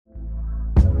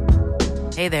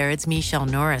Hey there, it's Michelle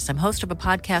Norris. I'm host of a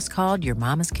podcast called Your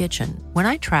Mama's Kitchen. When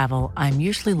I travel, I'm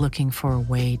usually looking for a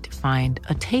way to find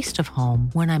a taste of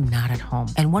home when I'm not at home.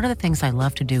 And one of the things I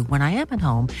love to do when I am at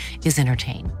home is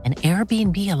entertain. And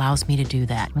Airbnb allows me to do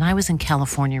that. When I was in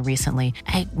California recently,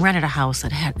 I rented a house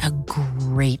that had a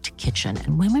great kitchen.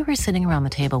 And when we were sitting around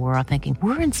the table, we were all thinking,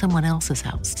 we're in someone else's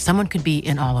house. Someone could be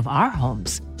in all of our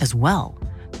homes as well.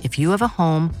 If you have a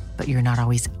home, but you're not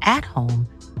always at home,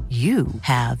 you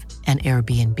have an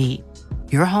Airbnb.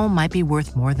 Your home might be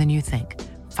worth more than you think.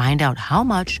 Find out how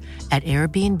much at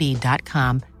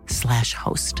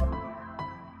airbnb.com/host.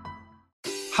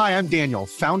 Hi, I'm Daniel,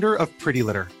 founder of Pretty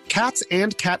Litter. Cats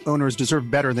and cat owners deserve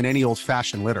better than any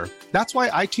old-fashioned litter. That's why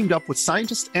I teamed up with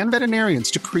scientists and veterinarians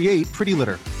to create Pretty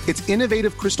Litter. Its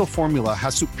innovative crystal formula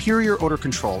has superior odor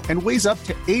control and weighs up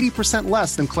to 80%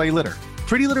 less than clay litter.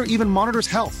 Pretty Litter even monitors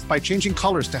health by changing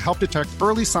colors to help detect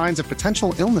early signs of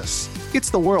potential illness. It's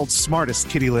the world's smartest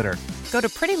kitty litter. Go to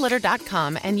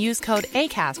prettylitter.com and use code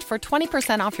ACAST for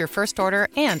 20% off your first order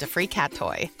and a free cat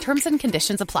toy. Terms and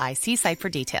conditions apply. See site for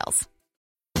details.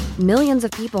 Millions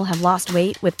of people have lost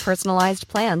weight with personalized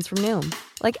plans from Noom.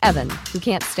 Like Evan, who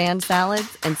can't stand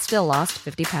salads and still lost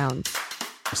 50 pounds.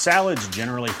 Salads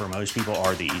generally for most people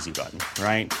are the easy button,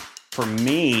 right? For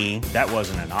me, that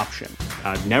wasn't an option.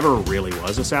 I never really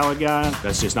was a salad guy.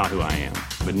 That's just not who I am.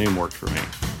 But Noom worked for me.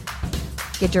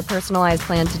 Get your personalized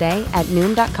plan today at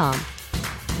Noom.com.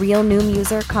 Real Noom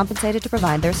user compensated to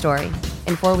provide their story.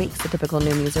 In 4 weeks, the typical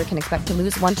Noom user can expect to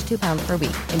lose 1 to 2 pounds per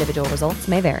week. Individual results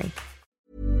may vary.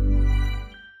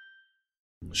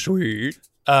 Sweet.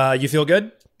 You feel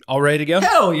good? All ready to go?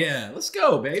 Hell yeah. Let's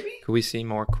go, baby. Could we see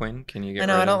more Quinn? Can you get I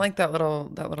know, rid I don't of... like that little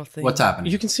thing. What's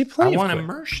happening? You can see plenty I want of Quinn.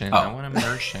 immersion. Oh. I want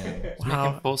immersion. Wow.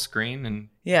 Make it full screen and...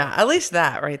 Yeah, at least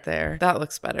that right there. That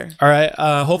looks better. All right.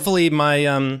 Hopefully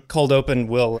my cold open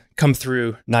will come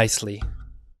through nicely.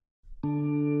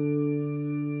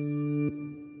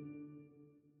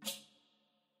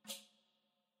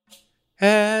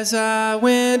 As I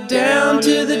went down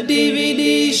to the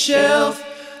DVD shelf,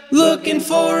 looking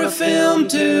for a film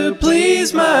to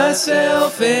please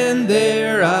myself, and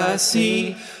there I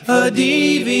see a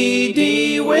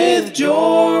DVD with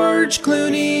George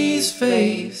Clooney's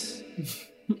face.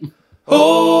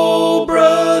 Oh,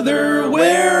 brother,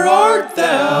 where art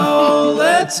thou?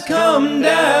 Let's come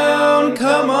down,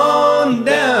 come on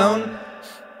down.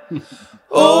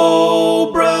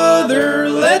 Oh, brother,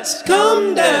 let's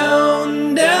come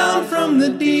down, down from the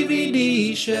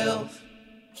DVD shelf.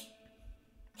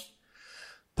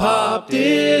 Popped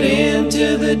it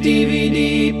into the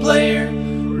DVD player,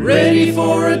 ready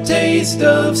for a taste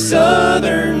of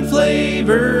Southern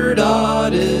flavored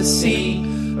Odyssey,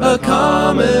 a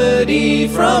comedy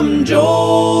from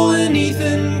Joel and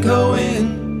Ethan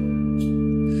Coen.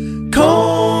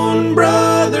 Coen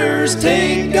Brothers,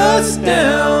 take us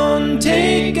down,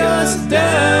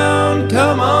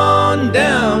 come on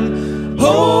down.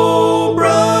 Oh,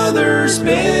 brother,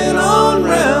 spin on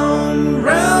round,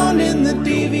 round in the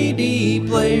DVD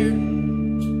player.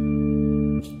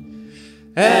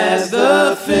 As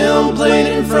the film played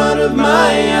in front of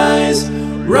my eyes,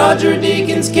 Roger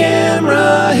Deakins'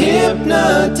 camera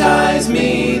hypnotized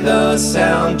me. The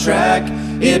soundtrack,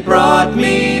 it brought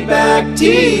me back.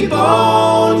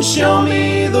 T-Bone, show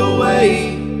me the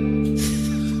way.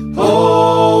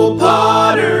 Oh,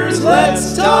 Potters,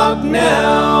 let's talk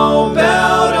now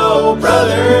about, oh,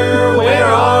 brother, where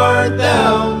art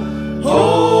thou?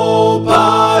 Oh,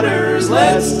 Potters,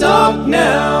 let's talk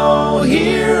now,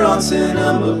 here on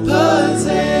Cinema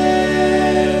Possessed.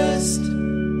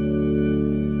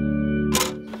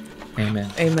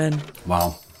 Amen. Amen.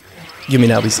 Wow. You may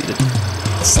now be seated.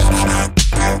 Cinema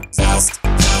Possessed.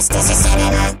 Yes, this is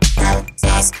Cinema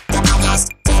Possessed. The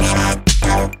podcast. Cinema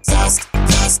Possessed.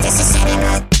 Yes, this is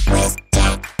Cinema with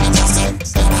Jack and Justin.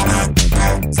 Cinema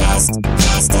Possessed.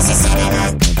 Yes, this is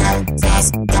Cinema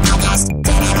Possessed. The podcast.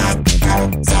 Cinema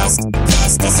Possessed.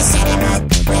 Yes, this is Cinema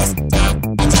with Jack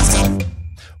and Justin.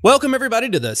 Welcome, everybody,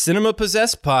 to the Cinema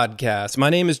Possessed podcast.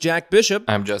 My name is Jack Bishop.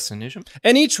 I'm Justin Newsham.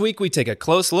 And each week we take a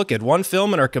close look at one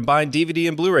film in our combined DVD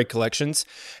and Blu-ray collections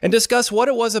and discuss what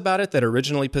it was about it that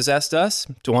originally possessed us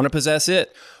to want to possess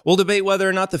it. We'll debate whether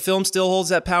or not the film still holds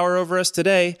that power over us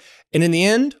today. And in the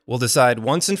end, we'll decide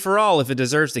once and for all if it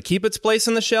deserves to keep its place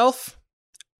on the shelf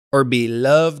or be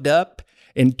loved up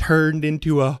and turned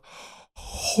into a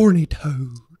horny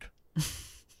toad.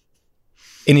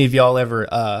 Any of y'all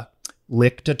ever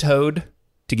licked a toad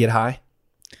to get high?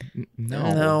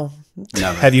 No.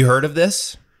 Never. Have you heard of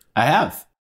this? I have.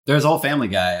 There's a whole Family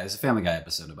Guy. There's a Family Guy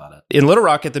episode about it. In Little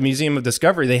Rock at the Museum of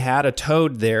Discovery, they had a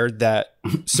toad there that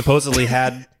supposedly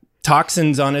had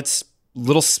toxins on its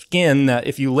little skin that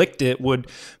if you licked it would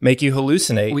make you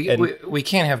hallucinate. We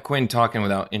can't have Quinn talking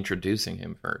without introducing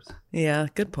him first. Yeah,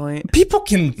 good point. People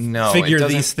can figure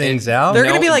these things out. They're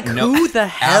going to be like, who the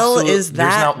hell is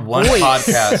that? There's not one voice?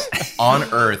 podcast on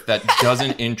Earth that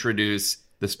doesn't introduce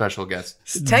the special guest.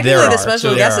 Technically, the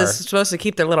special guest is supposed to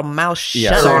keep their little mouth shut.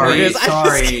 Yeah,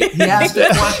 sorry. He asked a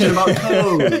question about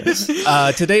toads.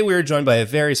 Today we are joined by a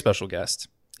very special guest.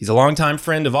 He's a longtime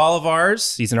friend of all of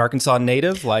ours. He's an Arkansas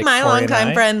native, like my Corey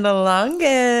longtime friend, the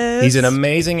longest. He's an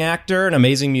amazing actor, an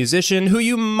amazing musician who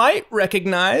you might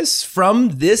recognize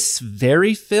from this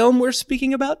very film we're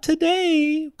speaking about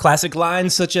today. Classic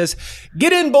lines such as,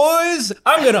 "Get in, boys!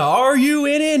 I'm gonna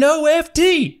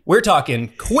RUNNOFT." We're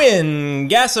talking Quinn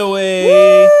Gasaway.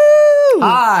 Woo!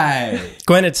 Hi.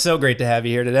 Quinn, it's so great to have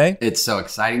you here today. It's so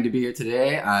exciting to be here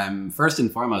today. I'm first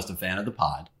and foremost a fan of the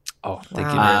pod. Oh, thank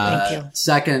you very much. Thank you.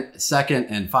 Second,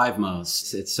 and five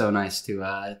most. It's so nice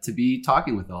to be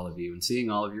talking with all of you and seeing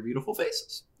all of your beautiful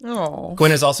faces. Oh,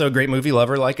 Quinn is also a great movie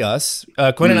lover like us.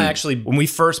 Quinn and I actually, when we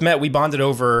first met, we bonded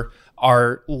over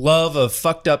our love of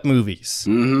fucked up movies.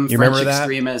 Mm-hmm. You French remember that?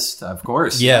 Extremist, of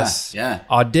course. Yes. Yeah.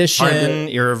 Audition,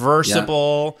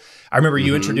 Irreversible. Yeah. I remember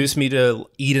you introduced me to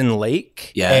Eden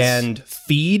Lake and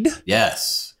Feed.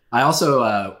 Yes. I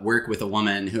also work with a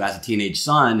woman who has a teenage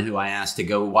son who I asked to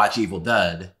go watch Evil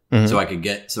Dead so I could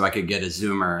get some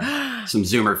Zoomer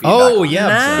feedback. Oh yeah,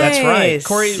 nice. That's right.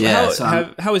 Corey,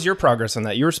 Yeah, how was your progress on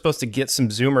that? You were supposed to get some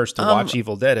Zoomers to watch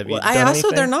Evil Dead. Have you done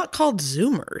anything? They're not called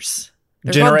Zoomers.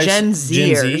 They're called Gen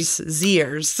Zers.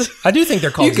 Zers. I do think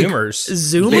they're called Zoomers.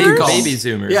 Zoomers? Baby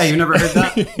Zoomers. Yeah, you've never heard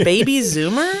that? Baby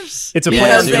Zoomers? It's a play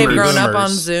because on they've Baby grown Boomers. up on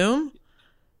Zoom?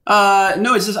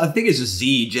 No, it's just, I think it's just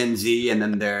Gen Z, and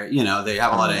then they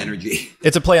have a lot of energy.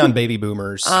 It's a play on Baby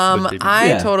Boomers.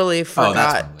 I totally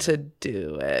forgot to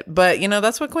do it. But,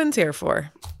 that's what Quinn's here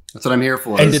for. That's what I'm here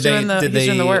for. And He's did they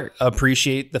doing the work.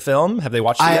 appreciate the film? Have they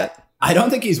watched it yet? I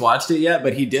don't think he's watched it yet,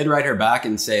 but he did write her back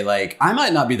and say, like, I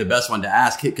might not be the best one to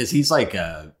ask because he's like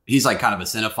kind of a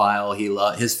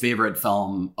cinephile. His favorite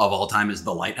film of all time is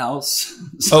The Lighthouse.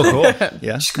 So, oh, cool.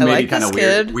 Yeah. Maybe kind of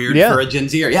weird for a Gen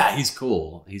Zer. Yeah, he's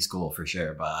cool. He's cool for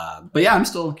sure. But yeah, I'm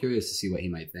still curious to see what he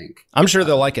might think. I'm sure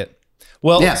they'll like it.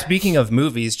 Well, speaking of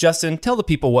movies, Justin, tell the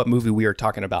people what movie we are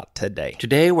talking about today.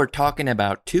 Today we're talking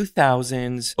about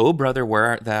 2000's Oh Brother, Where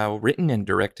Art Thou, written and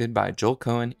directed by Joel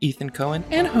Coen, Ethan Coen,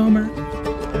 and Homer.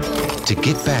 To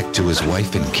get back to his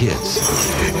wife and kids,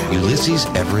 Ulysses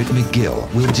Everett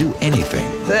McGill will do anything.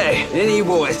 Hey, any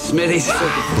boy, Smitty's.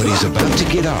 But he's about to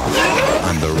get off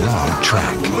on the wrong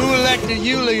track. Who elected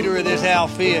you leader of this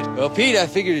outfit? Well, Pete, I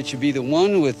figured it should be the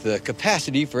one with the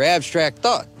capacity for abstract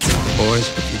thought. Boys,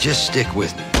 you just stick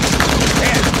with me.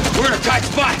 Man, we're in a tight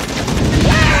spot.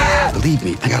 Believe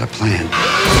me, I got a plan.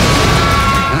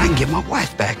 And I can get my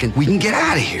wife back and we can get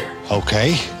out of here.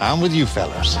 Okay, I'm with you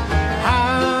fellas.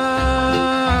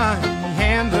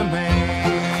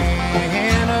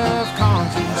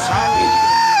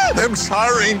 Them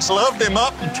sirens loved him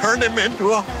up and turned him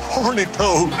into a horny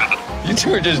toad. You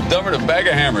two are just dumber than a bag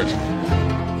of hammers.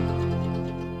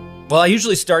 Well, I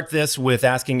usually start this with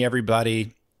asking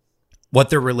everybody what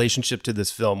their relationship to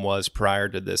this film was prior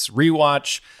to this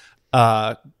rewatch.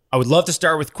 I would love to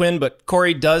start with Quinn, but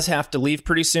Corey does have to leave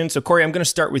pretty soon. So, Corey, I'm going to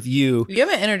start with you. You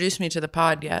haven't introduced me to the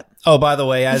pod yet. Oh, by the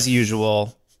way, as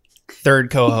usual,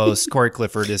 third co-host Corey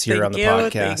Clifford is here on the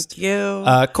podcast. Thank you.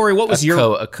 Corey, what was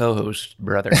a co-host,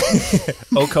 brother?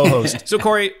 Co-host. So,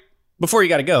 Corey, before you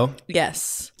got to go,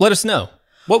 yes, let us know.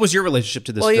 What was your relationship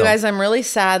to this film? Well, you guys, I'm really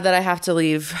sad that I have to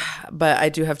leave, but I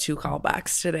do have 2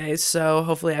 callbacks today. So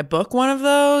hopefully I book one of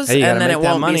those and then it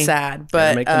won't be sad.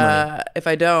 But if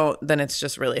I don't, then it's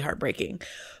just really heartbreaking.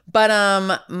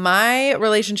 But my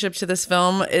relationship to this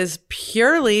film is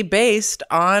purely based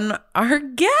on our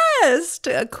guest,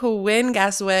 Quinn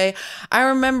Gasaway. I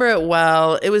remember it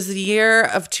well. It was the year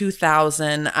of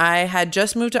 2000. I had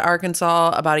just moved to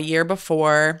Arkansas about a year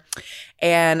before,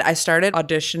 and I started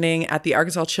auditioning at the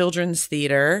Arkansas Children's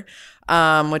Theater,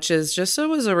 which is just, it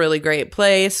was a really great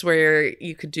place where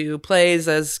you could do plays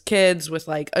as kids with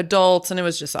like adults, and it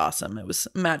was just awesome. It was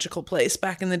a magical place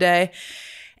back in the day.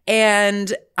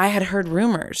 And I had heard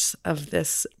rumors of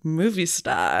this movie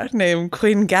star named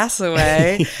Quinn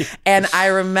Gasaway. And I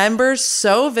remember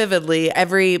so vividly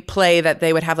every play that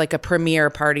they would have like a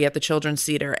premiere party at the Children's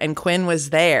Theater, and Quinn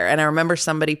was there. And I remember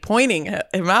somebody pointing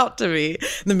him out to me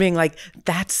and then being like,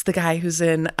 that's the guy who's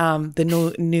in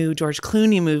the new George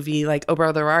Clooney movie, like Oh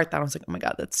Brother, Where Art Thou? I was like, oh my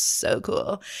God, that's so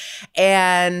cool.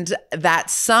 And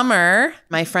that summer,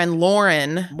 my friend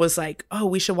Lauren was like, oh,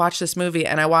 we should watch this movie.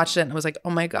 And I watched it and I was like, oh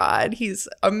my God, he's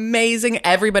amazing.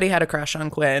 Everybody had a crush on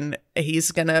Quinn.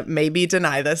 He's gonna maybe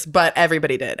deny this, but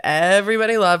everybody did.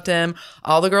 Everybody loved him.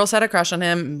 All the girls had a crush on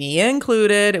him, me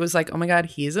included. It was like, oh my God,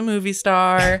 he's a movie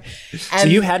star. So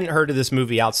you hadn't heard of this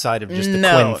movie outside of just the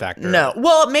Quinn factor? No.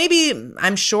 Well, maybe,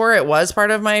 I'm sure it was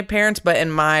part of my parents, but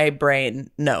in my brain,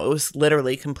 no. It was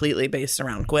literally completely based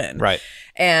around Quinn. Right.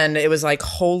 And it was like,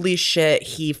 holy shit,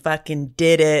 he fucking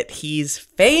did it. He's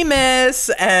famous.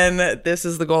 And this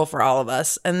is the goal for all of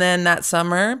us. And then that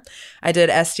summer, I did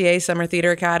STA Summer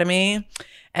Theater Academy.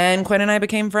 And Quinn and I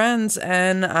became friends.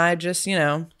 And I just,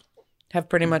 have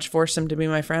pretty much forced him to be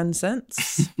my friend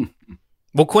since.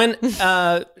 Well, Quinn,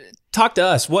 talk to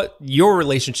us. What your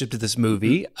relationship to this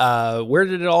movie? Where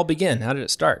did it all begin? How did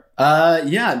it start?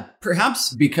 Yeah,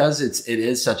 perhaps because it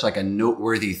is such like a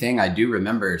noteworthy thing. I do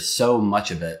remember so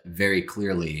much of it very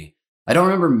clearly. I don't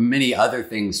remember many other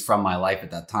things from my life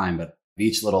at that time, but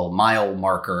each little mile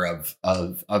marker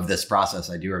of this process,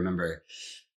 I do remember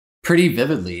pretty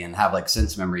vividly and have like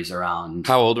sense memories around.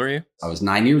 How old were you? I was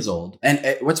 9 years old.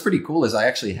 And what's pretty cool is I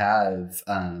actually have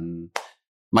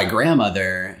my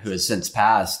grandmother, who has since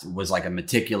passed, was like a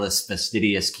meticulous,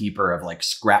 fastidious keeper of like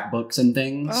scrapbooks and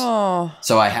things. Oh.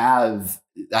 So I have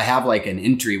like an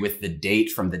entry with the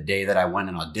date from the day that I went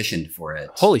and auditioned for it.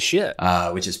 Holy shit.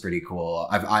 Which is pretty cool.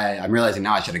 I'm realizing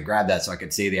now I should have grabbed that so I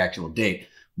could say the actual date.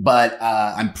 But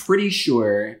I'm pretty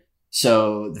sure.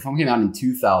 So the film came out in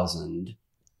 2000.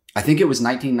 I think it was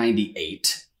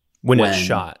 1998. When it was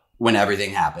shot. When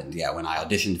everything happened. Yeah, when I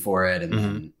auditioned for it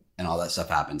and all that stuff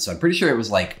happened. So I'm pretty sure it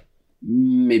was like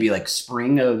maybe like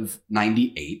spring of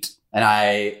 98. And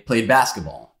I played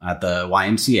basketball at the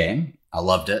YMCA. I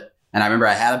loved it. And I remember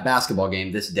I had a basketball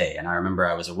game this day. And I remember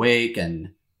I was awake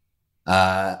and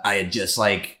I had just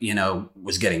like,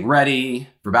 was getting ready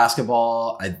for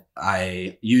basketball.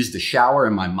 I used the shower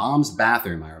in my mom's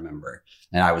bathroom, I remember.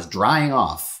 And I was drying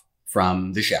off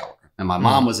from the shower. And my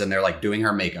mom was in there like doing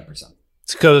her makeup or something.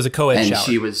 It was a co-ed shower. And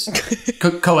she was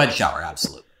co-ed shower,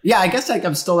 absolutely. Yeah, I guess like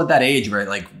I'm still at that age where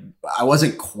like I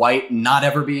wasn't quite not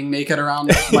ever being naked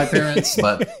around my parents.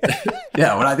 But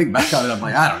yeah, when I think back on it, I'm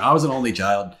like, I don't know. I was an only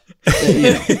child.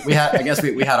 We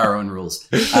had our own rules.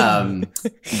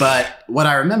 But what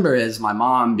I remember is my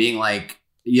mom being like,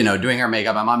 doing her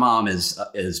makeup. And my mom is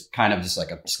kind of just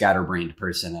like a scatterbrained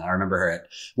person. And I remember her at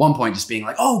one point just being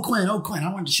like, oh, Quinn,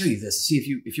 I wanted to show you this,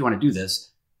 see if you want to do this.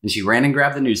 And she ran and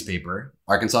grabbed the newspaper,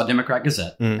 Arkansas Democrat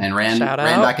Gazette, and ran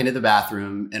back into the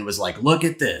bathroom and was like, look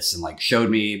at this. And like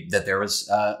showed me that there was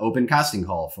open casting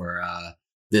call for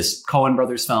this Coen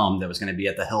Brothers film that was going to be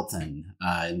at the Hilton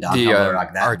in downtown Little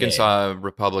Rock that Arkansas day.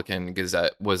 Republican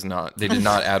Gazette they did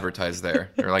not advertise there.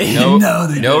 They're like,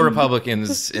 no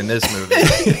Republicans in this movie.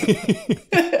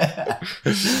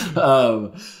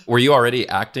 Were you already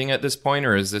acting at this point,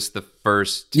 or is this the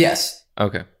first? Yes.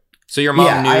 Okay. So your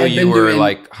mom knew you were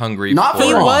like hungry. Not for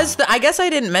He long. was. I guess I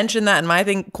didn't mention that in my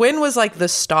thing. Quinn was like the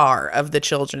star of the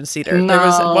children's theater. No. There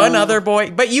was one other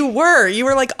boy, but you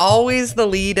were like always the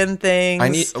lead in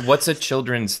things. What's a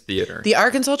children's theater? The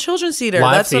Arkansas Children's Theater.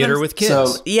 Live theater with kids.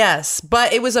 So, yes,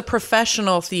 but it was a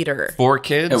professional theater for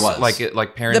kids. It was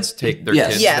like parents take their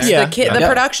kids. Yes, there? The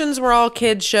productions were all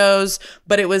kid shows,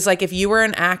 but it was like if you were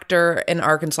an actor in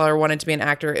Arkansas or wanted to be an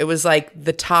actor, it was like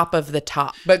the top of the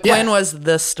top. But Quinn was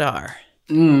the star.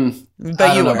 But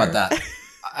I don't know about that.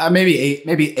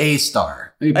 Maybe a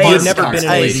star. You'd never been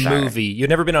in a movie. You'd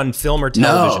never been on film or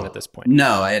television at this point.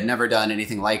 No, I had never done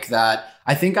anything like that.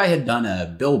 I think I had done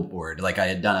a billboard. Like I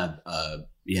had done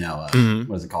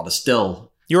what is it called? A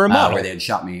still. You were a model. Where they had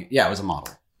shot me. Yeah, I was a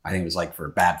model. I think it was like for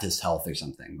Baptist Health or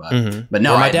something. But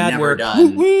no, I had never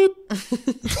done. Whoop,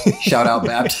 whoop. Shout out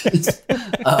Baptist.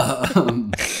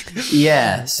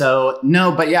 Yeah. So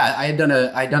no, but yeah, I had done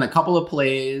a couple of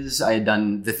plays. I had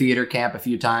done the theater camp a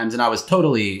few times, and I was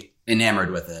totally enamored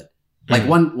with it. Like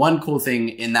one cool thing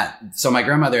in that. So my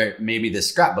grandmother made me this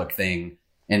scrapbook thing,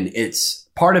 and it's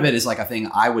part of it is like a thing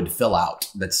I would fill out.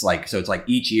 That's like, so it's like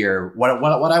each year what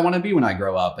I want to be when I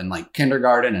grow up, and like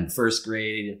kindergarten and first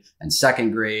grade and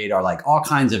second grade are like all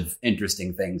kinds of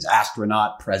interesting things: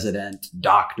 astronaut, president,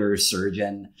 doctor,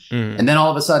 surgeon. And then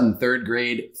all of a sudden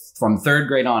from third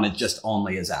grade on, it just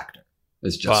only is actor.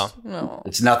 It's just,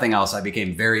 it's nothing else. I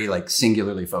became very like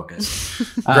singularly focused.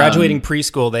 Graduating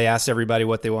preschool, they asked everybody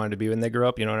what they wanted to be when they grew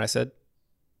up. You know what I said?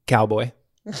 Cowboy.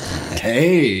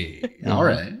 Hey, all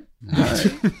right. All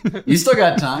right. You still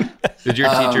got time. Did your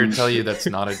teacher tell you that's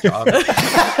not a job?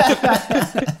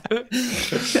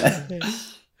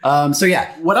 So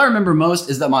yeah, what I remember most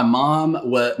is that my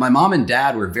mom and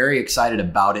dad were very excited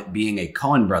about it being a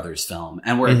Coen Brothers film,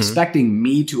 and were expecting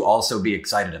me to also be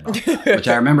excited about that, which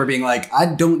I remember being like, I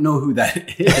don't know who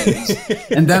that is,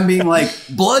 and them being like,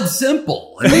 Blood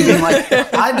Simple, and me being like,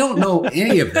 I don't know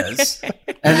any of this, and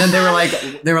then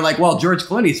they were like, well, George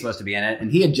Clooney's supposed to be in it,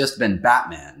 and he had just been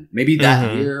Batman, maybe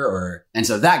that year, and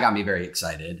so that got me very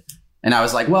excited. And I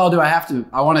was like, well, do I have to,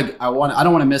 I don't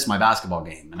want to miss my basketball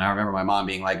game. And I remember my mom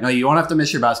being like, no, you won't have to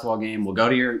miss your basketball game. We'll go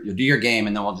to you'll do your game,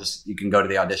 and then you can go to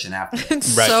the audition after. It's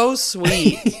so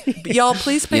sweet. Y'all,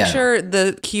 please picture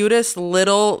the cutest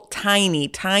little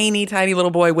tiny little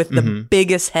boy with the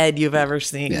biggest head you've ever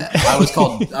seen. Yeah.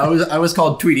 I was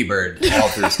called Tweety Bird all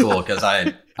through school because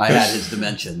I had his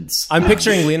dimensions. I'm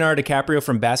picturing Leonardo DiCaprio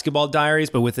from Basketball Diaries,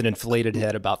 but with an inflated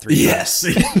head about 3 times.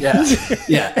 Yes.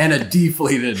 Yeah. And a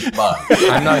deflated bug.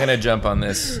 I'm not going to jump on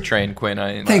this train, Quinn.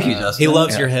 Thank you, Justin. He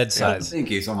loves your head size.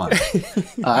 Thank you so much.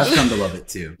 I've come to love it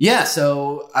too. Yeah.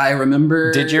 So I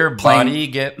remember. Did your body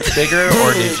get bigger,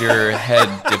 or did your head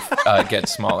get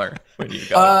smaller when you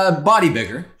got it? Body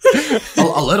bigger.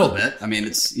 A little bit. I mean,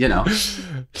 it's,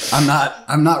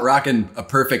 I'm not rocking a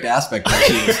perfect aspect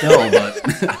ratio still, but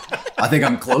I think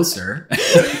I'm closer.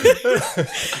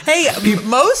 Hey,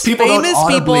 most famous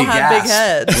people have big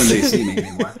heads when they see me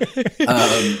anymore.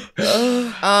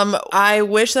 I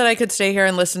wish that I could stay here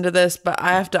and listen to this, but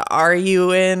I have to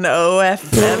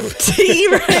RUNOFFT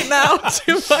right now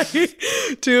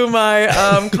to my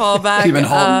callback. You've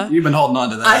been holding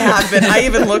on to that. I have been. I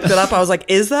even looked it up. I was like,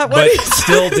 is that what he said?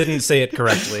 Still didn't say it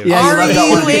correctly. Yeah,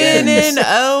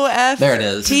 RUNOFFT? There it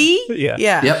is. Yeah.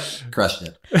 Yep. Crushed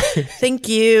it. Thank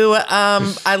you.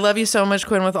 I love you so much,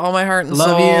 Quinn, with all my heart and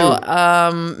soul. Love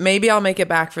you. Maybe I'll make it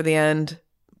back for the end.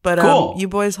 But cool. You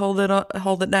boys hold it down.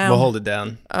 We'll hold it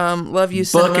down. Love you,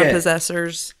 cinema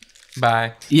possessors.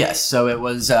 Bye. Yes. So it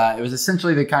was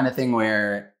essentially the kind of thing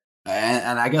where,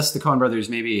 and I guess the Coen Brothers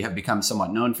maybe have become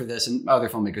somewhat known for this, and other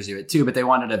filmmakers do it too. But they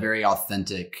wanted a very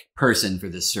authentic person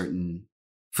for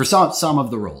some of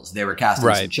the roles. They were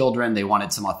casting some children. They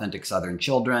wanted some authentic Southern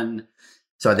children.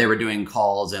 So they were doing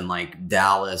calls in like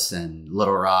Dallas and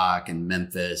Little Rock and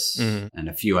Memphis and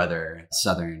a few other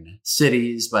Southern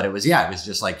cities. But it was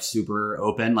just like super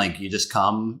open. Like you just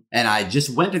come, and I just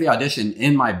went to the audition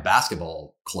in my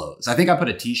basketball clothes. I think I put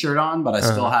a t-shirt on, but I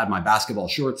still had my basketball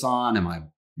shorts on and my,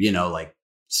 like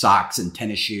socks and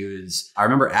tennis shoes. I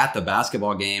remember at the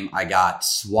basketball game, I got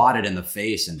swatted in the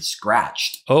face and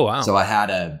scratched. Oh, wow. So I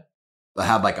had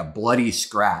like a bloody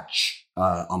scratch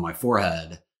on my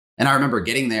forehead. And I remember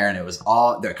getting there, and it was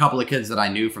a couple of kids that I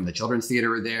knew from the children's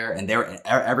theater were there, and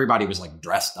everybody was like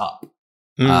dressed up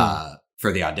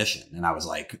for the audition. And I was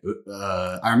like,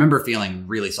 I remember feeling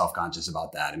really self-conscious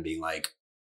about that and being like,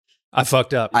 I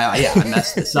fucked up. I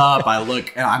messed this up. I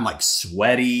look, and I'm like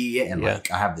sweaty, and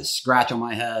like I have this scratch on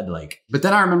my head. Like, but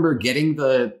then I remember getting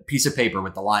the piece of paper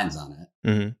with the lines on it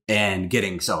and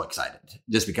getting so excited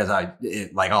just because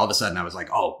like all of a sudden I was like,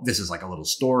 oh, this is like a little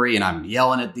story, and I'm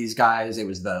yelling at these guys. It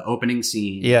was the opening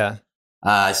scene. Yeah.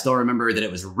 I still remember that it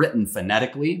was written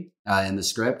phonetically in the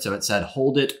script. So it said,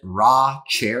 hold it raw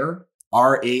chair,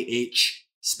 RAH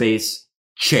space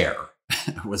chair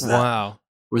was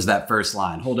that first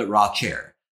line, hold it raw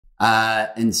chair.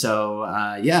 And so,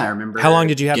 I remember. How long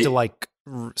did you have to like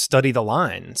study the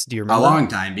lines? Do you remember? A long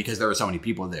time, because there were so many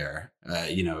people there.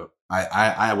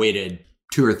 I waited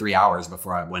 2 or 3 hours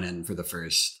before I went in for the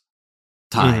first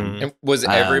time. And was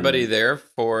everybody there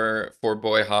for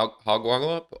Boy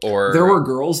Hogwoggle Up? Or there were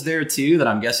girls there too that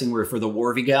I'm guessing were for the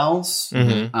Warvy Gals.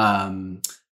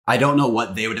 I don't know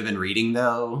what they would have been reading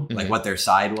though, like what their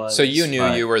side was. So you knew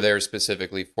you were there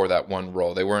specifically for that one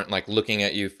role. They weren't like looking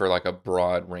at you for like a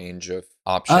broad range of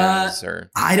options or.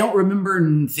 I don't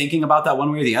remember thinking about that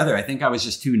one way or the other. I think I was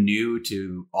just too new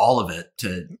to all of it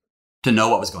to know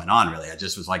what was going on, really. I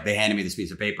just was like, they handed me this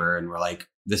piece of paper and were like,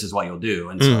 this is what you'll do.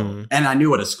 And so, and I knew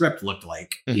what a script looked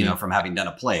like, from having done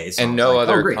a play. So and no like,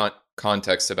 other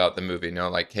context about the movie. No,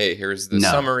 like, hey, here's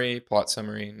the plot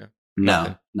summary.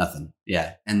 Nothing.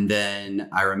 Yeah. And then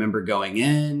I remember going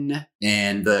in,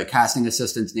 and the casting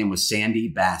assistant's name was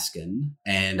Sandy Baskin.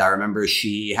 And I remember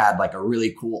she had like a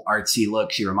really cool artsy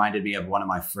look. She reminded me of one of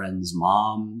my friend's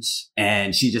moms,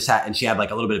 and she had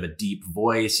like a little bit of a deep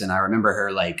voice. And I remember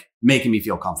her like making me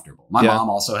feel comfortable. My mom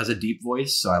also has a deep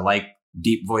voice, so I like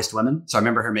deep voiced women. So I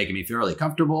remember her making me feel really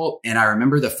comfortable. And I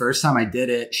remember the first time I did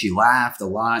it, she laughed a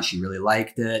lot. She really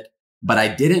liked it. but I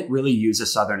didn't really use a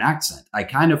Southern accent. I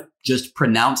kind of just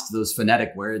pronounced those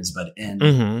phonetic words, but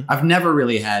I've never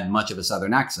really had much of a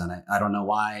Southern accent. I don't know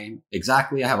why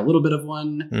exactly. I have a little bit of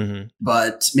one,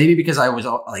 but maybe because I was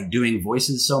like doing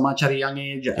voices so much at a young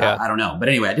age. Yeah. I don't know. But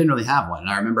anyway, I didn't really have one. And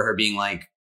I remember her being like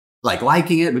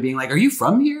liking it, but being like, "Are you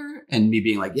from here?" And me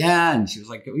being like, "Yeah." And she was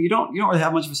like, you don't really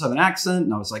have much of a Southern accent.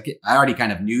 And I was like, I already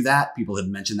kind of knew that. People had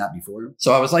mentioned that before.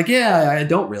 So I was like, "Yeah, I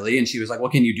don't really." And she was like, "Well,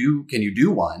 can you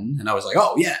do one?" And I was like,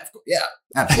 "Oh yeah, of course, yeah,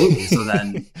 absolutely." So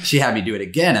then she had me do it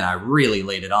again, and I really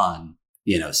laid it on,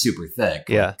 super thick.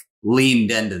 Yeah.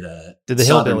 Leaned into the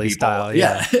hillbilly style.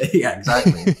 Yeah. Yeah,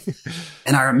 exactly.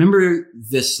 And I remember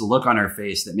this look on her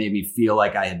face that made me feel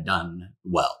like I had done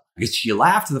well. Because she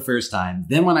laughed the first time.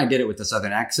 Then when I did it with the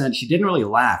Southern accent, she didn't really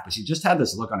laugh, but she just had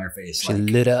this look on her face. She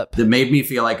lit up. That made me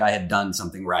feel like I had done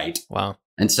something right. Wow.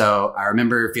 And so I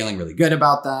remember feeling really good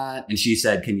about that. And she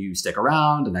said, "Can you stick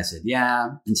around?" And I said, "Yeah."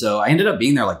 And so I ended up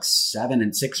being there like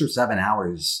 6 or 7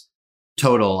 hours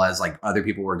total, as like other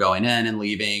people were going in and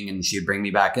leaving, and she'd bring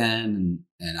me back in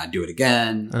and I'd do it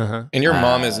again. And your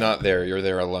mom is not there. You're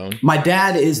there alone. My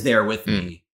dad is there with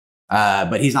me.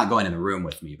 But he's not going in the room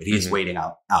with me, but he's waiting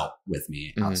out with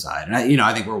me outside. And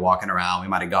I think we're walking around. We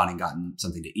might've gone and gotten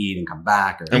something to eat and come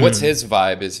back. And what's his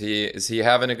vibe? Is he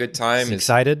having a good time? Is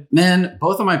excited? Man,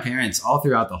 both of my parents all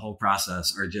throughout the whole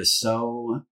process are just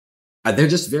they're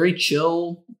just very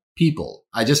chill people.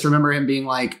 I just remember him being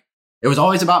like, it was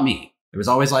always about me. It was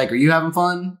always like, "Are you having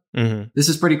fun? This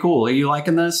is pretty cool. Are you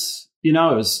liking this?"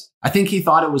 I think he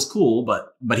thought it was cool,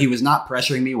 but he was not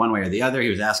pressuring me one way or the other. He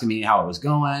was asking me how it was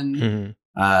going,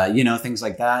 things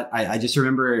like that. I just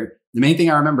remember, the main thing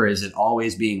I remember is it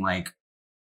always being like,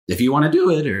 if you want to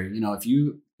do it, or,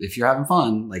 if you're having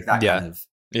fun, like that kind of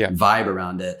vibe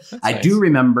around it. That's nice. Do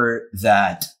remember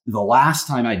that the last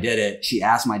time I did it, she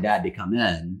asked my dad to come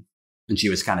in, and she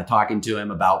was kind of talking to him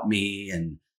about me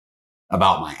and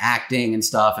about my acting and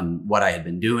stuff and what I had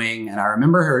been doing. And I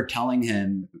remember her telling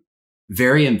him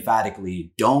very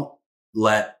emphatically, "Don't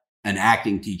let an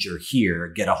acting teacher here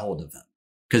get a hold of him,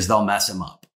 because they'll mess him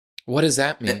up." What does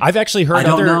that mean? I've actually heard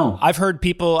I've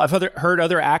heard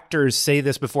other actors say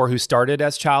this before who started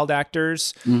as child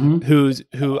actors,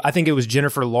 who I think it was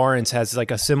Jennifer Lawrence has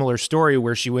like a similar story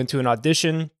where she went to an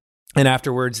audition, and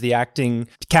afterwards the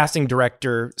casting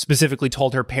director specifically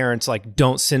told her parents, like,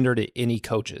 "Don't send her to any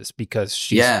coaches, because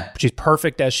she's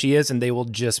perfect as she is, and they will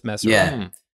just mess her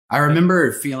up." I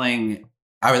remember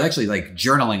I was actually like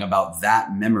journaling about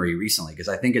that memory recently, because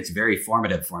I think it's very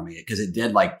formative for me, because it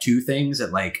did like two things.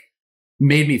 It like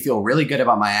made me feel really good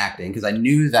about my acting, because I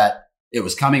knew that it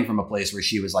was coming from a place where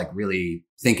she was like really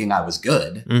thinking I was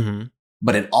good.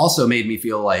 But it also made me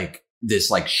feel like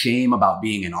this like shame about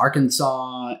being in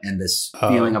Arkansas, and this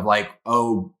feeling of like,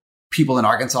 oh, people in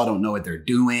Arkansas don't know what they're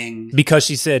doing. Because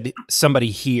she said somebody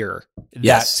here. Yes.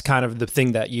 That's kind of the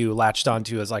thing that you latched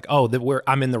onto, as like, oh,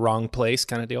 I'm in the wrong place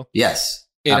kind of deal. Yes.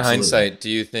 In hindsight,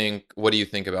 what do you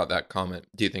think about that comment?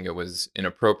 Do you think it was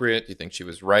inappropriate? Do you think she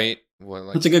was right?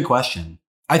 That's a good question.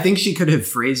 I think she could have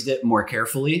phrased it more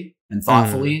carefully and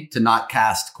thoughtfully to not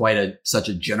cast such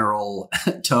a general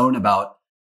tone about,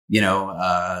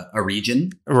 a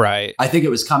region. Right. I think it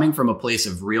was coming from a place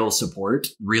of real support,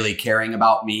 really caring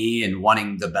about me and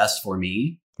wanting the best for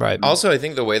me. Right. Also, I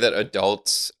think the way that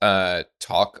adults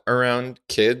talk around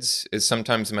kids is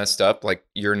sometimes messed up. Like,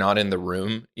 you're not in the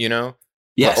room,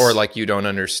 Yes. Or like you don't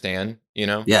understand,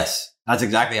 Yes. That's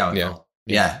exactly how it felt.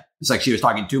 Yeah. It's like she was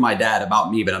talking to my dad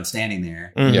about me, but I'm standing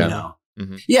there,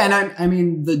 Yeah. And I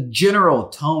mean, the general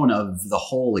tone of the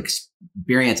whole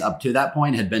experience up to that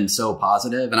point had been so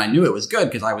positive, and I knew it was good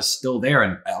because I was still there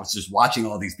and I was just watching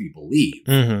all these people leave.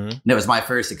 And it was my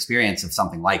first experience of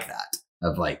something like that,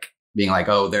 of like being like,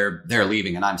 oh, they're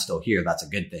leaving and I'm still here. That's a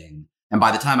good thing. And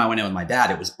by the time I went in with my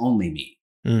dad, it was only me.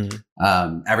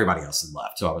 Everybody else had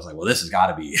left. So I was like, well, this has got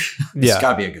to be,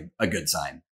 a good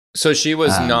sign. So she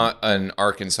was not an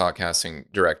Arkansas casting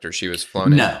director. She was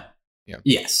flown in. No. Yeah.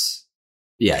 Yes.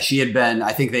 Yeah. She had been,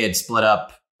 I think they had split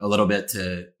up a little bit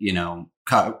to,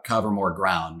 cover more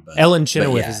ground. But Ellen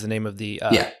Chenoweth is the name of the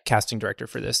casting director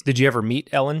for this. Did you ever meet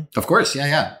Ellen? Of course.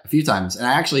 Yeah. A few times. And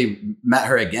I actually met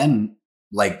her again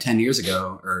like 10 years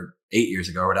ago or 8 years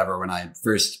ago or whatever, when I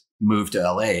first moved to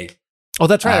LA. Oh,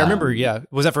 that's right. I remember. Yeah.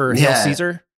 Was that for Hail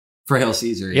Caesar? For Hail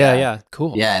Caesar. Yeah.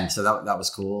 Cool. Yeah. And so that was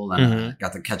cool. And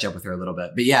got to catch up with her a little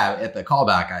bit. But yeah, at the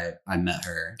callback, I met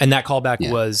her. And that callback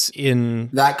was in?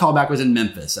 That callback was in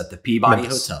Memphis at the Peabody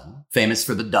Hotel, famous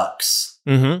for the ducks.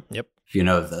 Yep. If you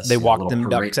know this. They walked them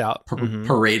ducks out.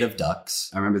 Parade of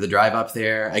ducks. I remember the drive up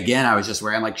there. Again, I was just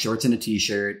wearing like shorts and a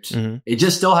t-shirt. It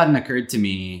just still hadn't occurred to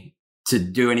me to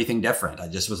do anything different.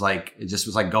 It just was like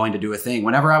going to do a thing.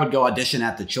 Whenever I would go audition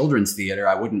at the children's theater,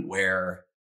 I wouldn't wear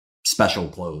special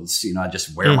clothes. You know, I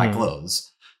just wear my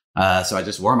clothes. So I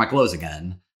just wore my clothes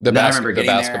again. The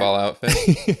basketball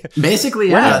outfit.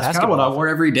 Basically, yeah, that's kind of what I wore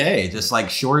every day. Just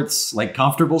like shorts, like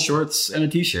comfortable shorts and a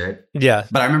t-shirt. Yeah.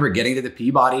 But I remember getting to the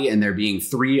Peabody and there being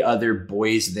 3 other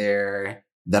boys there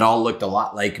that all looked a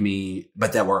lot like me,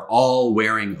 but that were all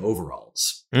wearing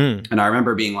overalls. And I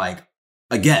remember being like,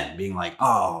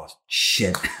 oh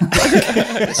shit,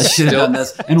 I should have done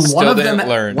this. And one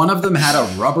of them had a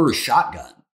rubber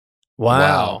shotgun.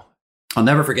 Wow. I'll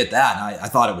never forget that. I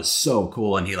thought it was so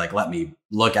cool. And he like let me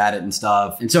look at it and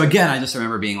stuff. And so again, I just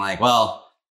remember being like,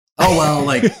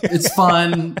 like it's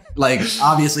fun. Like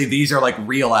obviously these are like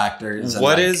real actors.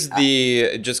 What is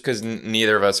just because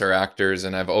neither of us are actors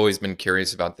and I've always been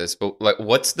curious about this, but like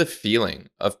what's the feeling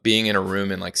of being in a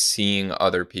room and like seeing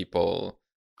other people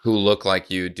who look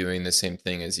like you doing the same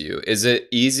thing as you? Is it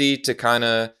easy to kind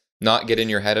of not get in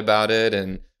your head about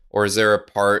it? Or is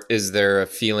there a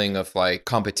feeling of like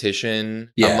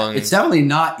competition? Yeah, it's definitely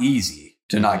not easy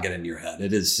to not get in your head.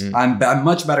 It is. I'm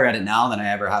much better at it now than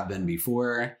I ever have been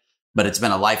before, but it's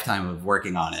been a lifetime of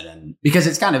working on it. And because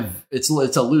it's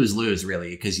a lose-lose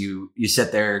really, because you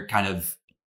sit there kind of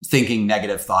thinking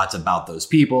negative thoughts about those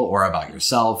people or about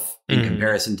yourself in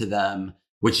comparison to them,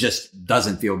 which just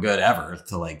doesn't feel good ever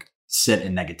to like sit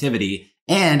in negativity.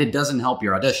 And it doesn't help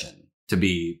your audition to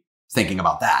be thinking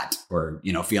about that or,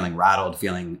 you know, feeling rattled,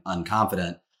 feeling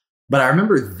unconfident. But I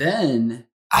remember then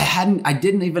I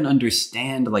didn't even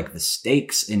understand like the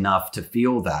stakes enough to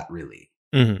feel that really.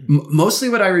 Mostly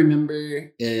what I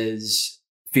remember is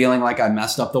feeling like I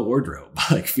messed up the wardrobe,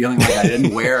 like feeling like I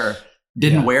didn't wear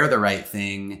the right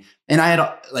thing. And I had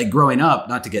like growing up,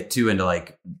 not to get too into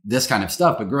like this kind of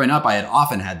stuff, but growing up, I had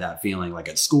often had that feeling like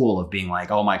at school of being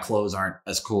like, oh, my clothes aren't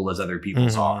as cool as other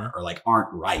people's are, or like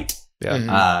aren't right.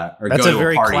 Yeah. That's a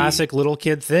very classic little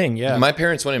kid thing. Yeah. My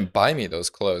parents wouldn't buy me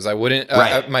those clothes. I wouldn't.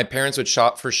 My parents would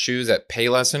shop for shoes at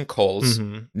Payless and Kohl's,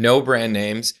 no brand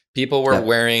names. People were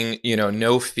wearing, you know,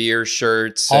 No Fear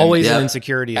shirts. Always an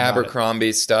insecurity.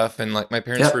 Abercrombie stuff. And like my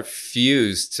parents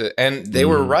refused to, and they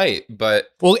were right. But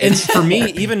well, and for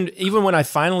me, even when I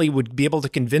finally would be able to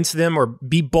convince them or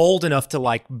be bold enough to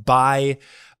like buy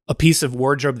a piece of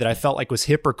wardrobe that I felt like was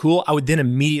hip or cool, I would then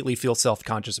immediately feel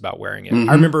self-conscious about wearing it.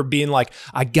 I remember being like,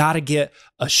 I gotta get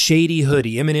a shady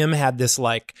hoodie. Eminem had this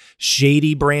like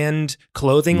shady brand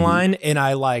clothing line, and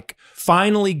I like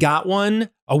finally got one.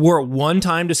 I wore it one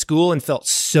time to school and felt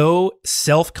so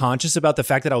self-conscious about the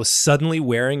fact that I was suddenly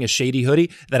wearing a shady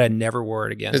hoodie that I never wore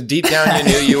it again. Because deep down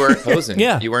you knew you weren't posing.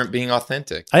 You weren't being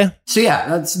authentic. So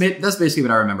that's basically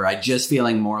what I remember. I just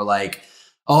feeling more like,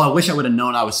 oh, I wish I would have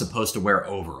known I was supposed to wear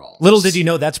overalls. Little did you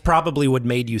know that's probably what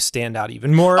made you stand out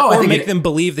even more, or make them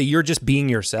believe that you're just being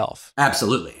yourself.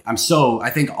 Absolutely. I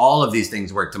think all of these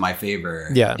things work to my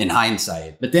favor in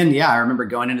hindsight. But then, I remember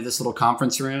going into this little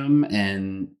conference room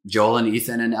and Joel and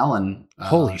Ethan and Ellen.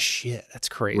 Holy shit, that's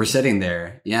crazy. We're sitting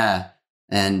there,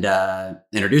 and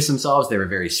introduced themselves. They were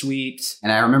very sweet.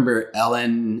 And I remember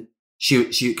Ellen,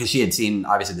 because she had seen,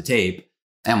 obviously, the tape,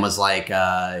 and was like,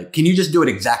 can you just do it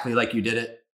exactly like you did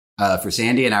it for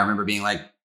Sandy? And I remember being like,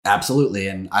 absolutely.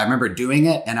 And I remember doing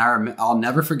it, and I'll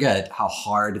never forget how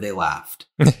hard they laughed.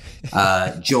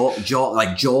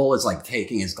 Joel is like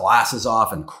taking his glasses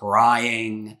off and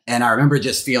crying. And I remember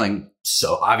just feeling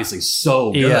so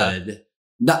good,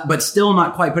 but still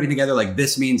not quite putting together like,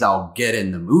 this means I'll get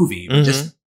in the movie. But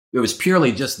it was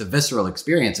purely just the visceral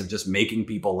experience of just making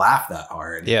people laugh that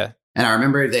hard. Yeah. And I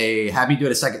remember they had me do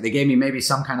it a second. They gave me maybe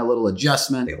some kind of little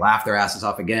adjustment. They laughed their asses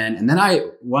off again. And then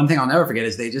one thing I'll never forget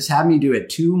is they just had me do it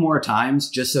 2 more times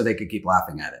just so they could keep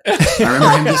laughing at it. I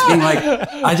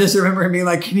remember him being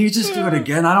like, can you just do it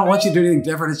again? I don't want you to do anything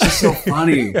different. It's just so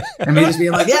funny. And me just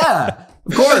being like, yeah,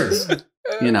 of course.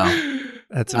 You know,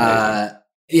 that's amazing.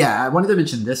 I wanted to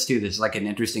mention this too. This is like an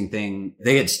interesting thing.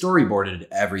 They had storyboarded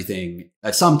everything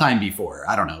at some time before.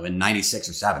 I don't know, in 96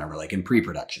 or 7, or like in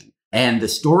pre-production. And the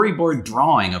storyboard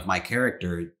drawing of my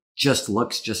character just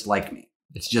looks just like me.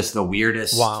 It's just the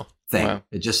weirdest thing. Wow.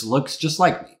 It just looks just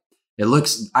like me.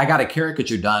 I got a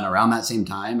caricature done around that same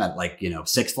time at like,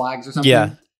 Six Flags or something.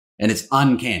 Yeah. And it's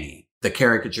uncanny, the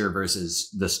caricature versus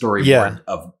the storyboard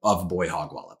of Boy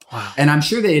Hog Wallop. Wow. And I'm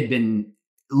sure they had been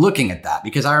looking at that,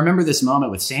 because I remember this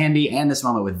moment with Sandy and this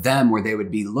moment with them where they would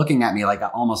be looking at me like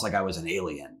almost like I was an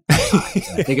alien.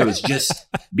 And I think it was just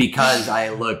because I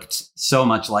looked so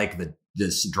much like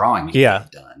this drawing he had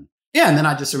done. Yeah, and then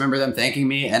I just remember them thanking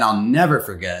me, and I'll never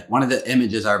forget one of the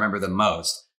images I remember the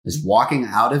most is walking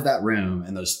out of that room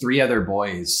and those 3 other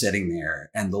boys sitting there,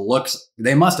 and the looks,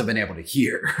 they must have been able to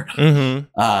hear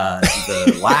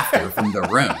the laughter from the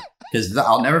room. Because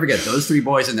I'll never forget those 3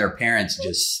 boys and their parents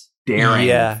just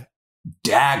staring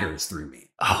daggers through me.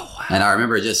 Oh, wow. And I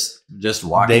remember just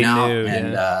walking out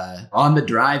and on the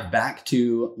drive back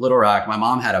to Little Rock, my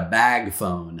mom had a bag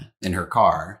phone in her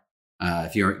car.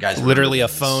 If you guys literally a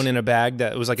phone in a bag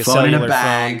that was like a phone cellular in a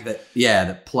bag phone.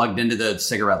 that plugged into the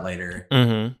cigarette lighter.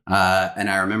 And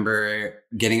I remember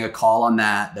getting a call on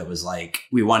that was like,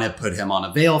 we want to put him on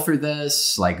a veil for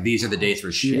this. Like, these are the dates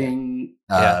we're shooting.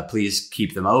 Please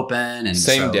keep them open. And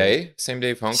same day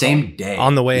phone call? Same day.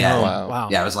 On the way home. Wow.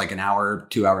 Yeah, it was like an hour,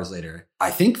 2 hours later. I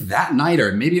think that night,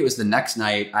 or maybe it was the next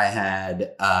night, I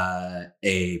had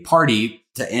a party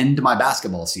to end my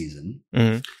basketball season.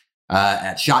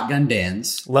 At Shotgun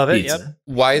Dan's. Love it. Pizza. Yep.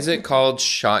 Why is it called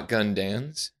Shotgun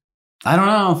Dan's? I don't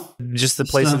know. Just the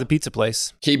place of the pizza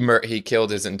place. He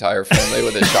killed his entire family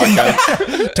with a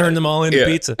shotgun. Turned them all into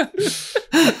pizza.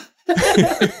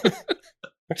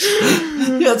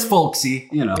 It's folksy,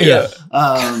 you know. Yeah.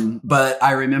 But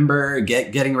I remember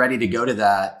getting ready to go to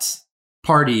that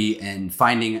party and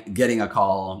getting a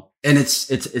call. And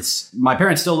it's my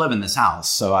parents still live in this house.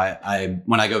 So I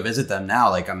when I go visit them now,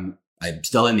 like I'm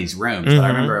still in these rooms, but I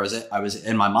remember I was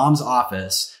in my mom's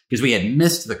office because we had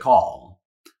missed the call,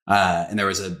 and there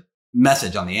was a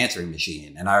message on the answering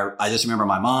machine, and I just remember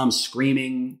my mom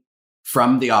screaming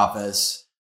from the office,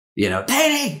 you know,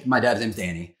 Danny. My dad's name's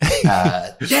Danny.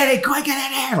 Danny, quick,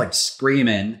 get in here! Like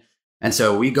screaming, and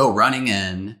so we go running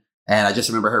in, and I just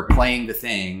remember her playing the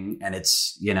thing, and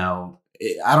it's, you know,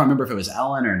 I don't remember if it was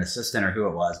Ellen or an assistant or who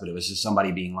it was, but it was just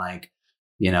somebody being like,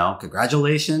 you know,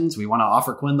 congratulations, we want to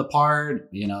offer Quinn the part,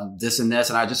 you know, this and this.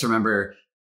 And I just remember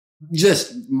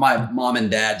just my mom and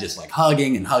dad just like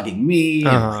hugging me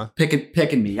and like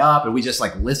picking me up. And we just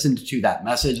like listened to that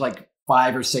message like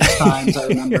 5 or 6 times. I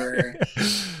remember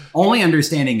only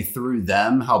understanding through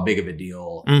them how big of a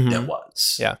deal it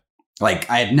was. Yeah. Like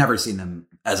I had never seen them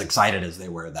as excited as they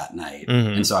were that night.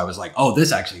 And so I was like, oh,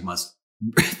 this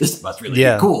must really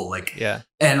be cool. Like,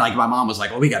 and like my mom was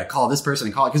like, well, we got to call this person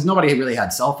and call it, because nobody really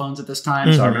had cell phones at this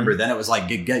time. So I remember then it was like,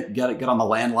 get on the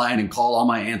landline and call all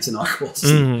my aunts and uncles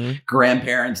and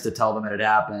grandparents to tell them it had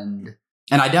happened.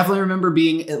 And I definitely remember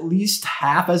being at least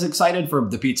half as excited for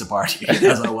the pizza party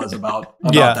as I was about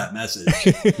that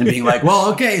message, and being like,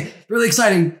 well, okay, really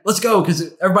exciting. Let's go,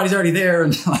 because everybody's already there.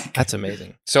 And like, that's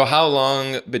amazing. So how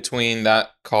long between that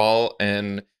call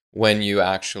and when you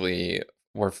actually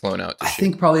were flown out to shoot? I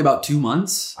think probably about 2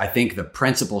 months. I think the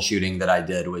principal shooting that I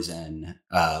did was in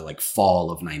like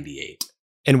fall of 98.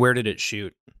 And where did it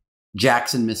shoot?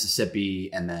 Jackson, Mississippi,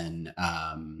 and then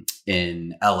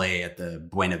in LA at the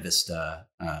Buena Vista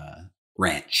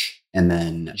Ranch. And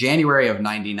then January of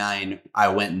 99, I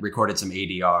went and recorded some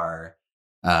ADR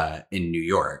in New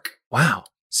York. Wow.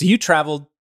 So you traveled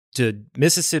to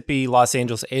Mississippi, Los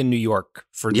Angeles, and New York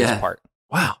for this part.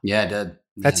 Wow. Yeah, I did.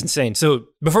 That's insane. So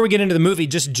before we get into the movie,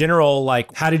 just general,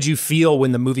 like, how did you feel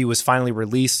when the movie was finally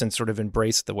released and sort of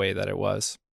embraced the way that it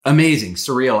was? Amazing,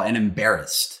 surreal, and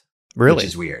embarrassed. Really? Which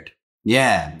is weird.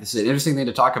 Yeah, this is an interesting thing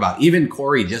to talk about. Even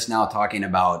Corey just now talking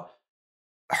about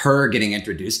her getting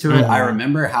introduced to it. I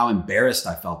remember how embarrassed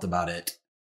I felt about it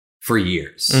for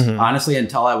years. Honestly,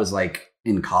 until I was like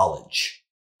in college.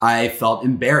 I felt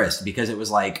embarrassed because it was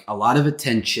like a lot of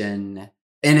attention.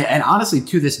 And honestly,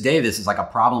 to this day, this is like a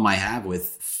problem I have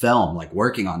with film, like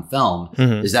working on film,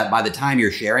 is that by the time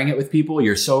you're sharing it with people,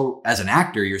 as an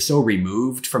actor, you're so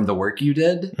removed from the work you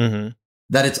did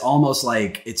that it's almost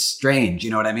like, it's strange.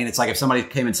 You know what I mean? It's like if somebody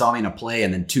came and saw me in a play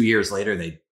and then 2 years later,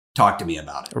 they talked to me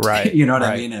about it. Right. You know what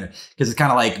I mean? Because it's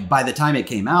kind of like by the time it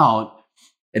came out,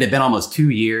 it had been almost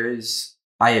 2 years.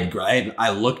 I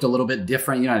looked a little bit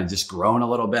different. You know, I had just grown a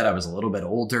little bit. I was a little bit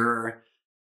older.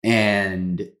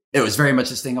 And it was very much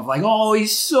this thing of like, oh,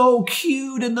 he's so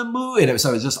cute in the movie. So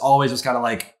it was just always was kind of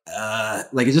like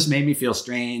it just made me feel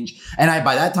strange. And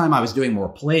by that time I was doing more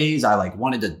plays. I like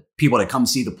wanted people to come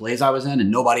see the plays I was in,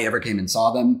 and nobody ever came and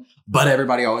saw them, but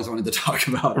everybody always wanted to talk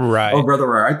about, oh, brother,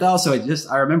 where art thou? So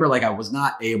I remember like I was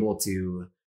not able to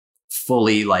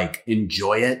fully like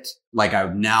enjoy it. Like I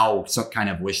now kind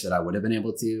of wish that I would have been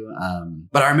able to.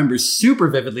 But I remember super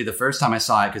vividly the first time I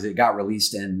saw it, because it got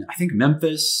released in, I think,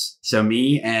 Memphis. So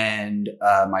me and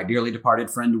my dearly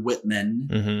departed friend Whitman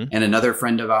and another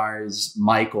friend of ours,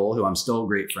 Michael, who I'm still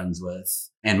great friends with,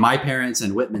 and my parents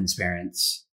and Whitman's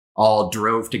parents all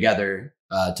drove together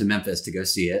to Memphis to go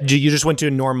see it. You just went to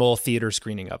a normal theater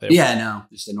screening of it? Yeah, no,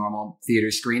 just a normal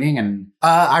theater screening. And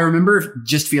I remember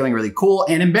just feeling really cool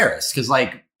and embarrassed, because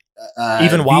like,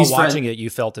 even while watching it, you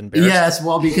felt embarrassed. Yes,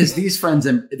 well, because these friends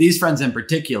in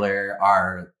particular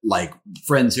are like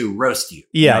friends who roast you.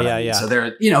 Yeah. So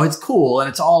they're, it's cool and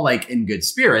it's all like in good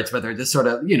spirits, but they're just sort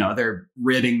of, they're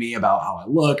ribbing me about how I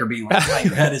look or being like,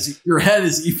 your head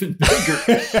is even bigger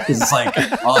because it's like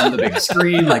on the big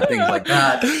screen, like things like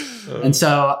that. And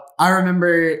so I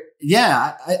remember,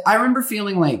 I remember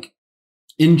feeling like,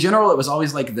 in general, it was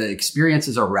always like the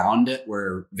experiences around it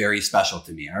were very special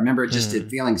to me. I remember just it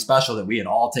feeling special that we had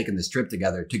all taken this trip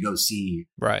together to go see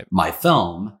my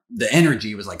film. The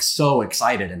energy was like so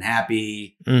excited and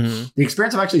happy. The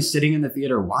experience of actually sitting in the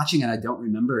theater watching it, I don't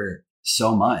remember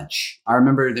so much. I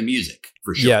remember the music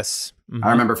for sure. Yes. I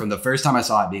remember from the first time I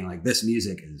saw it being like, this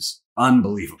music is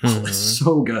unbelievable. It's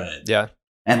so good. Yeah.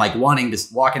 And like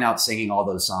walking out singing all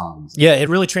those songs. Yeah, it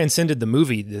really transcended the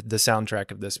movie, the soundtrack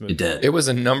of this movie. It did. It was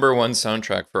a number 1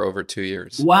 soundtrack for over 2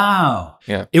 years. Wow.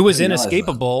 Yeah. It was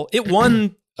inescapable. It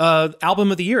won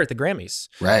Album of the Year at the Grammys.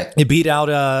 Right. It beat out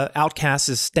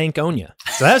Outkast's Stankonia.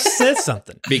 So that says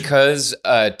something. Because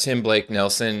Tim Blake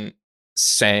Nelson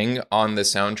sang on the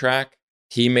soundtrack,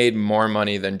 he made more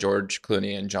money than George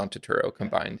Clooney and John Turturro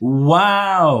combined.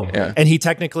 Wow. Yeah. And he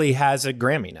technically has a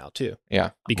Grammy now, too.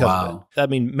 Yeah. Because of it. I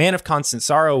mean, Man of Constant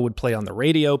Sorrow would play on the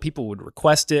radio. People would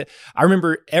request it. I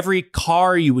remember every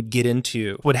car you would get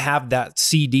into would have that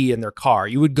CD in their car.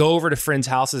 You would go over to friends'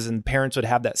 houses and parents would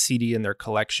have that CD in their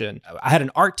collection. I had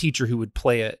an art teacher who would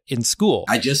play it in school.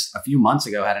 I just, a few months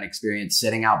ago, had an experience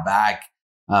sitting out back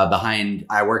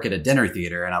I work at a dinner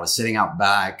theater, and I was sitting out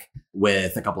back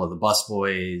with a couple of the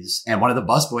busboys, and one of the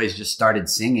busboys just started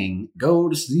singing "Go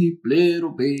to Sleep, Little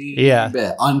Baby,"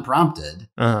 unprompted.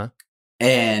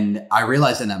 And I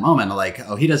realized in that moment, like,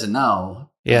 oh, he doesn't know.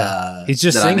 He's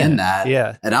just that singing I'm in that.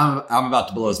 Yeah, and I'm about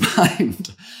to blow his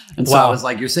mind. And so I was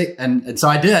like, "You're sick," and so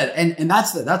I did, and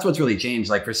that's what's really changed.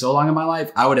 Like for so long in my life,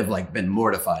 I would have like been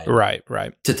mortified, right,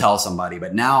 to tell somebody,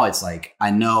 but now it's like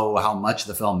I know how much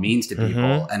the film means to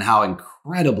people and how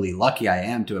incredibly lucky I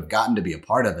am to have gotten to be a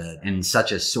part of it in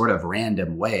such a sort of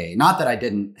random way. Not that I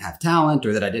didn't have talent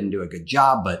or that I didn't do a good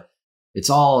job, but it's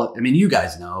all, I mean, you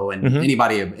guys know, and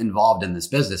anybody involved in this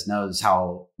business knows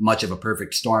how much of a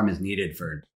perfect storm is needed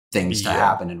for things to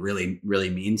happen and really, really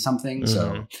mean something.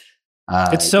 So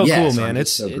it's so cool, man.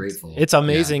 It's so grateful. It's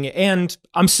amazing. Yeah. And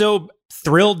I'm so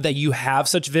thrilled that you have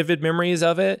such vivid memories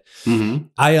of it.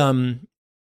 I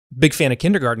big fan of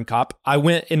Kindergarten Cop. I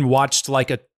went and watched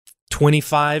like a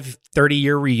 25,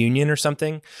 30-year reunion or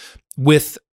something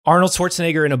with Arnold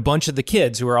Schwarzenegger and a bunch of the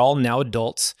kids who are all now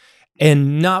adults.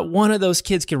 And not one of those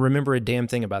kids can remember a damn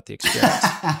thing about the experience.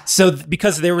 So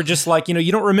because they were just like,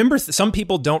 you don't remember. Some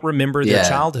people don't remember their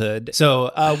childhood.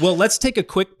 So, well, let's take a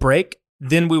quick break.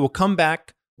 Then we will come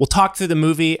back. We'll talk through the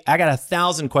movie. I got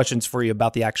 1,000 questions for you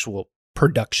about the actual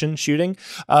production shooting.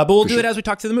 But we'll do it as we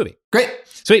talk through the movie. Great.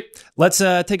 Sweet. Let's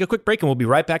take a quick break and we'll be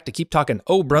right back to keep talking.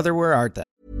 Oh, brother, where art thou?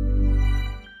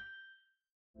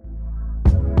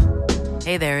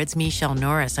 Hey there, it's Michelle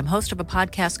Norris. I'm host of a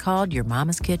podcast called Your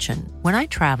Mama's Kitchen. When I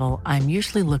travel, I'm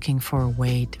usually looking for a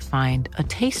way to find a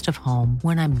taste of home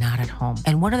when I'm not at home.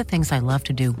 And one of the things I love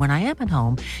to do when I am at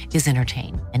home is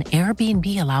entertain. And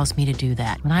Airbnb allows me to do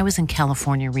that. When I was in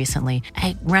California recently,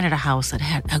 I rented a house that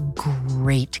had a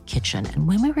great kitchen. And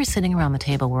when we were sitting around the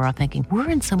table, we were all thinking,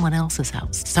 we're in someone else's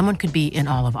house. Someone could be in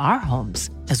all of our homes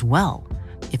as well.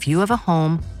 If you have a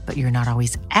home, but you're not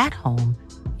always at home,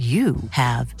 you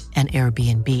have an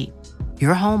Airbnb.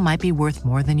 Your home might be worth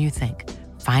more than you think.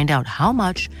 Find out how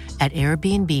much at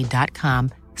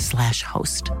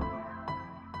airbnb.com/host.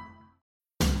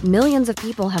 Millions of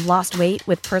people have lost weight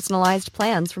with personalized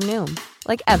plans from Noom.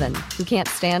 Like Evan, who can't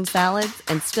stand salads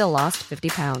and still lost 50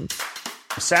 pounds.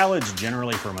 Salads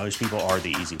generally for most people are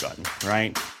the easy button,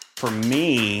 right? For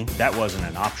me, that wasn't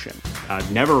an option. I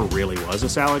never really was a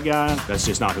salad guy. That's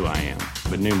just not who I am.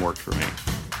 But Noom worked for me.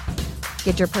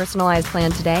 Get your personalized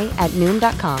plan today at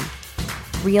Noom.com.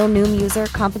 Real Noom user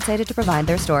compensated to provide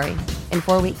their story. In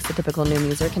 4 weeks, the typical Noom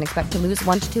user can expect to lose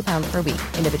 1 to 2 pounds per week.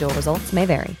 Individual results may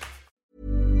vary.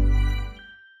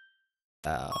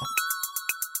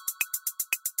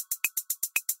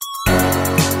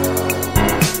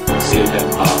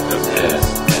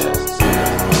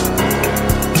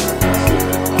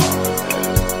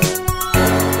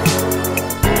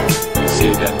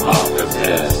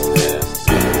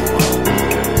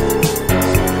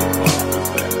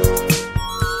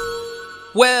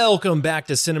 Welcome back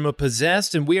to Cinema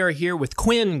Possessed, and we are here with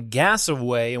Quinn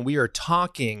Gasaway, and we are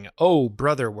talking, Oh,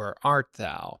 Brother, Where Art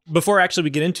Thou? Before actually we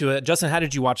get into it, Justin, how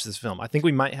did you watch this film? I think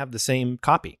we might have the same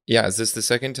copy. Yeah, is this the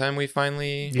second time we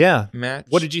finally matched?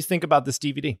 What did you think about this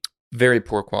DVD? Very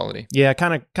poor quality. Yeah,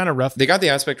 kind of rough. They got the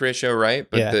aspect ratio right,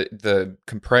 but the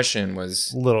compression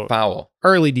was a little foul.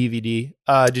 Early DVD.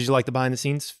 Did you like the behind the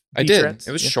scenes? I did.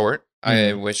 It was short.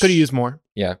 I wish could have used more.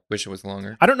 Yeah, wish it was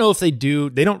longer. I don't know if they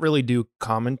don't really do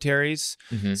commentaries.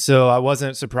 So I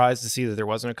wasn't surprised to see that there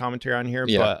wasn't a commentary on here.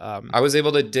 Yeah. But I was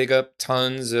able to dig up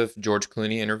tons of George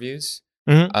Clooney interviews.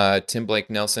 Tim Blake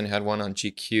Nelson had one on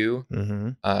GQ.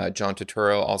 John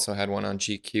Turturro also had one on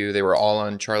GQ. They were all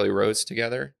on Charlie Rose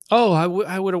together. Oh, I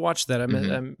would have watched that.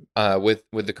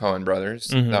 With the Coen brothers.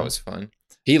 That was fun.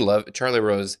 Charlie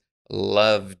Rose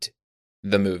loved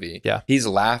the movie. Yeah. He's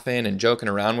laughing and joking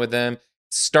around with them.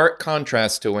 Stark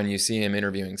contrast to when you see him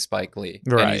interviewing Spike Lee.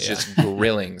 Right, and he's just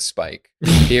grilling Spike.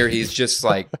 Here he's just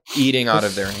like eating out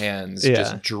of their hands,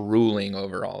 just drooling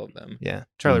over all of them. Yeah.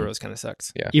 Charlie Rose kind of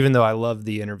sucks. Yeah. Even though I love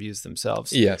the interviews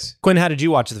themselves. Yes. Quinn, how did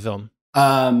you watch the film?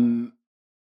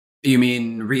 You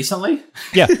mean recently?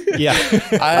 Yeah.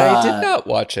 I did not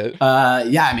watch it.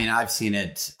 Yeah, I mean, I've seen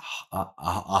it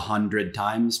 100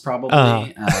 times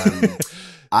probably.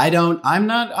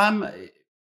 I'm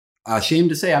ashamed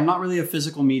to say I'm not really a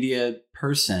physical media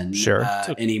person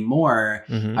anymore.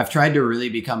 I've tried to really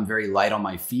become very light on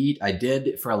my feet. I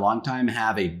did for a long time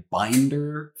have a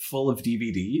binder full of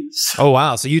DVDs. Oh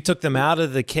wow! So you took them out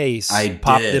of the case,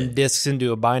 popped did. them discs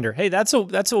into a binder. Hey, that's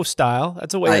a style.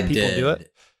 That's a way that people do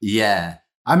it. Yeah,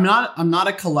 I'm not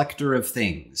a collector of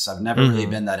things. I've never really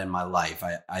been that in my life.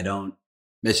 I don't.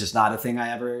 It's just not a thing I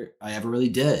ever really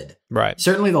did. Right.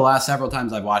 Certainly the last several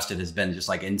times I've watched it has been just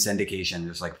like in syndication,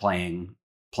 just like playing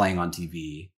on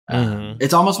TV.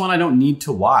 It's almost one I don't need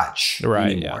to watch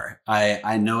anymore. Yeah.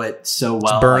 I know it so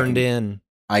well. It's burned in.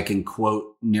 I can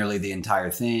quote nearly the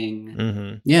entire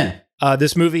thing. Yeah.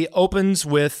 This movie opens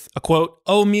with a quote,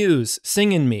 "Oh Muse,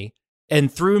 sing in me,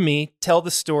 and through me tell the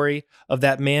story of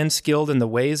that man skilled in the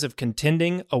ways of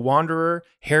contending, a wanderer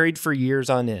harried for years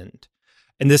on end."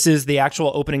 And this is the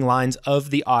actual opening lines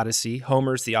of the Odyssey,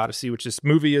 Homer's The Odyssey, which this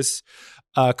movie is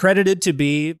credited to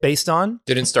be based on.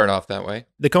 Didn't start off that way.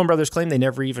 The Coen brothers claim they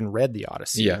never even read the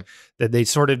Odyssey. Yeah. That they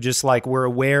sort of just like were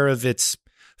aware of its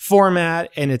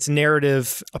format and its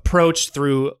narrative approach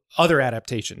through other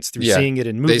adaptations, through seeing it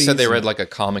in movies. They said they read like a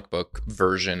comic book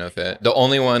version of it. The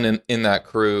only one in that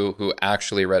crew who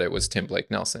actually read it was Tim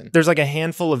Blake Nelson. There's like a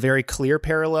handful of very clear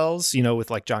parallels, with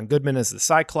like John Goodman as the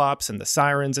Cyclops and the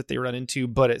sirens that they run into.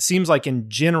 But it seems like in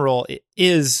general, it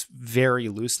is very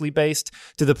loosely based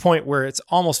to the point where it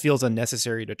almost feels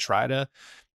unnecessary to try to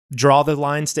draw the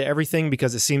lines to everything,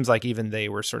 because it seems like even they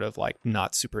were sort of like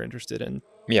not super interested in.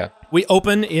 Yeah. We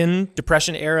open in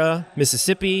Depression era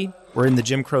Mississippi. We're in the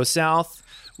Jim Crow South.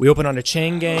 We open on a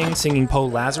chain gang singing Poe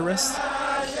Lazarus.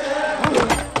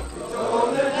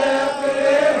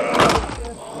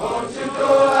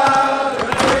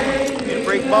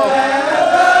 Break ball.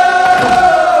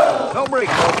 No break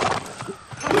ball.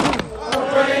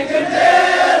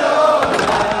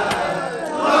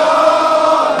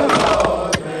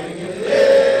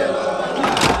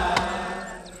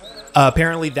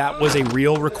 Apparently that was a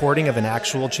real recording of an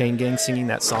actual chain gang singing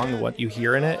that song, what you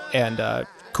hear in it. And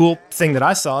cool thing that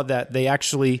I saw, that they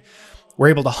actually were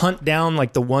able to hunt down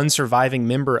like the one surviving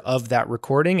member of that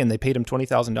recording, and they paid him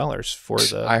 $20,000 for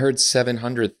the... I heard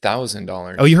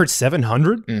 $700,000. Oh, you heard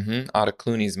 700? Mm-hmm. Out of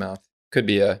Clooney's mouth. Could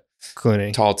be a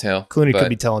Clooney tall tale. Clooney could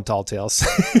be telling tall tales.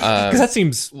 Because that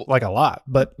seems like a lot.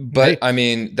 But hey. I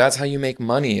mean, that's how you make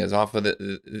money, is off of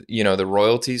the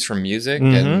royalties from music.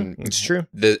 And it's true.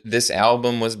 This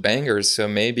album was bangers, so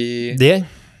maybe... Yeah,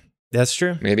 that's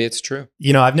true. Maybe it's true.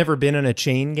 I've never been in a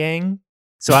chain gang,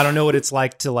 so I don't know what it's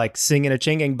like to like sing in a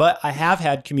chain gang, but I have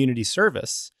had community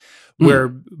service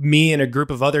where me and a group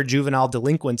of other juvenile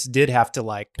delinquents did have to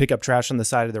like pick up trash on the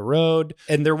side of the road.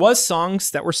 And there was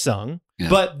songs that were sung,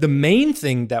 but the main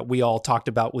thing that we all talked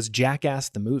about was Jackass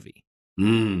the movie.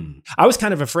 I was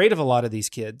kind of afraid of a lot of these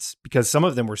kids because some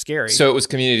of them were scary. So it was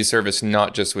community service,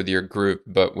 not just with your group,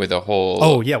 but with a whole...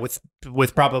 Oh, yeah,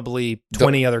 with probably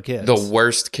 20 other kids. The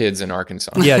worst kids in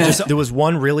Arkansas. Yeah, there was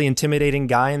one really intimidating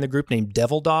guy in the group named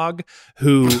Devil Dog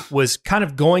who was kind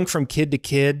of going from kid to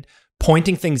kid,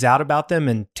 pointing things out about them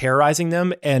and terrorizing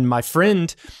them. And my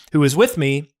friend who was with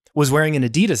me was wearing an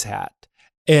Adidas hat.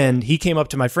 And he came up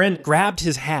to my friend, grabbed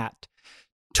his hat,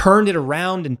 turned it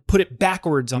around and put it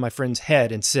backwards on my friend's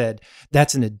head and said,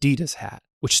 "That's an Adidas hat,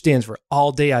 which stands for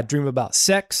all day I dream about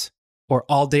sex or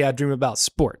all day I dream about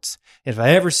sports. If I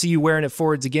ever see you wearing it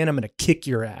forwards again, I'm going to kick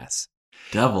your ass."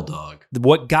 Devil Dog.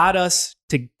 What got us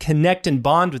to connect and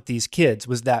bond with these kids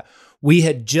was that we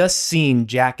had just seen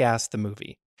Jackass the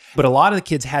movie, but a lot of the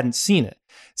kids hadn't seen it.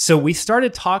 So we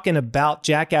started talking about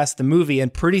Jackass the movie,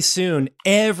 and pretty soon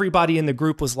everybody in the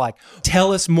group was like,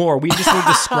 tell us more. We just were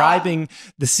describing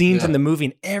the scenes in the movie,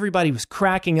 and everybody was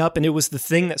cracking up, and it was the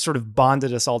thing that sort of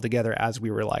bonded us all together as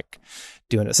we were like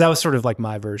doing it. So that was sort of like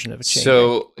my version of a chain.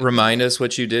 So remind us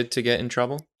what you did to get in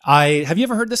trouble. Have you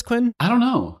ever heard this, Quinn? I don't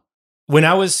know. When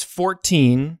I was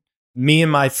 14, me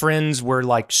and my friends were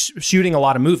like shooting a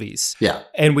lot of movies. Yeah.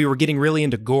 And we were getting really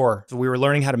into gore. We were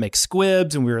learning how to make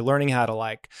squibs, and we were learning how to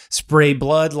like spray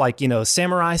blood, like,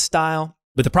 samurai style.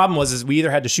 But the problem was we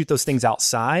either had to shoot those things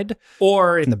outside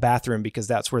or in the bathroom, because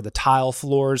that's where the tile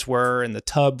floors were and the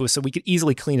tub was, so we could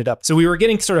easily clean it up. So we were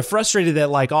getting sort of frustrated that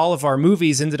like all of our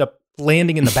movies ended up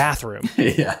landing in the bathroom.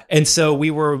 Yeah. And so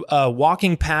we were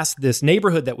walking past this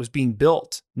neighborhood that was being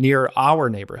built near our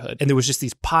neighborhood. And there was just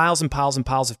these piles and piles and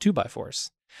piles of 2x4s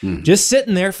just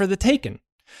sitting there for the taking.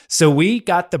 So we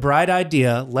got the bright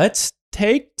idea, let's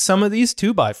take some of these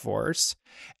 2x4s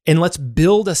and let's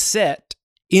build a set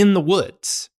in the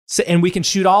woods. So, and we can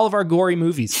shoot all of our gory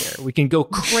movies there. We can go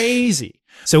crazy.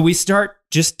 So we start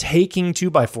just taking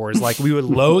 2x4s. Like we would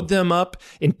load them up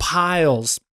in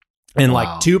piles. And like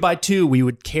 2x2, we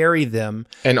would carry them.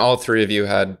 And all three of you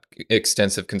had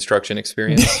extensive construction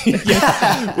experience.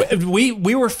 Yeah.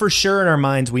 We were for sure in our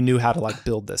minds, we knew how to like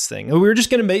build this thing. We were just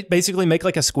going to basically make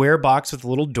like a square box with a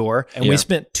little door. And we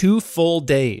spent 2 full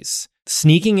days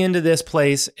sneaking into this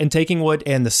place and taking wood.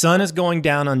 And the sun is going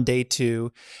down on day 2.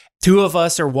 2 of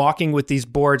us are walking with these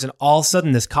boards, and all of a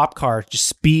sudden this cop car just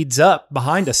speeds up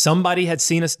behind us. Somebody had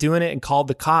seen us doing it and called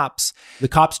the cops. The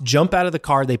cops jump out of the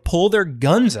car. They pull their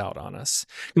guns out on us.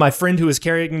 My friend who was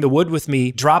carrying the wood with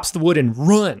me drops the wood and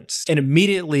runs. And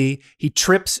immediately he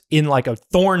trips in like a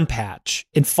thorn patch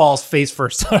and falls face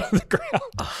first onto the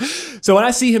ground. So when I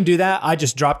see him do that, I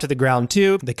just drop to the ground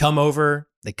too. They come over,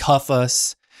 they cuff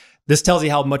us. This tells you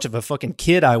how much of a fucking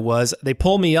kid I was. They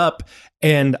pull me up,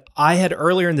 and I had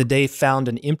earlier in the day found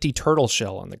an empty turtle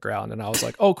shell on the ground. And I was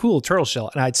like, oh, cool, turtle shell.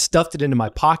 And I'd stuffed it into my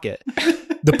pocket.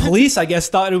 The police, I guess,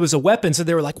 thought it was a weapon. So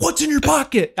they were like, what's in your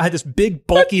pocket? I had this big,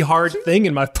 bulky, hard thing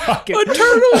in my pocket. A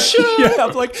turtle shell. Yeah,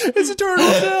 I'm like, it's a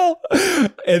turtle shell.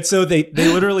 And so they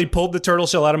literally pulled the turtle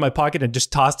shell out of my pocket and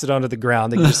just tossed it onto the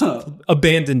ground. They just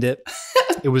abandoned it.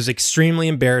 It was extremely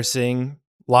embarrassing.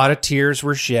 A lot of tears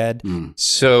were shed.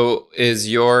 So is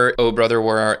your "Oh Brother,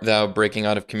 Where Art Thou" breaking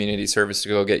out of community service to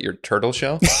go get your turtle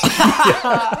shell?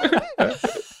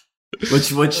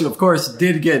 Which of course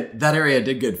that area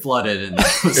did get flooded, and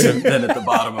was then at the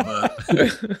bottom of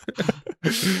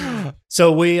it.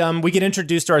 So we get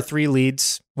introduced to our 3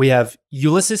 leads. We have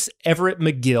Ulysses Everett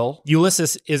McGill.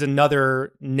 Ulysses is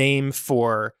another name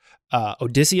for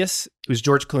Odysseus, who's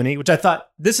George Clooney, which I thought,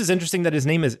 this is interesting that his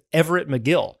name is Everett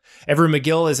McGill. Everett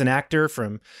McGill is an actor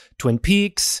from Twin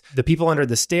Peaks, The People Under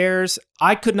the Stairs.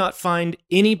 I could not find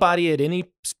anybody at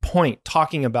any point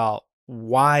talking about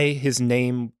why his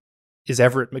name is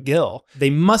Everett McGill. They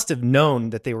must have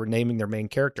known that they were naming their main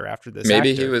character after this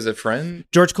Maybe actor. He was a friend.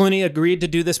 George Clooney agreed to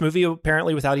do this movie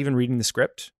apparently without even reading the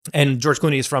script. And George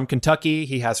Clooney is from Kentucky.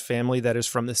 He has family that is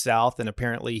from the South. And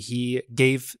apparently he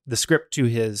gave the script to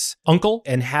his uncle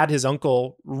and had his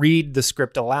uncle read the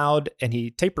script aloud, and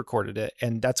he tape recorded it.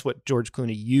 And that's what George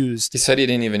Clooney used. He said he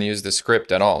didn't even use the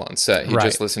script at all on set. He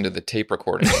just listened to the tape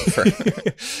recording.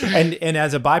 And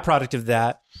as a byproduct of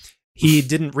that, he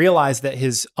didn't realize that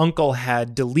his uncle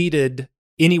had deleted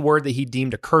any word that he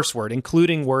deemed a curse word,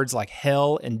 including words like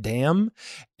hell and damn.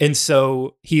 And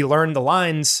so he learned the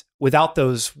lines without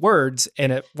those words.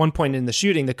 And at one point in the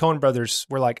shooting, the Coen brothers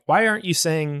were like, why aren't you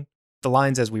saying the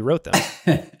lines as we wrote them?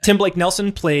 Tim Blake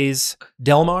Nelson plays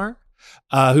Delmar,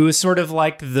 who is sort of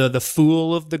like the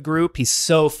fool of the group. He's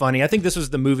so funny. I think this was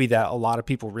the movie that a lot of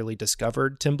people really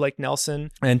discovered Tim Blake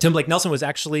Nelson. And Tim Blake Nelson was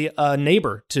actually a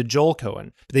neighbor to Joel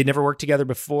Coen. They'd never worked together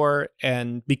before.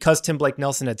 And because Tim Blake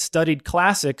Nelson had studied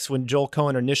classics when Joel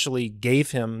Coen initially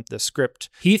gave him the script,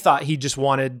 he thought he just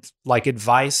wanted like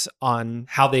advice on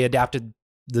how they adapted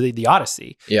the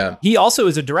Odyssey. Yeah. He also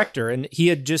is a director, and he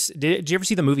had just, did you ever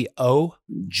see the movie O?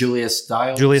 Julius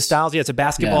Stiles. Yeah, it's a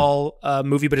basketball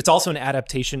movie, but it's also an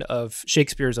adaptation of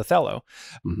Shakespeare's Othello.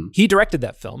 Mm-hmm. He directed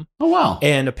that film. Oh, wow.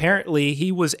 And apparently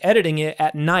he was editing it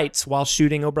at nights while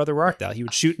shooting Oh Brother, Where Art Thou. He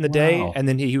would shoot in the day, and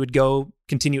then he would go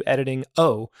continue editing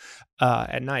O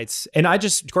at nights. And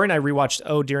Corey and I rewatched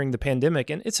O during the pandemic,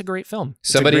 and it's a great film.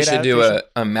 Somebody should do a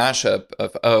mashup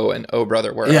of O and Oh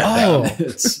Brother, Where Art Thou.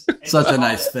 It's such a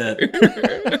nice fit.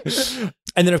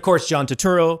 And then, of course, John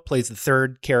Turturro plays the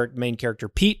third main character,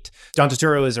 Pete. John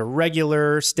Turturro is a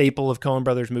regular staple of Coen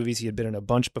Brothers movies. He had been in a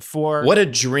bunch before. What a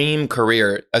dream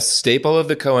career. A staple of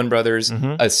the Coen Brothers,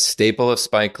 a staple of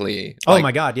Spike Lee. Oh,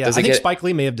 my God, yeah. I think Spike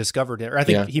Lee may have discovered it, or I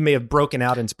think he may have broken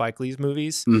out in Spike Lee's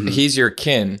movies. Mm-hmm. He's your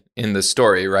kin in the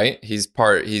story, right? He's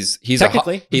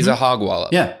Technically. He's a hogwallop.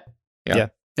 Yeah.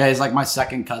 Yeah, he's like my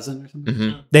second cousin or something.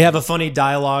 Mm-hmm. They have a funny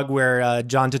dialogue where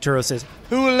John Turturro says,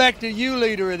 Who elected you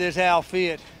leader of this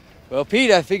outfit? Well,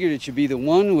 Pete, I figured it should be the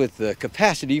one with the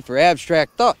capacity for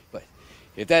abstract thought. But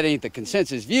if that ain't the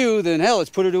consensus view, then hell, let's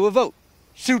put her to a vote.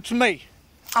 Suits me.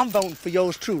 I'm voting for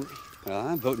yours truly. Well,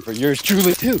 I'm voting for yours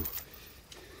truly, too.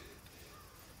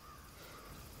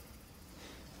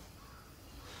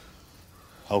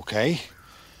 Okay.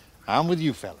 I'm with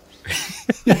you fellas.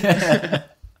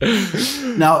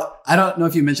 Now, I don't know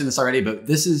if you mentioned this already, but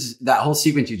this is that whole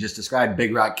sequence you just described,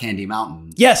 Big Rock Candy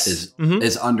Mountain. Yes.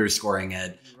 Is underscoring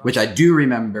it, which I do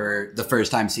remember the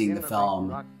first time seeing the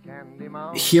film,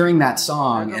 hearing that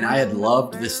song. And I had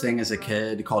loved this thing as a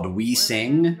kid called We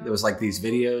Sing. There was like these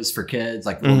videos for kids,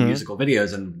 like little musical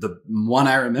videos. And the one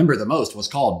I remember the most was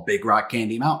called Big Rock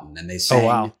Candy Mountain. And they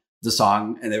sang the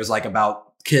song, and it was like about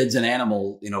kids and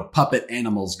puppet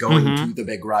animals going to the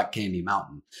Big Rock Candy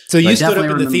Mountain. So you stood up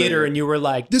in the theater and you were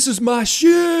like, this is my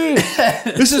shit.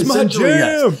 This is my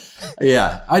jam. Yes.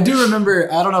 Yeah. I do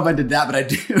remember, I don't know if I did that, but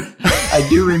I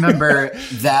do remember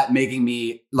that making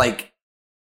me like,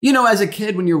 as a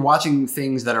kid, when you're watching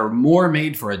things that are more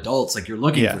made for adults, like you're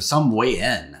looking for some way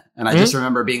in. And I just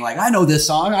remember being like, I know this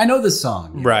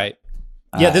song. Right.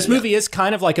 Yeah, this movie is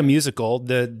kind of like a musical.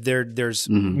 There's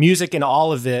music in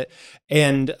all of it.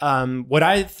 And what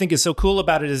I think is so cool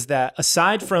about it is that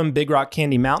aside from Big Rock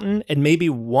Candy Mountain and maybe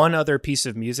one other piece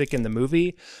of music in the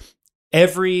movie,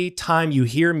 every time you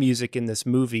hear music in this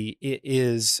movie, it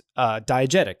is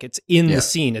diegetic. It's in the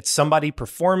scene. It's somebody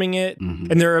performing it.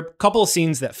 And there are a couple of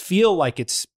scenes that feel like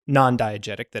it's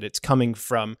non-diegetic, that it's coming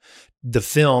from the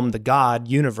film, the God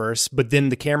universe, but then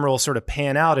the camera will sort of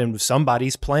pan out and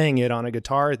somebody's playing it on a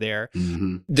guitar there.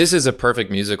 This is a perfect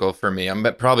musical for me. I'm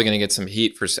probably going to get some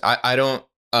heat for... I don't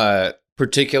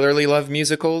particularly love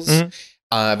musicals.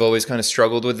 I've always kind of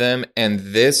struggled with them. And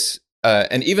this...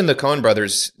 and even the Coen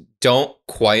brothers don't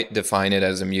quite define it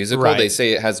as a musical. Right. They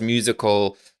say it has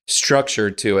musical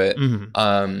structure to it.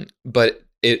 But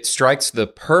it strikes the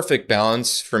perfect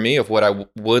balance for me of what I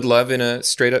would love in a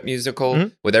straight up musical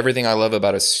with everything I love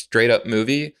about a straight up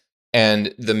movie.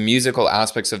 And the musical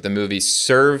aspects of the movie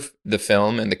serve the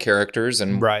film and the characters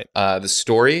and the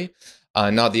story,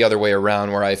 not the other way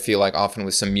around, where I feel like often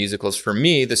with some musicals, for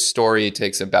me, the story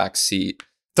takes a back seat.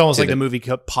 It's almost like the movie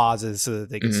pauses so that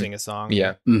they can sing a song.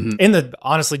 Yeah. And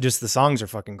honestly, just the songs are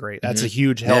fucking great. That's a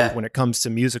huge help when it comes to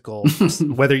musical,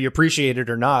 whether you appreciate it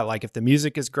or not. Like if the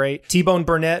music is great. T-Bone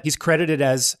Burnett, he's credited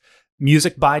as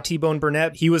music by T-Bone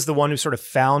Burnett. He was the one who sort of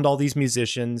found all these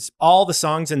musicians. All the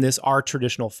songs in this are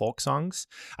traditional folk songs.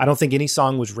 I don't think any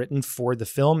song was written for the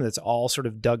film. That's all sort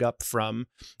of dug up from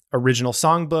original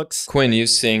songbooks. Quinn, you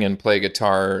sing and play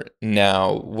guitar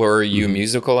now. Were you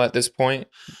musical at this point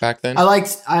back then? I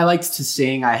liked to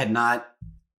sing. I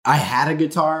had a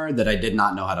guitar that I did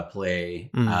not know how to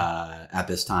play at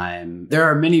this time. There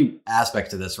are many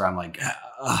aspects to this where I'm like,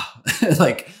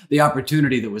 like the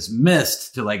opportunity that was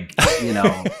missed to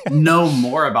know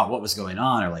more about what was going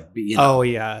on, or like, Oh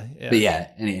yeah. But yeah,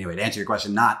 anyway, to answer your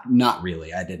question, not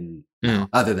really. I didn't,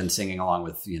 other than singing along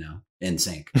with, in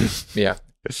sync. Yeah.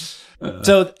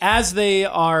 So as they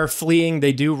are fleeing,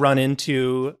 they do run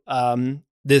into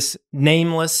this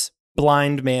nameless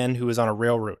blind man who is on a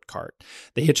railroad cart.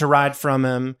 They hitch a ride from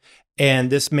him, and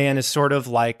this man is sort of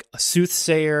like a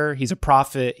soothsayer. He's a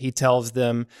prophet. He tells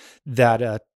them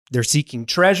that they're seeking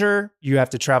treasure. You have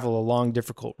to travel a long,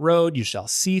 difficult road. You shall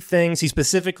see things. He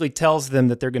specifically tells them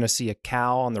that they're going to see a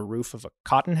cow on the roof of a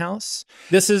cotton house.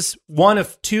 This is one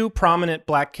of two prominent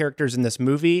black characters in this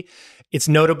movie. It's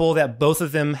notable that both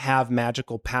of them have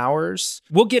magical powers.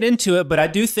 We'll get into it, but I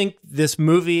do think this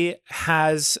movie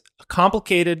has a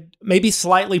complicated, maybe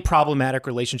slightly problematic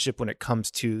relationship when it comes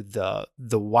to the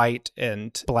white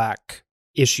and black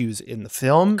issues in the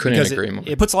film. Couldn't agree more.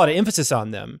 It puts a lot of emphasis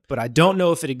on them, but I don't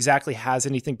know if it exactly has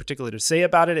anything particular to say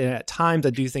about it. And at times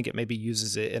I do think it maybe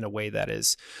uses it in a way that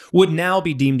would now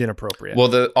be deemed inappropriate.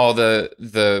 Well, all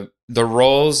the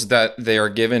roles that they are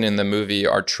given in the movie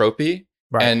are tropey.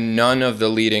 Right. And none of the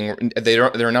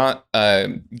they're not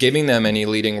giving them any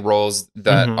leading roles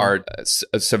that are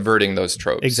subverting those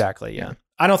tropes. Exactly. Yeah.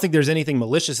 I don't think there's anything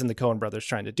malicious in the Coen brothers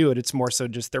trying to do it. It's more so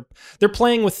just they're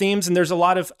playing with themes, and there's a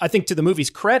lot of, I think to the movie's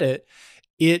credit,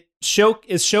 it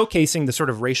is showcasing the sort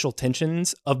of racial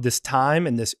tensions of this time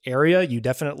and this area. You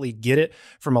definitely get it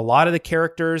from a lot of the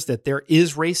characters that there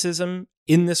is racism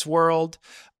in this world.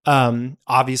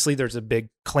 Obviously, there's a big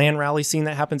Klan rally scene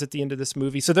that happens at the end of this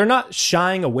movie. So they're not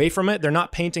shying away from it. They're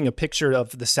not painting a picture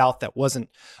of the South that wasn't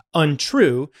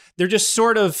untrue. They're just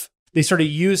they sort of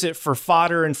use it for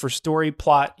fodder and for story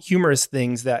plot, humorous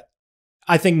things that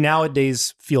I think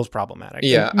nowadays feels problematic.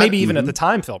 Yeah. Maybe even at the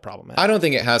time felt problematic. I don't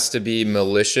think it has to be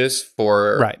malicious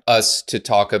for us to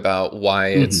talk about why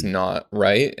it's not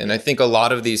right. And I think a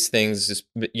lot of these things just,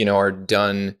 are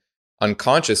done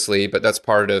unconsciously, but that's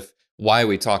part of why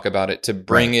we talk about it, to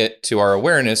bring it to our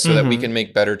awareness so that we can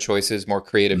make better choices, more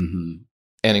creative and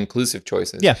inclusive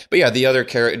choices. Yeah. But yeah, the other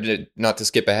character, not to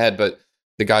skip ahead, but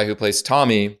the guy who plays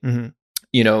Tommy,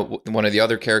 one of the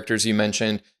other characters you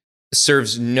mentioned,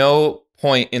 serves no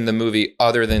point in the movie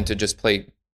other than to just play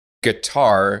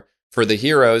guitar for the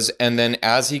heroes. And then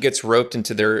as he gets roped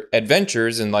into their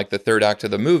adventures in like the third act of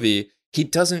the movie, he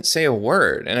doesn't say a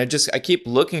word. And I keep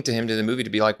looking to him to the movie to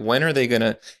be like, when are they going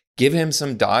to give him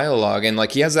some dialogue? And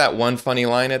like, he has that one funny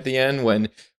line at the end when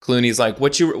Clooney's like,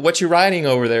 what you riding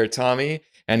over there, Tommy?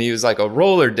 And he was like, a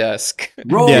roller desk.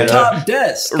 Roll top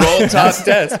desk. Roll top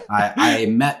desk. I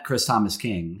met Chris Thomas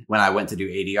King when I went to do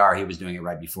ADR. He was doing it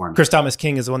right before me. Chris Thomas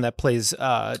King is the one that plays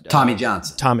Tommy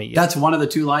Johnson. Tommy. Yeah. That's one of the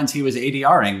two lines he was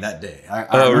ADRing that day. I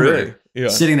remember really? Yeah.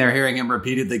 Sitting there hearing him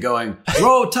repeatedly going,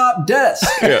 roll top desk.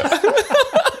 Yeah.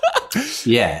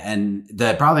 Yeah, and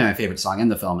probably my favorite song in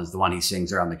the film is the one he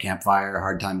sings around the campfire,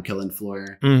 Hard Time Killing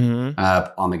Floor,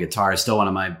 on the guitar. Still one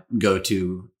of my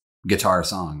go-to guitar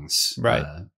songs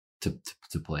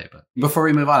to play. But before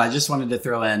we move on, I just wanted to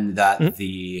throw in that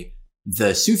the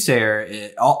soothsayer,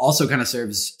 it also kind of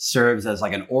serves as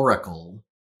like an oracle,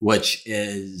 which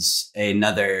is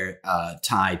another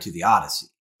tie to the Odyssey.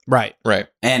 Right.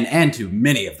 And to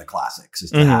many of the classics,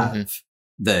 is to have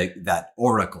that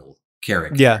oracle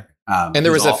character. Yeah. And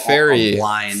there was a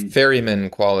ferryman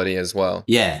quality as well.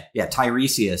 Yeah.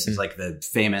 Tiresias is like the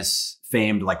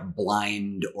famed like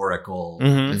blind oracle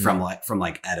from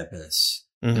Oedipus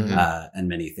and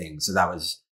many things. So that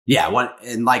was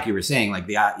and like you were saying, like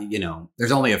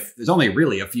there's only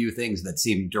really a few things that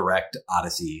seem direct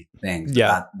Odyssey things.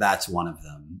 Yeah, that's one of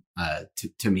them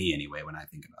to me anyway when I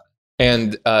think about it.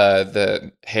 And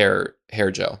the hair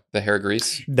gel, the hair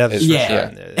grease.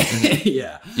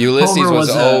 Yeah. Ulysses was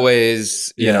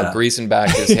always, greasing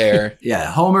back his hair. Yeah.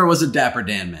 Homer was a Dapper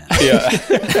Dan man. Yeah.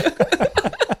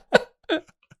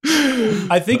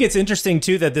 I think it's interesting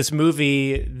too that this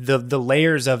movie, the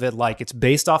layers of it, like it's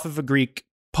based off of a Greek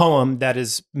poem that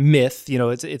is myth.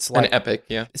 It's like an epic.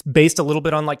 Yeah. It's based a little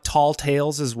bit on like Tall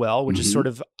Tales as well, which is sort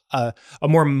of a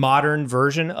more modern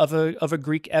version of a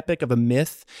Greek epic, of a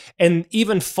myth. And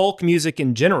even folk music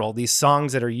in general, these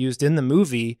songs that are used in the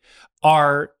movie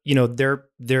are,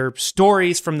 they're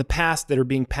stories from the past that are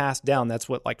being passed down. That's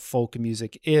what like folk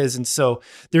music is. And so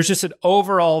there's just an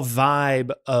overall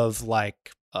vibe of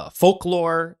like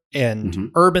folklore and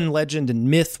urban legend and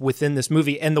myth within this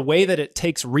movie. And the way that it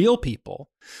takes real people,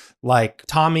 like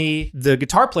Tommy, the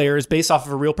guitar player, is based off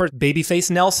of a real person, Babyface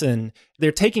Nelson.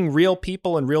 They're taking real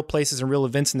people and real places and real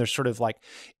events, and they're sort of like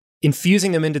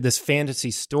infusing them into this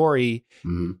fantasy story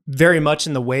very much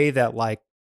in the way that like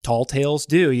Tall Tales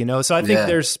do, So I think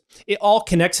it all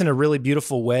connects in a really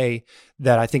beautiful way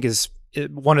that I think is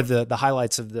one of the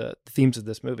highlights of the themes of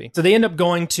this movie. So they end up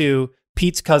going to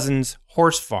Pete's cousin's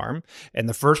horse farm, and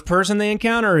the first person they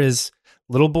encounter is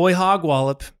Little Boy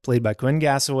Hogwallop, played by Quinn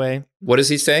Gasaway. What does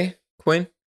he say, Quinn?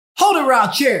 Hold it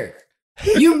right here.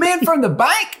 You men from the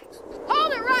bank?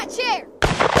 Hold it right here.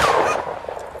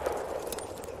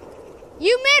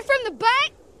 You men from the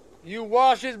bank? You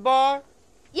wash his bar?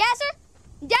 Yes, sir.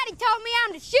 Daddy told me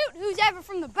I'm to shoot who's ever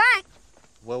from the bank.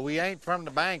 Well, we ain't from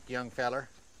the bank, young feller.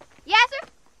 Yes, sir.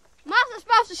 I'm also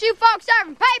supposed to shoot folks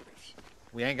serving papers.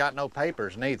 We ain't got no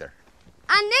papers, neither.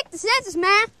 I nicked the census,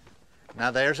 man.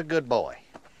 Now, there's a good boy.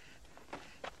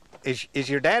 Is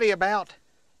your daddy about?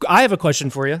 I have a question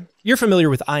for you. You're familiar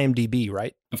with IMDb,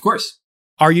 right? Of course.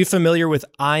 Are you familiar with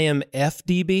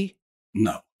IMFDB?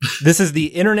 No. This is the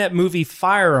Internet Movie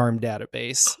Firearm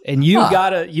Database, and you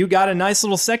got a nice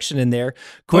little section in there.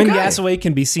 Quinn Gasaway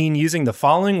can be seen using the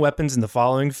following weapons in the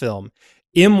following film: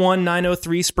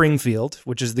 M1903 Springfield,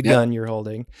 which is the gun you're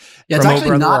holding. Yeah, it's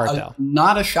actually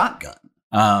not a shotgun.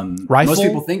 Rifle? Most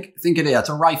people think it is. It's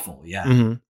a rifle.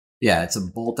 Yeah. Yeah, it's a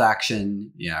bolt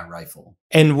action. Yeah, rifle.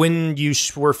 And when you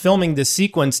were filming this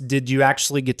sequence, did you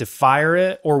actually get to fire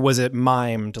it, or was it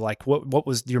mimed? Like, what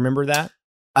was? Do you remember that?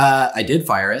 I did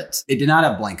fire it. It did not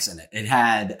have blanks in it. It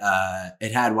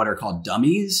had what are called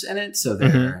dummies in it. So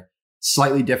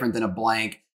slightly different than a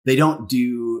blank. They don't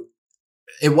do,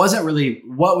 it wasn't really,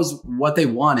 what they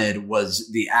wanted was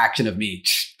the action of me.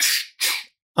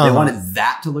 They wanted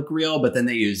that to look real, but then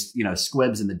they used,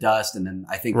 squibs in the dust. And then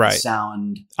I think the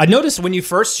sound. I noticed when you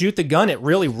first shoot the gun, it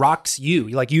really rocks you.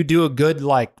 Like you do a good,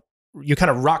 you kind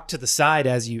of rock to the side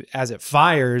as it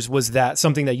fires. Was that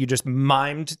something that you just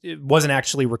mimed? It wasn't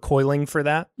actually recoiling for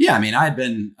that? Yeah. I mean, I had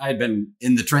been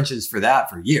in the trenches for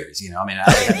that for years, I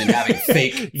had been having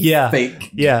fake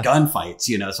gunfights,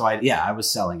 so I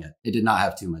was selling it. It did not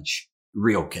have too much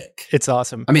real kick. It's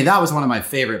awesome. I mean, that was one of my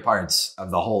favorite parts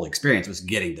of the whole experience, was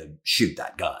getting to shoot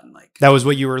that gun. Like that was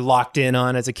what you were locked in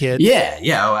on as a kid? Yeah.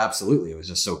 Oh, absolutely. It was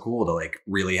just so cool to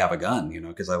really have a gun,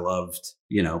 because I loved,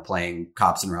 playing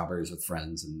cops and robbers with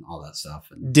friends and all that stuff.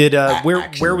 And did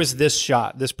where was this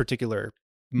shot? This particular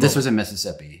moment? This was in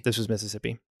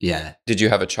Mississippi. Yeah. Did you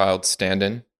have a child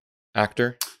stand-in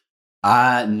actor?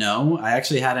 No, I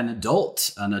actually had an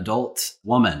adult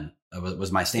woman.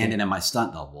 Was my stand-in and my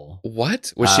stunt double.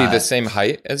 What? Was she the same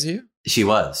height as you? She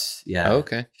was, yeah. Oh,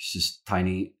 okay. She's just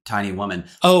tiny woman.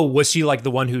 Oh, was she like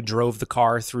the one who drove the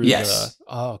car through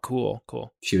Oh,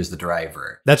 cool. She was the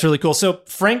driver. That's really cool. So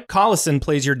Frank Collison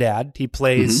plays your dad. He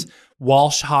plays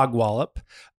Walsh Hogwallop.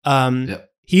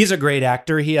 He's a great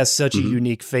actor. He has such a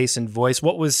unique face and voice.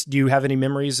 Do you have any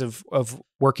memories of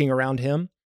working around him?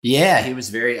 Yeah, I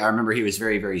remember he was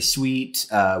very, very sweet.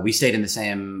 We stayed in the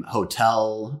same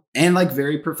hotel and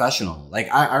very professional.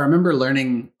 I remember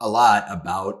learning a lot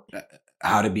about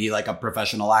how to be a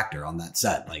professional actor on that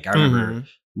set. I remember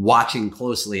watching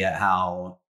closely at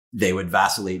how they would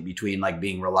vacillate between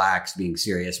being relaxed, being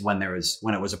serious, when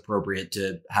it was appropriate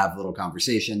to have little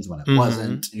conversations, when it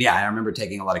wasn't. Yeah, I remember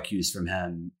taking a lot of cues from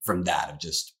him, from that, of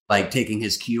just taking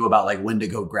his cue about when to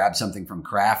go grab something from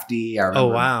Crafty. Oh,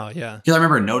 wow. Yeah. Because I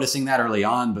remember noticing that early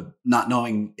on, but not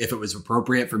knowing if it was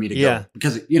appropriate for me to go.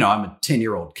 Because, I'm a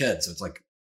 10-year-old kid. So it's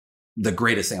the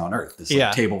greatest thing on earth, this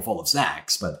table full of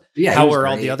snacks. But yeah. How were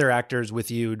all the other actors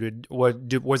with you?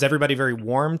 Was everybody very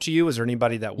warm to you? Was there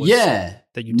anybody that was that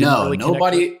you didn't really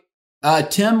nobody.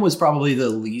 Tim was probably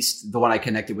the one I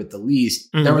connected with the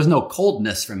least. There was no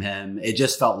coldness from him. It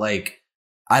just felt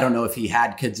I don't know if he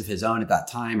had kids of his own at that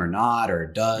time or not, or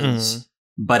does,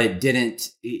 but it didn't.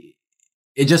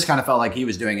 It just kind of felt like he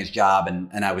was doing his job,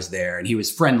 and I was there, and he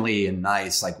was friendly and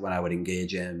nice. When I would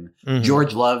engage him,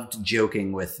 George loved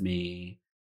joking with me.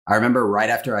 I remember right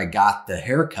after I got the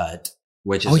haircut,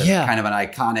 which is kind of an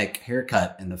iconic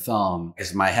haircut in the film,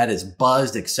 because my head is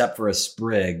buzzed except for a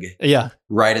sprig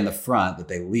right in the front that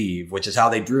they leave, which is how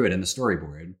they drew it in the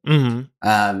storyboard.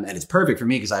 And it's perfect for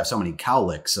me because I have so many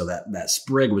cowlicks. So that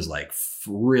sprig was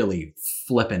really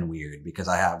flippin' weird because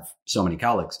I have so many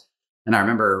cowlicks. And I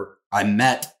remember I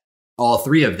met all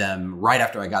three of them right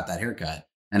after I got that haircut.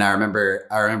 And I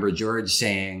remember George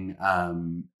saying,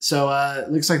 so it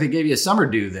looks like they gave you a summer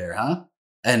due there, huh?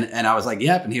 And I was like,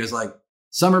 yep. And he was like,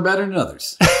 some are better than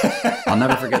others. I'll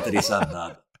never forget that he said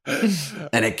that.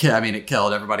 And it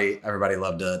killed everybody. Everybody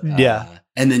loved it.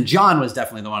 And then John was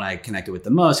definitely the one I connected with the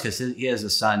most because he has a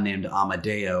son named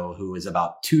Amadeo who is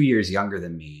about 2 years younger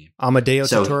than me. Amadeo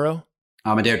Totoro?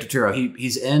 Amadeo Totoro.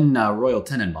 He's in Royal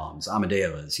Tenenbaums.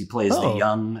 Amadeo is. He plays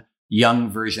the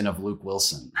young version of Luke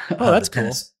Wilson. Oh, that's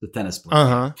cool. The tennis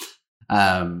player.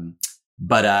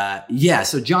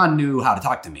 So John knew how to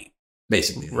talk to me,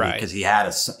 basically. Right. Because he had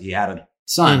a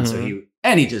son, so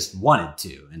he just wanted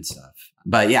to and stuff.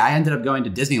 But yeah, I ended up going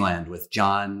to Disneyland with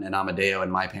John and Amadeo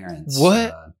and my parents.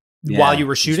 What? While you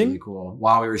were shooting? Really cool.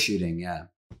 While we were shooting, yeah.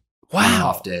 Wow. On an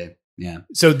off day, yeah.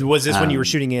 So was this when you were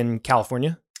shooting in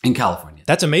California? In California.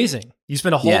 That's amazing. You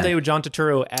spent a whole day with John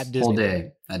Turturro at Disneyland. Whole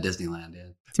day at Disneyland, yeah.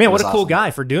 Man, what a cool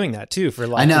guy for doing that too.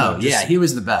 I know. He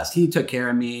was the best. He took care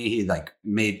of me. He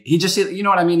you know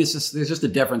what I mean? It's just, there's just a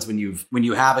difference when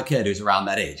you have a kid who's around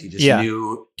that age. He just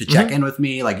knew to check in with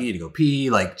me. You need to go pee,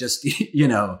 and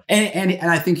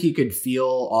I think he could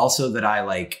feel also that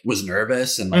I was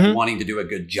nervous and wanting to do a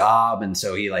good job. And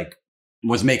so he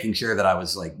was making sure that I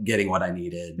was getting what I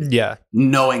needed. Yeah.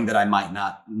 Knowing that I might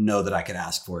not know that I could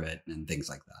ask for it and things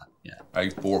like that. Yeah. I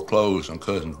foreclosed on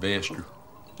Cousin Vester.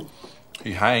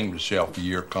 He hanged himself a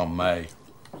year come May.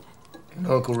 And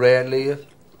Uncle Rad lived?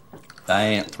 The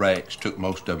anthrax took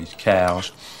most of his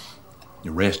cows. The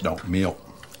rest don't milk.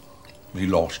 He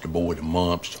lost a boy to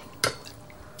mumps.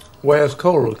 Where's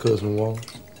Cora, Cousin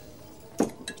Walt?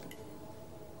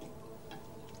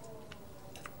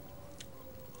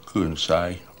 Couldn't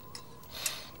say.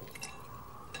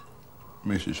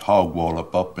 Mrs.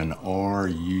 Hogwallop up in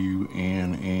RUNNOFT.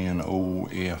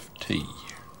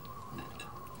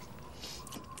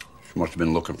 She must have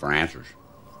been looking for answers.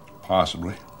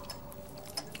 Possibly.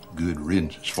 good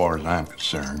riddance as far as I'm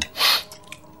concerned.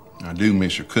 I do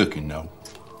miss her cooking, though.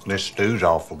 This stew's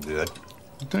awful good.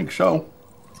 You think so?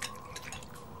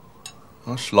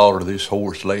 I slaughtered this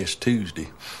horse last Tuesday.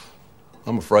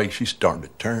 I'm afraid she's starting to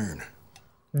turn.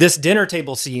 This dinner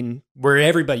table scene where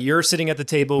you're sitting at the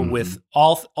table with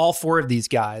all four of these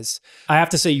guys. I have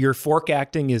to say your fork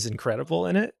acting is incredible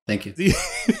in it. Thank you.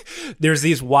 There's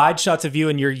these wide shots of you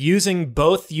and you're using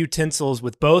both utensils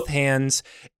with both hands,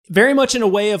 very much in a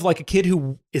way of like a kid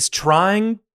who is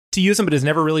trying to use them, but has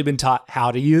never really been taught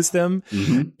how to use them.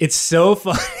 Mm-hmm. It's so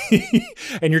funny.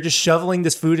 And you're just shoveling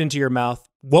this food into your mouth.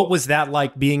 What was that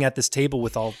like being at this table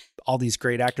with all these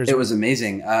great actors? It was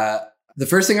amazing. The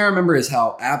first thing I remember is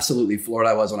how absolutely floored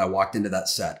I was when I walked into that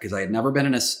set, because I had never been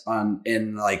on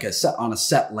a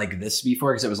set like this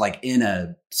before, because it was like in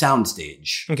a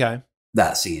soundstage. Okay.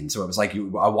 That scene. So it was like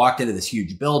I walked into this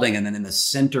huge building, and then in the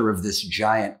center of this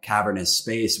giant cavernous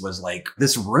space was like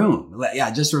this room. Yeah,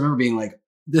 I just remember being like,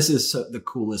 this is the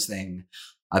coolest thing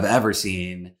I've ever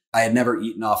seen. I had never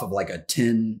eaten off of like a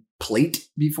tin plate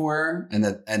before, and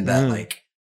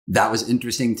that was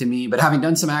interesting to me. But having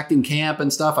done some acting camp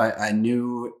and stuff, I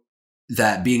knew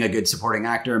that being a good supporting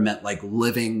actor meant like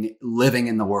living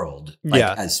in the world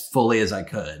as fully as I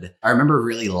could. I remember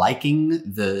really liking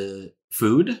the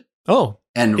food. Oh,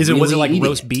 and was it like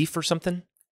roast beef or something?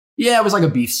 Yeah, it was like a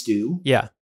beef stew. Yeah,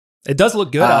 it does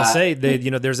look good. I'll say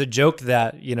there's a joke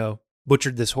that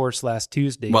butchered this horse last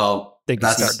Tuesday. Well, things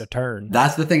starting to turn.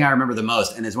 That's the thing I remember the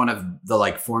most, and is one of the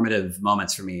like formative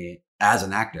moments for me as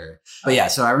an actor. But yeah,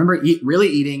 so I remember really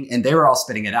eating, and they were all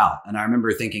spitting it out, and I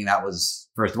remember thinking that was,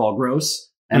 first of all,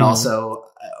 gross, and also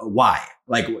why?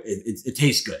 Like it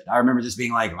tastes good. I remember just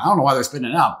being like, I don't know why they're spitting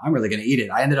it out. I'm really going to eat it.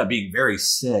 I ended up being very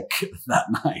sick that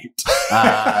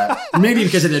night. Maybe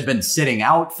because it had been sitting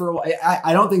out for a while.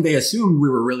 I don't think they assumed we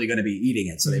were really going to be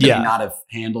eating it. So they may not have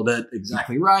handled it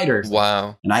exactly right or something.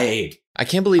 Wow. And I ate. I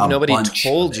can't believe nobody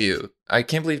told you. I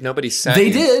can't believe nobody said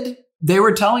They did. They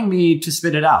were telling me to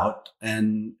spit it out,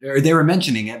 or they were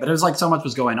mentioning it, but it was like so much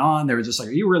was going on. They were just like,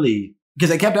 are you really... Because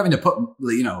I kept having to put,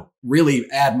 really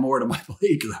add more to my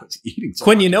plate because I was eating so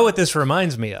Quinn, much. you know what this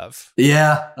reminds me of?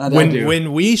 Yeah.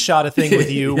 When we shot a thing with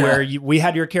you where we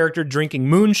had your character drinking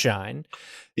moonshine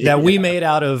that we made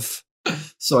out of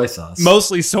soy sauce.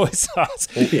 Mostly soy sauce.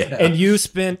 Yeah. And you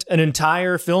spent an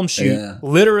entire film shoot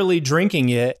literally drinking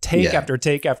it take after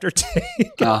take after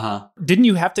take. Uh-huh. Didn't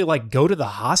you have to go to the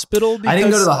hospital? I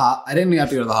didn't have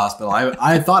to go to the hospital.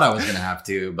 I thought I was going to have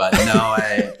to, but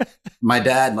no, my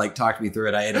dad talked me through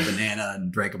it. I ate a banana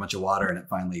and drank a bunch of water, and it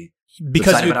finally...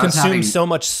 Because you consumed so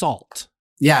much salt.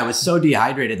 Yeah, I was so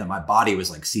dehydrated that my body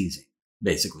was seizing,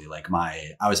 basically.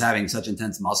 I was having such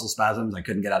intense muscle spasms, I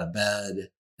couldn't get out of bed.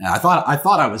 And I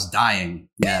thought I was dying.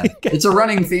 Yeah. It's a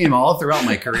running theme all throughout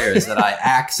my career is that I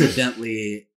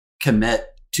accidentally commit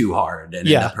too hard and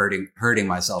end up hurting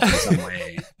myself in some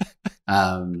way.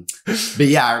 But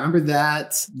yeah, I remember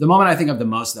that. The moment I think of the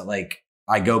most that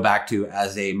I go back to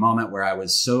as a moment where I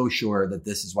was so sure that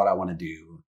this is what I want to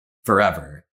do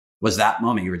forever was that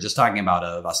moment you were just talking about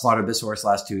of I slaughtered this horse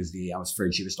last Tuesday. I was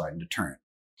afraid she was starting to turn.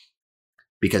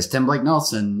 Because Tim Blake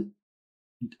Nelson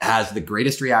has the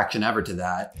greatest reaction ever to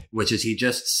that, which is he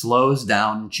just slows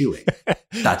down chewing.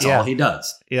 That's all he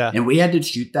does. Yeah. And we had to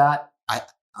shoot that,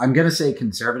 I'm going to say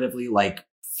conservatively,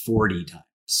 40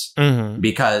 times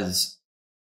because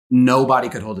nobody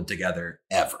could hold it together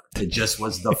ever. It just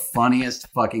was the funniest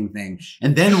fucking thing.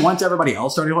 And then once everybody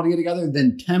else started holding it together,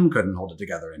 then Tim couldn't hold it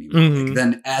together anymore.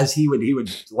 Then as he would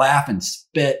laugh and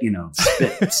spit,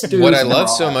 stew. What I love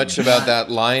so much about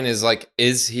that line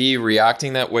is he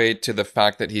reacting that way to the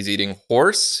fact that he's eating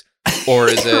horse? Or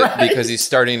is it because he's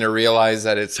starting to realize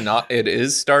that it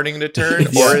is starting to turn?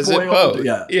 Or is it both?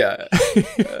 Yeah.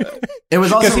 It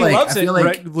was also he loves it.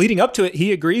 Right? Leading up to it,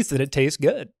 he agrees that it tastes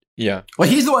good. Yeah. Well,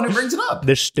 he's the one who brings it up.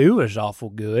 The stew is awful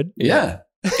good. Yeah.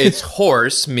 It's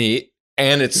horse meat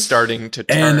and it's starting to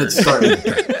turn.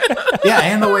 Yeah,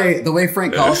 and the way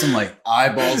Frank Collison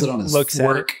eyeballs it on his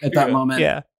fork at that moment.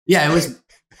 Yeah. Yeah, it was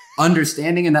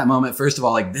understanding in that moment, first of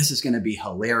all, this is going to be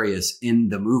hilarious in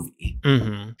the movie.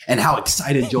 And how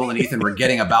excited Joel and Ethan were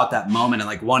getting about that moment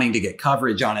and wanting to get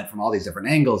coverage on it from all these different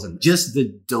angles. And just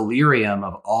the delirium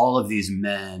of all of these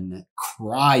men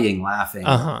crying, laughing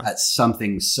at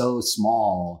something so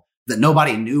small that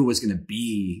nobody knew was going to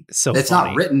be. So it's funny.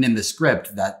 not written in the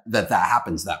script that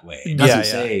happens that way. It doesn't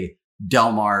say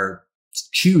Delmar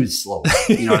chews slowly.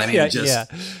 You know what I mean? It just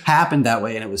happened that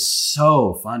way. And it was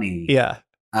so funny. Yeah.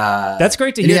 That's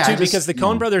great to hear too, because the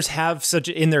Coen brothers have such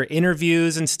in their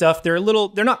interviews and stuff. They're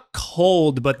not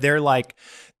cold, but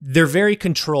they're very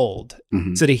controlled.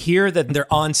 So to hear that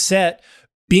they're on set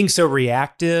being so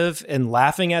reactive and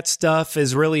laughing at stuff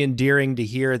is really endearing to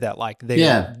hear that like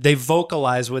they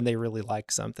vocalize when they really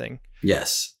like something.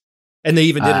 Yes. And they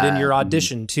even did it in your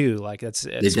audition too. Like it's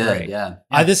great. Yeah.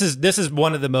 This is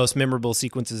one of the most memorable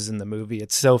sequences in the movie.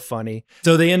 It's so funny.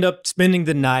 So they end up spending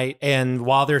the night, and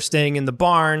while they're staying in the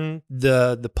barn,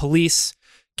 the police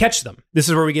catch them. This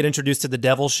is where we get introduced to the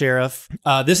devil sheriff.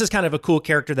 This is kind of a cool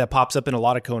character that pops up in a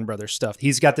lot of Coen Brothers stuff.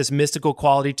 He's got this mystical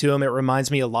quality to him. It reminds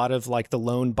me a lot of like the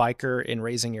lone biker in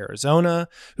Raising Arizona,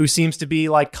 who seems to be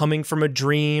like coming from a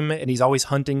dream, and he's always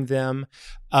hunting them.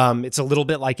 It's a little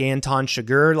bit like Anton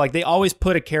Chigurh. Like they always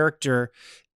put a character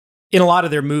in a lot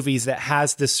of their movies that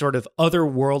has this sort of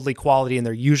otherworldly quality, and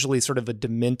they're usually sort of a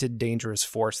demented, dangerous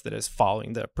force that is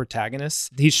following the protagonist.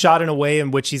 He's shot in a way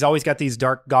in which he's always got these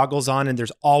dark goggles on, and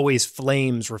there's always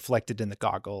flames reflected in the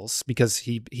goggles because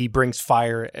he brings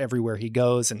fire everywhere he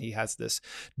goes, and he has this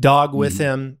dog with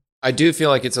him. I do feel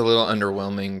like it's a little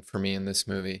underwhelming for me in this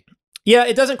movie. Yeah,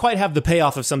 it doesn't quite have the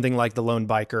payoff of something like The Lone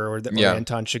Biker or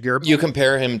Anton Chigurh. You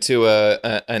compare him to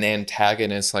an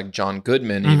antagonist like John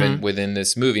Goodman, even within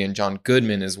this movie, and John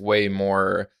Goodman is way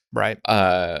more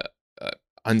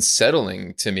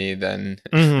unsettling to me than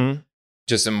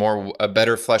just a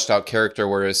better fleshed out character.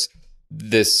 Whereas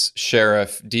this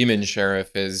demon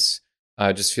sheriff, is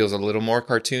just feels a little more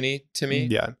cartoony to me.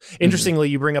 Yeah. Interestingly,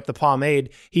 you bring up the pomade.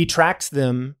 He tracks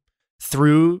them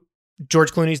through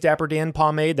George Clooney's Dapper Dan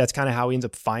pomade. That's kind of how he ends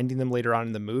up finding them later on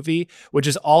in the movie, which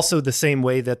is also the same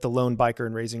way that the lone biker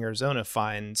in Raising Arizona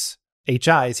finds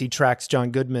HIs. He tracks John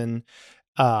Goodman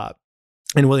and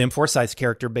William Forsythe's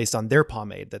character based on their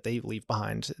pomade that they leave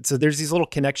behind. So there's these little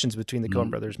connections between the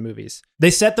Coen Brothers movies. They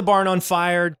set the barn on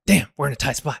fire. Damn, we're in a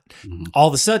tight spot. All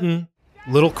of a sudden,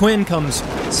 little Quinn comes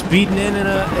speeding in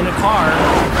a car.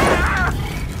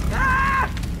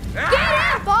 Get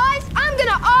in, boys! I'm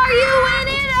gonna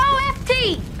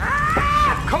R-U-N-N-O-F-T!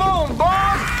 Come on,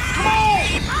 boys! Come on!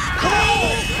 Come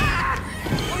on!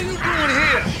 What are you doing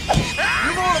here?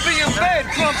 You want to be in bed,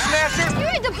 Trump snatcher? You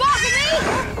ain't the boss of me!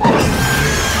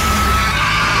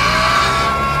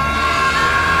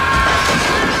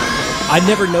 I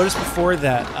never noticed before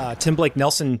that Tim Blake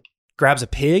Nelson grabs a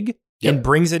pig and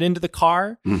brings it into the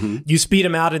car. You speed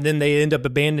him out, and then they end up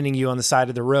abandoning you on the side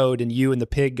of the road, and you and the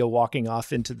pig go walking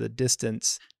off into the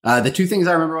distance. The two things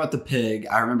I remember about the pig,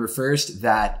 I remember first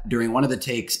that during one of the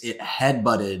takes, it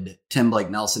headbutted Tim Blake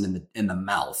Nelson in the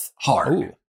mouth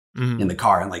hard in the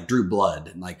car and like drew blood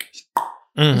and like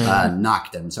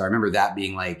knocked him. So I remember that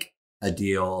being like a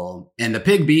deal, and the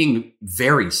pig being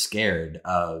very scared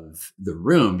of the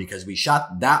room because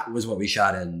that was what we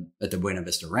shot at the Buena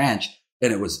Vista Ranch.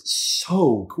 And it was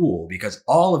so cool because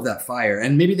all of that fire,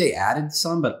 and maybe they added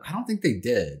some, but I don't think they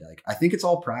did. Like, I think it's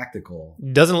all practical.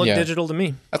 Doesn't look digital to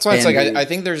me. That's why it's like I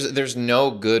think there's no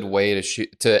good way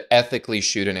to ethically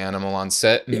shoot an animal on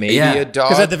set. Maybe a dog,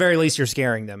 because at the very least you're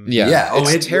scaring them.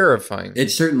 It's terrifying.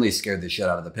 It certainly scared the shit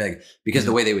out of the pig because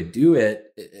the way they would do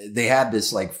it, they had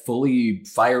this like fully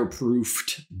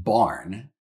fireproofed barn.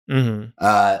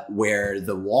 Where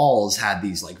the walls had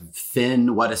these like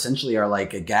thin, what essentially are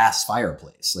like a gas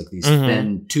fireplace, like these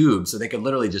thin tubes. So they could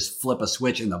literally just flip a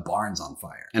switch and the barn's on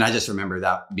fire. And I just remember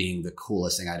that being the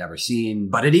coolest thing I'd ever seen,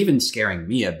 but it even scaring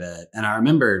me a bit. And I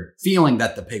remember feeling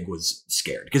that the pig was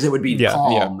scared because it would be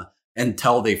calm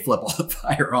until they flip all the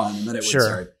fire on, and then it would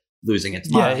start losing its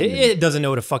mind. Yeah, it doesn't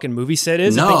know what a fucking movie set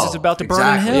is. It thinks it's about to burn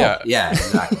in hell. Yeah,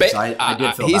 exactly. So I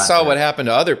did feel he saw what happened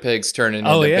to other pigs turning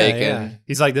into bacon. Yeah.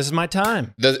 He's like, this is my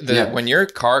time. When your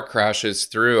car crashes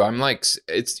through, I'm like,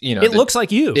 it's, it looks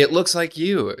like you. It looks like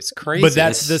you. It's crazy. But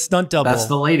that's the stunt double. That's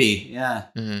the lady. Yeah.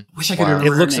 Wish I could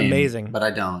remember It looks her name, amazing. but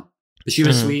I don't. But she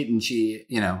was sweet, and she,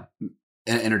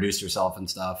 introduced herself and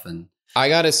stuff. And I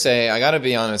gotta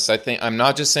be honest. I think I'm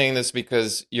not just saying this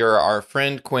because you're our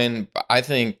friend Quinn. But I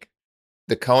think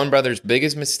the Coen Brothers'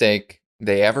 biggest mistake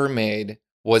they ever made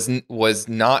was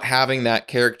not having that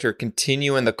character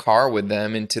continue in the car with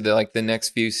them into the next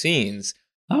few scenes.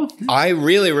 Oh, I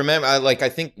really remember. I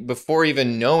think before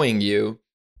even knowing you,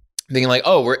 being like,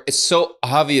 it so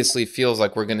obviously feels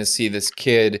like we're going to see this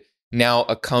kid now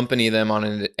accompany them on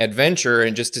an adventure,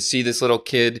 and just to see this little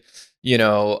kid,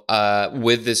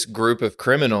 with this group of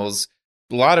criminals,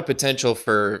 a lot of potential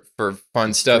for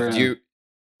fun stuff. True.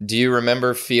 Do you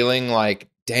remember feeling like,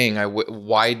 dang,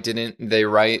 why didn't they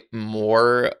write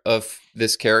more of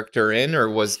this character in, or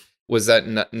was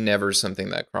that never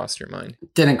something that crossed your mind?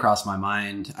 It didn't cross my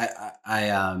mind.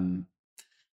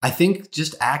 I think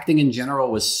just acting in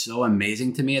general was so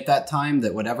amazing to me at that time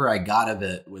that whatever I got of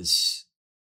it was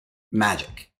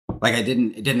magic. Like it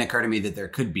didn't occur to me that there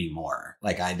could be more.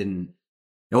 Like I didn't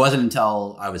it wasn't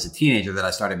until I was a teenager that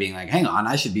I started being like, hang on,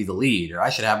 I should be the lead, or I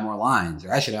should have more lines,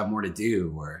 or I should have more to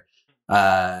do, or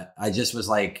I just was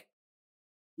like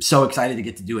so excited to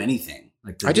get to do anything.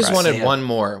 Like I just wanted one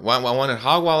more. I wanted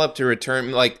Hogwallop to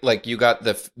return. Like you got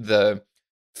the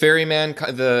Ferryman,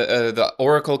 the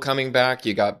Oracle coming back.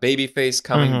 You got Babyface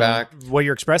coming back. What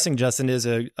you're expressing, Justin, is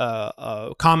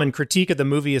a common critique of the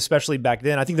movie, especially back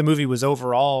then. I think the movie was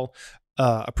overall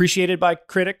appreciated by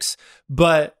critics,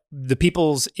 but the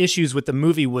people's issues with the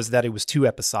movie was that it was too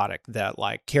episodic, that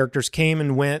like characters came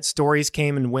and went, stories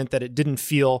came and went, that it didn't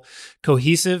feel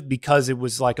cohesive because it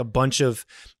was like a bunch of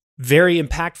very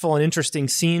impactful and interesting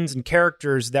scenes and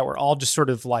characters that were all just sort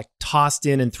of like tossed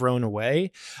in and thrown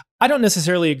away. I don't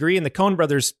necessarily agree. And the Coen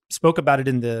brothers spoke about it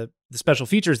in the special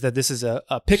features, that this is a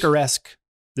picaresque,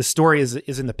 the story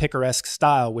is in the picaresque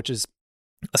style, which is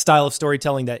a style of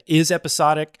storytelling that is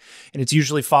episodic. And it's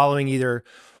usually following either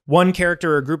one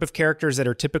character or a group of characters that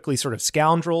are typically sort of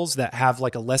scoundrels that have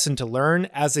like a lesson to learn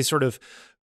as they sort of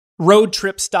road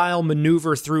trip style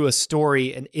maneuver through a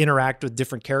story and interact with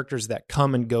different characters that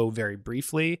come and go very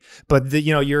briefly. But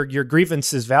your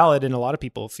grievance is valid, and a lot of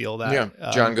people feel that.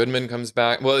 Yeah, John Goodman comes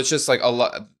back. Well, it's just like a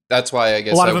lot. That's why I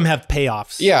guess a lot of them have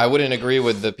payoffs. Yeah, I wouldn't agree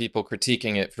with the people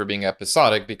critiquing it for being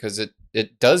episodic, because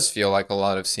it does feel like a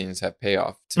lot of scenes have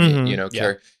payoff to me.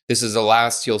 This is the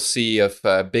last you'll see of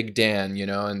Big Dan,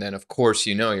 and then of course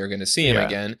you're going to see him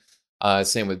again.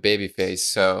 Same with Babyface.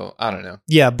 So I don't know.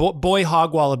 Yeah, Boy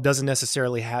Hogwallop doesn't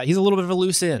necessarily have. He's a little bit of a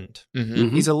loose end.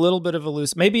 He's a little bit of a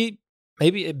loose. Maybe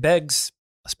it begs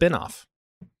a spinoff.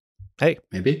 Hey,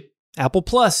 maybe Apple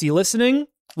Plus, you listening?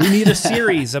 We need a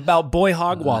series about Boy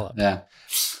Hogwallop. Yeah.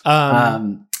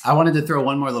 I wanted to throw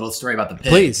one more little story about the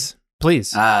pig. Please.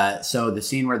 So the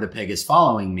scene where the pig is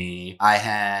following me, I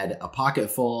had a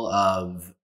pocket full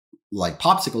of like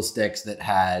popsicle sticks that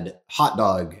had hot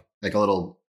dog, like a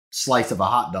little slice of a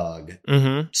hot dog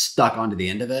stuck onto the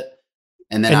end of it.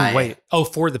 And then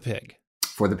for the pig.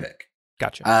 For the pig.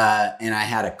 Gotcha. And I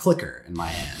had a clicker in my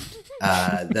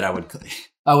hand that I would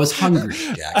I was hungry,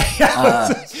 Jack.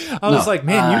 I was like,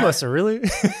 man, you must have really.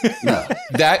 No.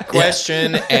 That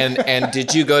question, and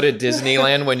did you go to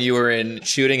Disneyland when you were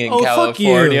shooting in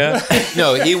California?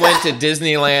 No, he went to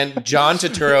Disneyland. John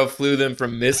Turturro flew them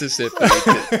from Mississippi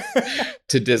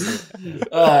to Disney.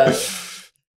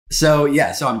 So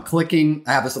I'm clicking.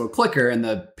 I have this little clicker, and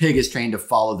the pig is trained to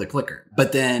follow the clicker.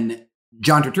 But then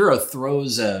John Turturro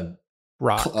throws a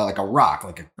rock, like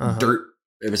a dirt.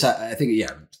 It was, I think,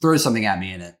 throws something at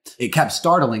me, and it kept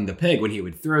startling the pig when he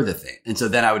would throw the thing. And so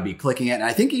then I would be clicking it. And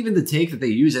I think even the take that they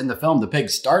use in the film, the pig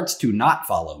starts to not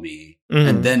follow me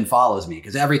and then follows me.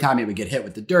 Because every time it would get hit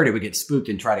with the dirt, it would get spooked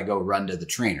and try to go run to the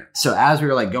trainer. So as we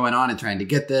were like going on and trying to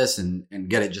get this and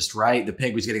get it just right, the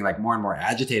pig was getting like more and more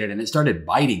agitated, and it started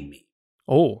biting me.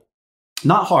 Oh.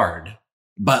 Not hard.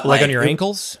 But like on your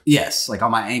ankles? Yes, like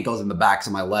on my ankles and the backs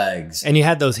of my legs. And you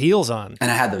had those heels on. And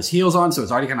I had those heels on, so it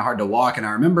was already kind of hard to walk. And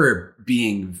I remember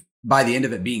by the end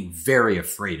of it, being very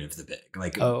afraid of the pig,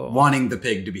 like wanting the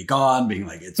pig to be gone, being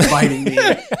like, it's biting me.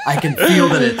 I can feel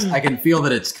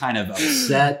that it's kind of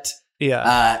upset.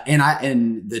 Yeah.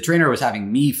 And the trainer was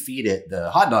having me feed it the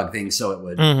hot dog thing so it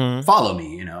would follow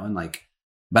me, and like.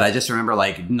 But I just remember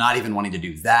like not even wanting to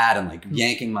do that and like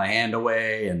yanking my hand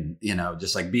away and,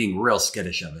 just like being real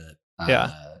skittish of it.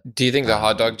 Yeah. Do you think the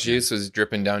hot dog juice was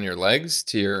dripping down your legs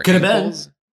to your ankles?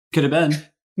 Could have been.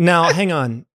 Now, hang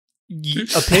on.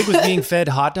 A pig was being fed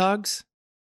hot dogs?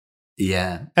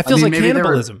 Yeah. That feels like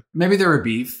cannibalism. Maybe there were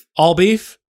beef. All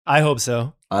beef? I hope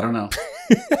so. I don't know.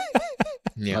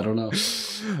 Yeah. I don't know.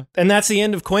 And that's the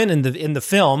end of Quinn in the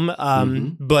film.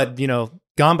 But,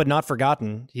 gone but not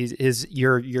forgotten.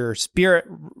 Your spirit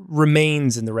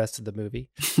remains in the rest of the movie.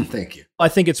 Thank you. I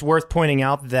think it's worth pointing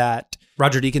out that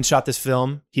Roger Deakins shot this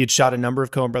film. He had shot a number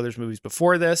of Coen Brothers movies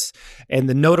before this. And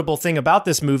the notable thing about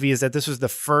this movie is that this was the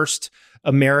first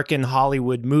American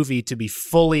Hollywood movie to be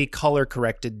fully color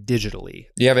corrected digitally.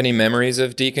 Do you have any memories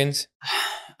of Deakins?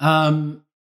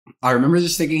 I remember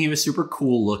just thinking he was super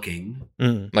cool looking.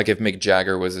 Like if Mick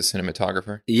Jagger was a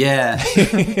cinematographer. Yeah.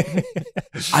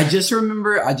 I just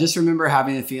remember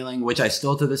having a feeling, which I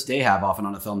still to this day have often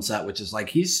on a film set, which is like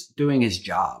he's doing his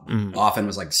job. Often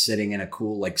was like sitting in a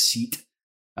cool like seat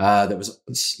that was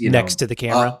next to the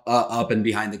camera, up and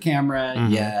behind the camera.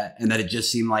 Yeah. And that it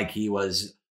just seemed like he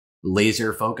was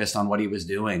laser focused on what he was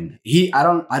doing. I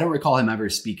don't recall him ever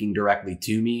speaking directly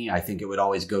to me. I think it would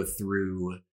always go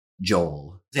through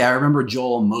Joel. Yeah, I remember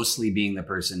Joel mostly being the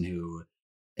person who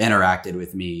interacted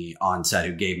with me on set,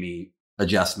 who gave me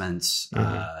adjustments,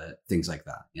 things like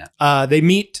that. Yeah. They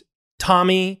meet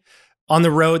Tommy on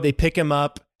the road. They pick him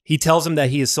up. He tells him that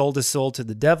he has sold his soul to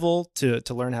the devil to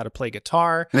learn how to play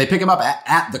guitar. And they pick him up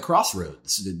at the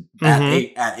crossroads, at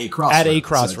a crossroads. At a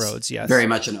crossroads, so yes. Very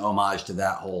much an homage to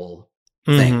that whole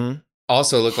thing.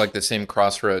 Also look like the same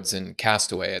crossroads in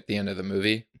Castaway at the end of the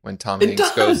movie when Tom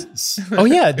Hanks goes. Oh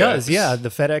yeah, it does. Yeah, the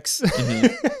FedEx.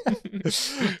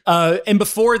 And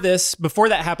before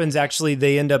that happens, actually,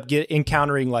 they end up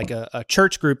encountering like a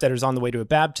church group that is on the way to a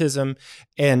baptism,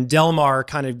 and Delmar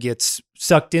kind of gets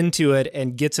sucked into it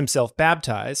and gets himself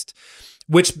baptized,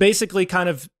 which basically kind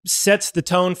of sets the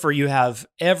tone for you have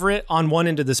Everett on one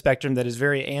end of the spectrum that is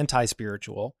very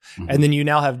anti-spiritual. And then you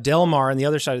now have Delmar on the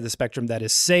other side of the spectrum that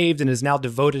is saved and has now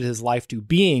devoted his life to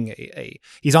being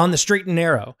he's on the straight and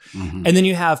narrow. And then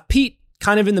you have Pete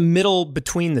kind of in the middle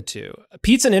between the two.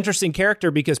 Pete's an interesting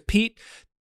character because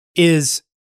he's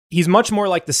much more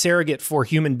like the surrogate for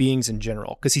human beings in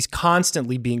general, because he's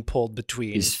constantly being pulled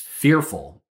between. He's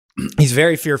fearful. He's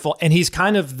very fearful, and he's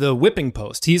kind of the whipping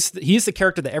post. He's the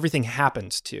character that everything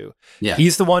happens to. Yeah.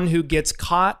 He's the one who gets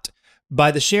caught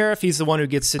by the sheriff. He's the one who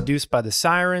gets seduced by the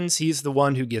sirens. He's the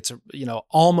one who gets,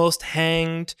 almost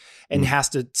hanged and has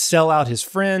to sell out his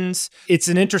friends. It's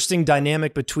an interesting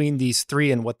dynamic between these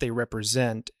three and what they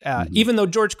represent. Even though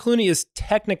George Clooney is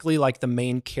technically like the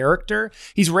main character,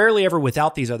 he's rarely ever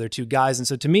without these other two guys. And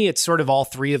so to me, it's sort of all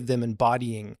three of them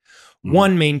embodying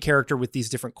one main character with these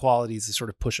different qualities to sort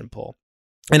of push and pull.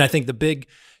 And I think the big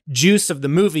juice of the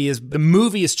movie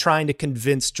is trying to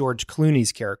convince George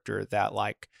Clooney's character that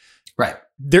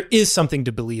there is something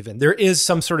to believe in. There is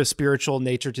some sort of spiritual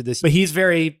nature to this, but he's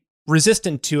very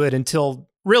resistant to it until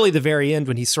really the very end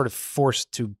when he's sort of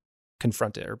forced to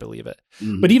confront it or believe it.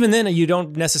 But even then, you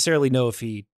don't necessarily know if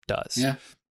he does. Yeah.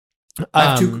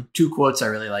 I have two quotes I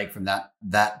really like from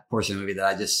that portion of the movie that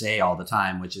I just say all the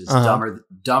time, which is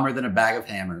dumber than a bag of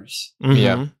hammers.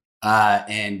 Yeah.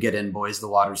 And get in, boys, the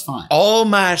water's fine. All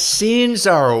my sins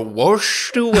are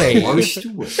washed away.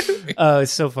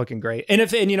 It's so fucking great. And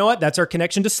you know what? That's our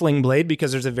connection to Sling Blade,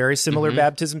 because there's a very similar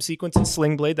baptism sequence in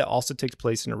Sling Blade that also takes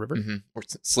place in a river. Where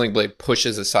Sling Blade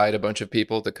pushes aside a bunch of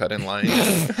people to cut in line,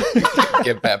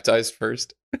 get baptized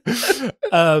first.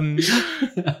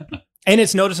 And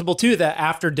it's noticeable too that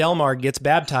after Delmar gets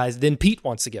baptized, then Pete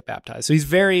wants to get baptized. So he's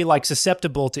very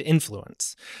susceptible to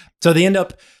influence. So they end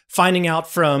up finding out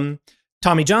from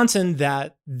Tommy Johnson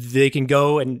that they can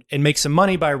go and make some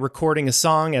money by recording a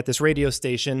song at this radio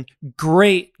station.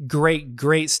 Great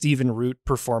Stephen Root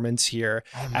performance here.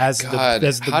 How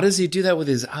does he do that with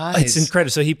his eyes? It's incredible.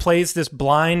 So he plays this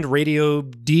blind radio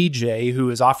DJ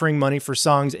who is offering money for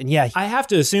songs. And yeah, I have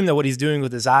to assume that what he's doing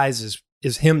with his eyes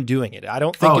is him doing it. I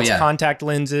don't think it's contact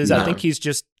lenses. No. I think he's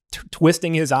just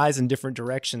twisting his eyes in different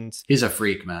directions. He's a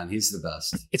freak, man. He's the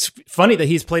best. It's funny that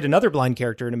he's played another blind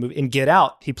character in a movie. In Get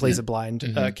Out, he plays a blind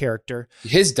character.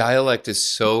 His dialect is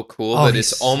so cool that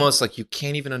it's almost like you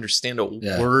can't even understand a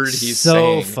word he's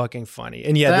saying. So fucking funny.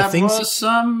 And that the things was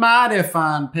somebody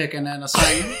fine picking and a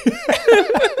singing.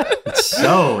 It's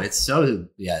so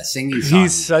singing.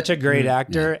 He's such a great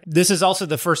actor. Yeah. This is also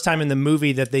the first time in the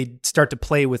movie that they start to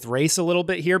play with race a little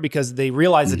bit here, because they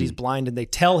realize that he's blind and they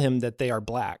tell him that they are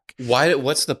black. Why?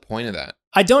 What's the point of that?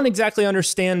 I don't exactly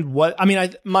understand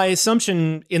my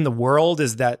assumption in the world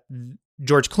is that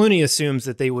George Clooney assumes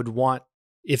that they would want,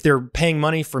 if they're paying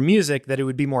money for music, that it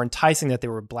would be more enticing that they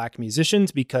were black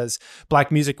musicians, because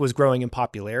black music was growing in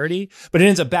popularity, but it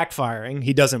ends up backfiring.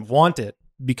 He doesn't want it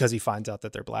because he finds out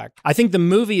that they're black. I think the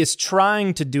movie is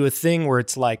trying to do a thing where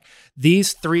it's like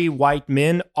these three white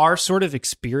men are sort of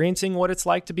experiencing what it's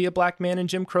like to be a black man in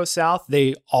Jim Crow South.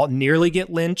 They all nearly get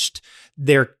lynched.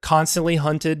 They're constantly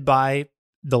hunted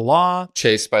the law.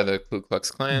 Chased by the Ku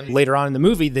Klux Klan. Later on in the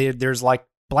movie, there's like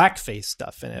blackface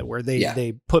stuff in it where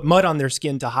they put mud on their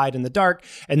skin to hide in the dark,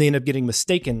 and they end up getting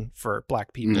mistaken for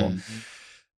black people. Mm-hmm.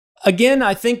 Again,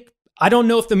 I don't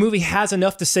know if the movie has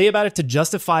enough to say about it to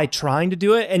justify trying to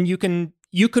do it. And you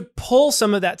could pull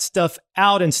some of that stuff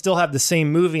out and still have the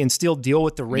same movie and still deal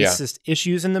with the racist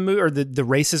issues in the movie, or the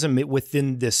racism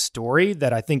within this story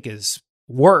that I think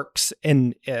works.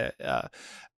 And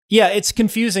it's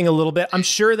confusing a little bit. I'm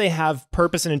sure they have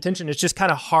purpose and intention. It's just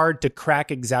kind of hard to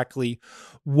crack exactly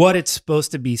what it's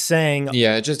supposed to be saying.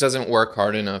 Yeah, it just doesn't work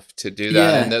hard enough to do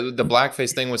that. Yeah. And the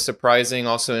blackface thing was surprising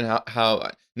also in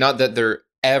how not that there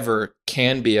ever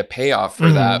can be a payoff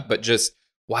for that, but just,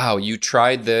 wow, you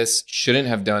tried this, shouldn't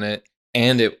have done it,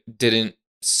 and it didn't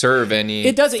serve any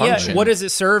It doesn't, function. Yeah. What does it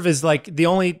serve is like the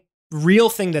only real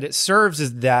thing that it serves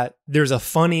is that there's a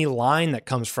funny line that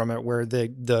comes from it where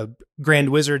the Grand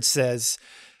Wizard says,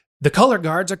 the color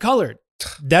guards are colored.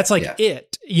 That's like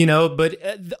it, but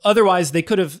otherwise they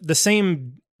could have, the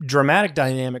same dramatic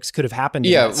dynamics could have happened.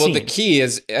 Yeah, in that well, scene. the key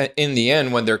is in the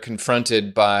end when they're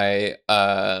confronted by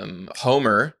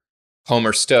Homer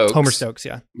Stokes.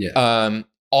 Yeah.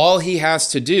 All he has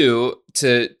to do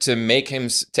to make him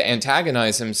to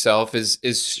antagonize himself is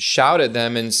shout at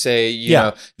them and say, you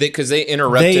know, because they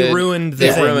interrupted, they ruined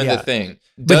the thing.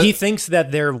 But he thinks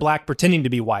that they're black pretending to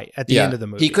be white at the end of the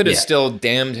movie. He could have still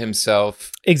damned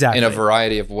himself in a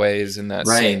variety of ways in that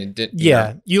scene.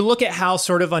 You look at how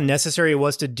sort of unnecessary it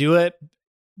was to do it,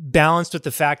 balanced with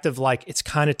the fact of like it's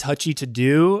kind of touchy to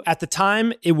do. At the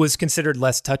time, it was considered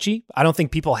less touchy. I don't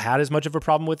think people had as much of a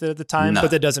problem with it at the time, but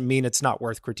that doesn't mean it's not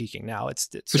worth critiquing now. It's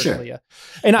certainly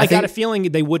and I got a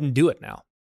feeling they wouldn't do it now.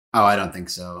 Oh, I don't think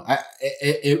so.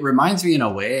 It reminds me in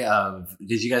a way of,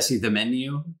 did you guys see The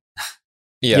Menu?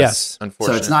 Yes,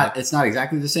 unfortunately. So it's not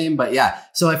exactly the same, but yeah.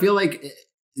 So I feel like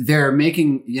they're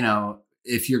making,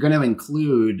 if you're going to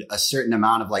include a certain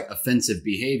amount of like offensive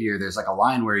behavior, there's like a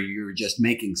line where you're just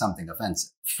making something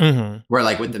offensive. Mm-hmm. Where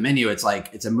like with The Menu, it's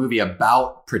like, it's a movie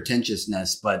about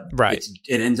pretentiousness, but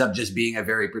it ends up just being a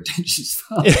very pretentious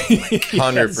film.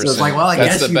 100%. So it's like, well, I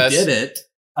guess you did it.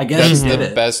 I guess that's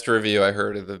the best review I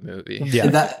heard of the movie.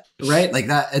 Yeah. Right? Like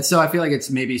that. And so I feel like it's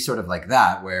maybe sort of like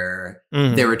that, where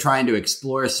they were trying to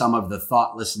explore some of the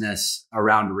thoughtlessness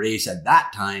around race at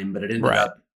that time, but it ended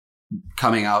up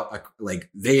coming out like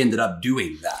they ended up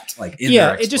doing that. Like in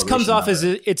their it just comes off as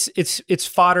it's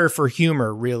fodder for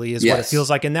humor, really, is what it feels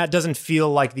like. And that doesn't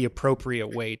feel like the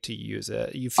appropriate way to use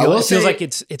it. It feels like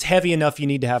it's heavy enough. You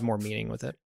need to have more meaning with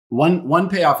it. One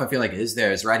payoff I feel like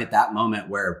is right at that moment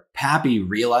where Pappy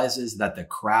realizes that the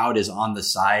crowd is on the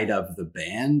side of the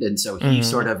band. And so he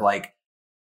sort of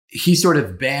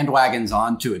bandwagons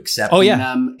on to accepting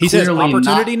them. He says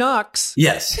opportunity knocks.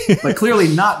 Yes. But clearly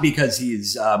not because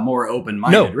he's more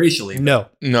open-minded racially. No.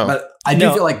 But I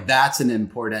do feel like that's an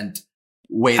important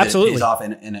way that it pays off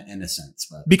in a sense.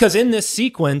 But. Because in this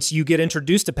sequence, you get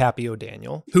introduced to Pappy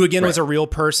O'Daniel, who again was a real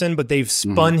person, but they've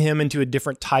spun him into a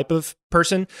different type of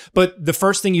person. But the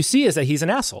first thing you see is that he's an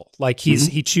asshole. Like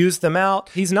he chews them out.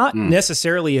 He's not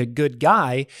necessarily a good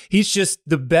guy. He's just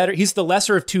he's the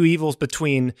lesser of two evils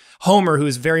between Homer, who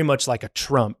is very much like a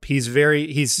Trump. He's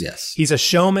a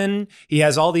showman. He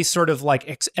has all these sort of like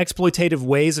exploitative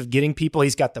ways of getting people.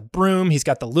 He's got the broom. He's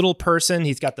got the little person.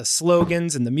 He's got the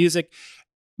slogans and the music.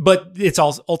 But it's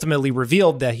all ultimately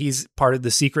revealed that he's part of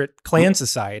the secret Klan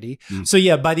society. So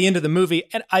yeah, by the end of the movie,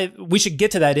 and we should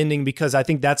get to that ending because I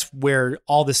think that's where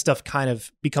all this stuff kind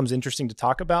of becomes interesting to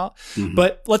talk about.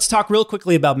 But let's talk real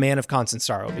quickly about Man of Constant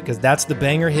Sorrow, because that's the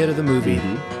banger hit of the movie.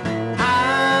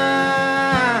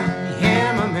 I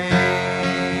am a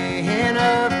man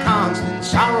of constant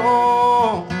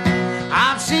sorrow.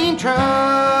 I've seen trouble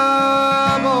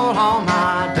all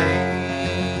my day.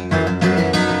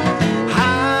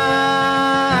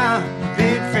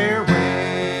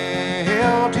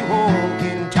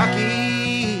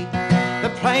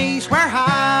 Place where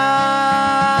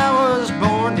I was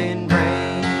born and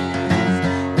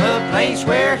raised, the place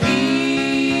where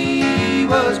he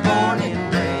was born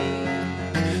and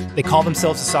raised. They call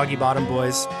themselves the Soggy Bottom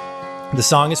Boys. The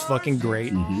song is fucking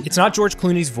great. It's not George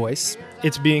Clooney's voice.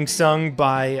 It's being sung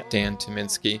by Dan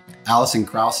Tyminski. Alison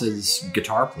Krause's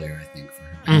guitar player, I think, for her.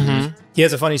 He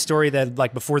has a funny story that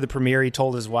like before the premiere, he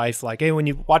told his wife like, hey, when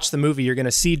you watch the movie, you're going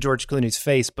to see George Clooney's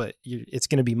face, but it's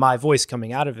going to be my voice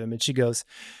coming out of him. And she goes,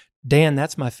 Dan,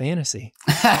 that's my fantasy.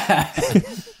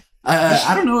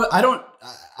 I don't know. I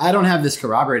don't have this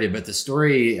corroborated, but the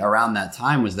story around that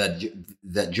time was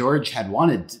that George had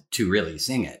wanted to really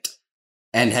sing it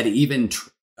and had even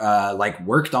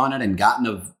worked on it and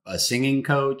gotten a singing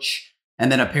coach.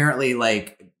 And then apparently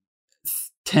like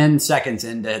 10 seconds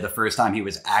into the first time he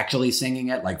was actually singing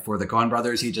it, like for the Coen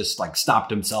brothers, he just like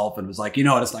stopped himself and was like, you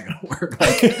know what, it's not going to work.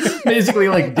 Like basically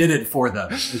like did it for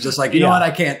them. It's just like, you know what,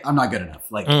 I'm not good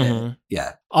enough. Like,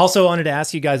 yeah. Also wanted to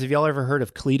ask you guys, have y'all ever heard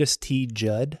of Cletus T.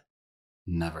 Judd?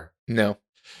 Never. No.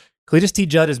 Cletus T.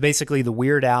 Judd is basically the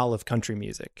Weird Al of country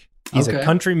music. He's a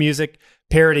country music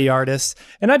parody artist.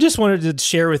 And I just wanted to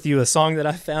share with you a song that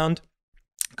I found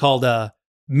called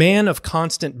Man of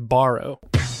Constant Borrow.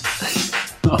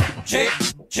 Chick.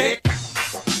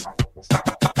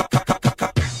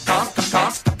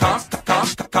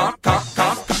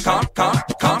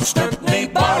 Constantly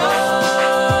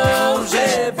borrows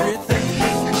everything.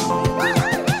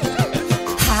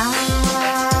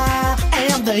 I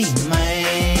am the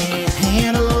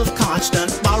man of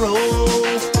constant borrow.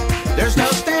 There's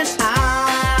nothing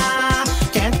I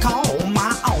can call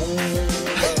my own.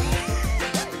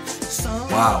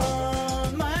 Wow.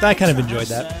 I kind of enjoyed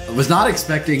that. I was not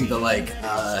expecting the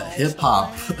hip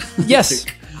hop. Yes.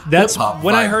 That's hip-hop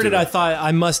when I vibe heard to it. I thought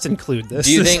I must include this.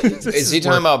 Do you think is he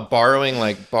talking about borrowing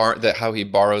that how he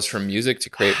borrows from music to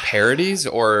create parodies,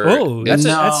 or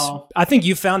I think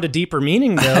you found a deeper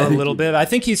meaning though a little bit. I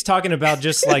think he's talking about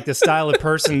just like the style of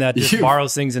person that just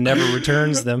borrows things and never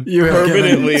returns them. You have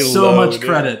given so much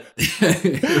credit.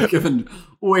 You're giving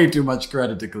way too much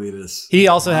credit to Cletus. He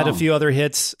also had a few other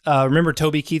hits. Remember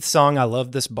Toby Keith's song "I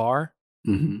Love This Bar"?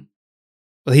 Mm-hmm.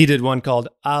 Well, he did one called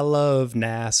 "I Love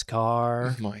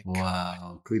NASCAR." Oh my God.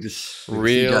 Wow, Cletus,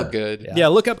 real good. Yeah,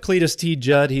 look up Cletus T.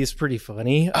 Judd. He's pretty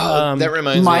funny. That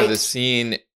reminds me of the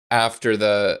scene after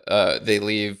they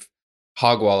leave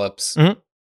Hogwallops,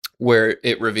 where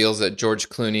it reveals that George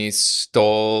Clooney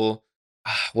stole.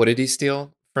 What did he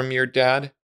steal from your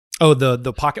dad? Oh,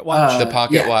 the pocket watch. The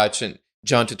pocket watch, and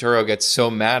John Turturro gets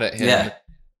so mad at him,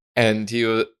 and he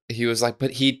was like,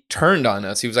 but he turned on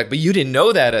us. He was like, but you didn't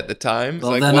know that at the time.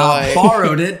 Well, then I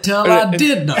borrowed it till I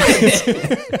did know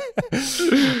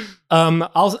it.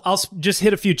 I'll just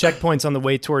hit a few checkpoints on the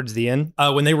way towards the end.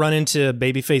 When they run into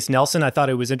Babyface Nelson, I thought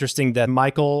it was interesting that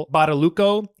Michael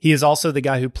Badalucco, he is also the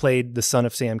guy who played the son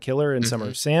of Sam Killer in Summer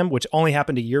of Sam, which only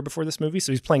happened a year before this movie.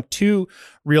 So he's playing two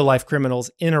real-life criminals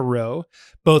in a row,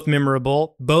 both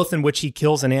memorable, both in which he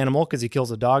kills an animal because he kills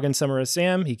a dog in Summer of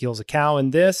Sam. He kills a cow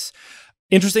in this.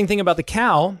 Interesting thing about the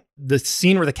cow, the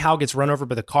scene where the cow gets run over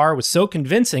by the car was so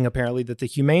convincing, apparently, that the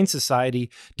Humane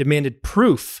Society demanded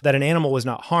proof that an animal was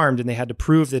not harmed, and they had to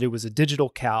prove that it was a digital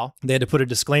cow. They had to put a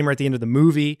disclaimer at the end of the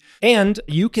movie. And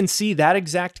you can see that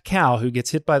exact cow who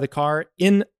gets hit by the car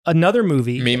in another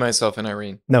movie. Me, Myself, and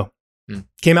Irene. No.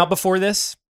 Came out before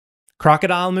this.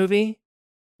 Crocodile movie.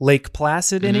 Lake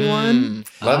Placid, anyone?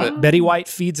 Love it. Betty White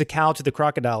feeds a cow to the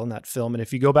crocodile in that film. And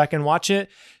if you go back and watch it,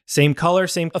 same color,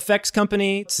 same effects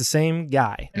company. It's the same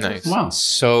guy. Nice. Wow.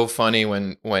 So funny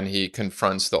when he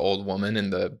confronts the old woman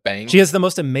in the bank. She has the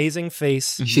most amazing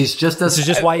face. She's just as... This is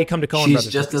just why you come to Coen Brothers.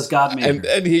 She's just as God made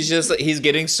her. And he's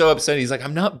getting so upset. He's like,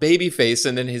 I'm not Babyface.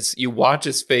 And then you watch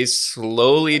his face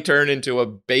slowly turn into a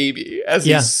baby as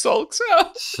he sulks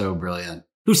out. So brilliant.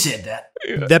 Who said that?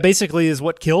 Yeah. That basically is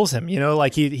what kills him,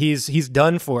 like he's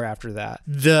done for after that.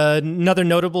 Another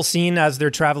notable scene as they're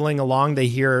traveling along, they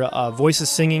hear voices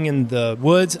singing in the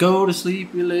woods. Go to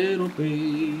sleep, you little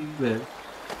baby.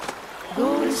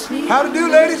 Go to sleep. How to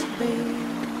do, ladies?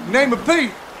 Name of Pete.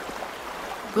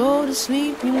 Go to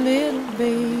sleep, you little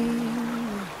baby.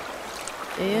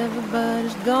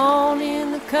 Everybody's gone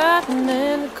in the cotton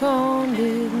and the corn.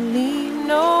 Didn't leave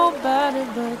nobody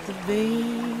but the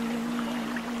baby.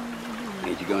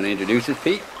 Ain't you going to introduce us,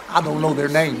 Pete? I don't know their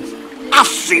names. I've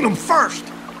seen them first.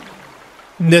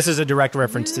 This is a direct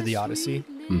reference to the Odyssey.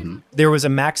 Mm-hmm. There was a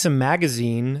Maxim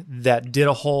magazine that did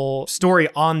a whole story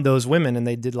on those women, and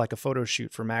they did like a photo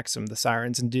shoot for Maxim, the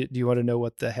sirens. And do you want to know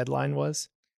what the headline was?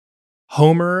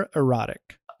 Homer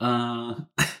erotic.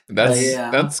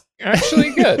 That's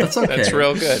actually good. That's okay. That's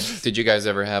real good. Did you guys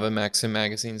ever have a Maxim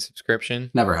magazine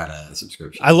subscription? Never had a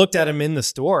subscription. I looked at them in the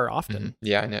store often. Mm-hmm.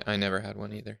 Yeah, I never had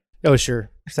one either. Oh, sure.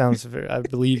 Sounds I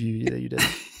believe you that you did.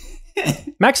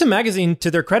 Maxim magazine, to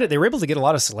their credit, they were able to get a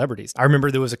lot of celebrities. I remember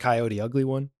there was a Coyote Ugly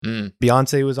one.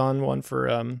 Beyonce was on one for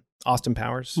Austin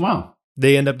Powers. Wow.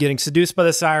 They end up getting seduced by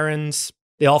the sirens.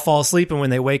 They all fall asleep, and when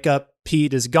they wake up,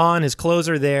 Pete is gone. His clothes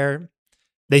are there.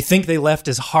 They think they left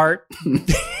his heart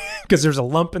because there's a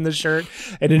lump in the shirt,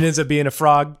 and it ends up being a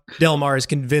frog. Delmar is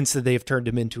convinced that they've turned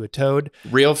him into a toad.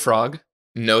 Real frog.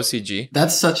 No CG.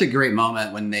 That's such a great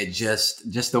moment when they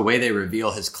just the way they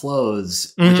reveal his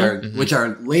clothes, which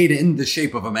are laid in the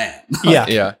shape of a man.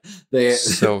 Yeah.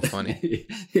 So funny.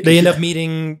 They end up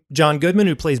meeting John Goodman,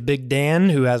 who plays Big Dan,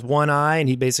 who has one eye, and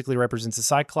he basically represents the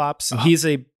Cyclops. He's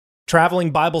a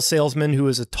traveling Bible salesman who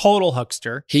is a total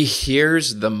huckster. He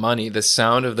hears the money, the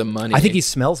sound of the money. I think he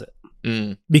smells it.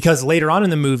 Because later on in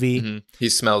the movie, he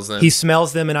smells them. He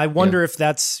smells them, and I wonder if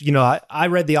that's, I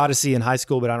read the Odyssey in high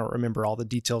school, but I don't remember all the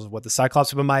details of what the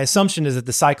Cyclops. But my assumption is that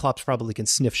the Cyclops probably can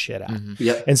sniff shit out,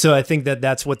 and so I think that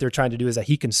that's what they're trying to do, is that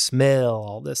he can smell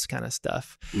all this kind of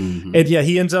stuff. And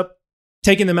he ends up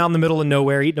taking them out in the middle of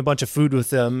nowhere, eating a bunch of food with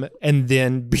them, and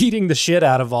then beating the shit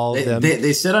out of all of them.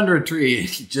 They sit under a tree, and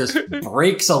he just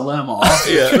breaks a limb off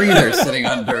the tree they're sitting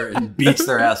under and beats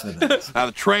their ass with it. Now,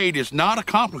 the trade is not a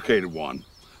complicated one.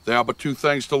 There are but two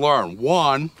things to learn.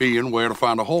 One being where to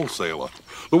find a wholesaler.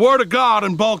 The word of God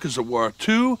in bulk, as it were.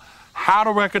 Two, how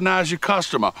to recognize your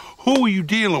customer. Who are you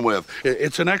dealing with?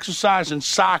 It's an exercise in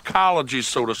psychology,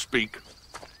 so to speak.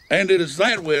 And it is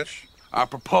that which I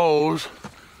propose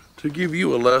to give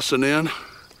you a lesson in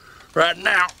right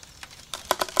now.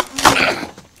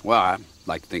 Well, I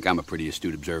like to think I'm a pretty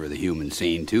astute observer of the human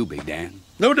scene too, Big Dan.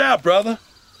 No doubt, brother.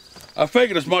 I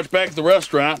figured as much back at the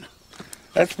restaurant.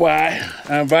 That's why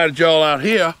I invited y'all out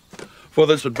here for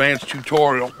this advanced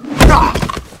tutorial.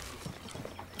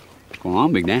 What's going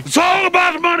on, Big Dan? It's all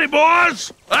about the money,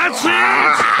 boys. That's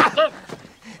it.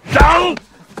 Don't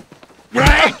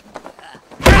break.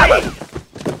 I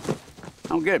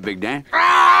don't get it, Big Dan.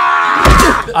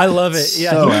 I love it.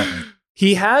 Yeah. So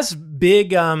he has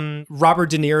big Robert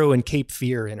De Niro and Cape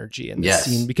Fear energy in this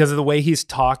scene because of the way he's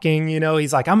talking. You know,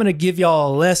 he's like, I'm going to give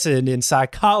y'all a lesson in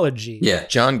psychology. Yeah.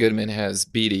 John Goodman has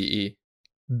BDE.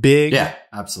 Big. Yeah,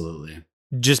 absolutely.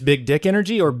 Just big dick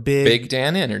energy or Big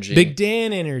Dan energy. Big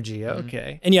Dan energy.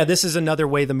 Okay. And yeah, this is another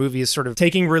way the movie is sort of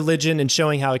taking religion and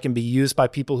showing how it can be used by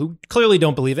people who clearly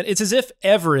don't believe it. It's as if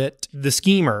Everett, the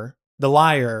schemer, the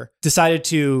liar, decided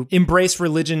to embrace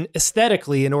religion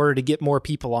aesthetically in order to get more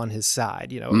people on his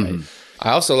side, you know. Right?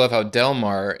 I also love how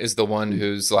Delmar is the one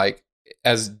who's like,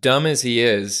 as dumb as he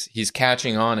is, he's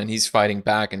catching on and he's fighting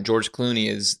back. And George Clooney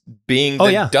is being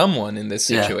the dumb one in this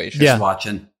situation. Just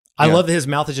watching. I love that his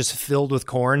mouth is just filled with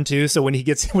corn too. So when he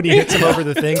hits him over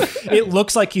the thing, it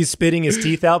looks like he's spitting his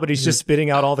teeth out, but he's just spitting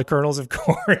out all the kernels of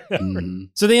corn.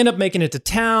 So they end up making it to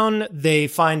town. They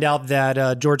find out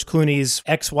that George Clooney's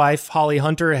ex-wife, Holly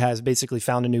Hunter, has basically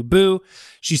found a new boo.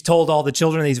 She's told all the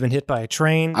children that he's been hit by a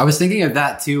train. I was thinking of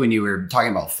that too when you were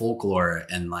talking about folklore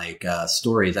and like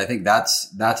stories. I think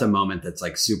that's a moment that's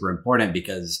like super important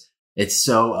because it's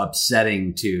so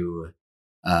upsetting to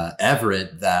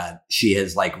Everett that she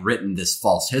has like written this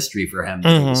false history for him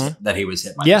that he was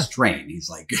hit by this train.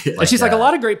 He's like, and she's like, a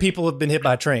lot of great people have been hit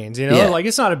by trains, you know, like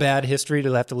it's not a bad history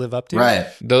to have to live up to. Right.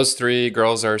 Those three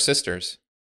girls are sisters,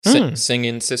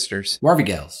 singing sisters. Warvie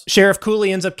Gales. Sheriff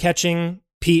Cooley ends up catching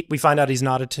Pete. We find out he's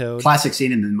not a toad. Classic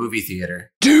scene in the movie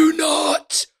theater. Do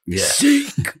not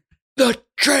seek the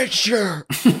treasure.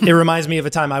 It reminds me of a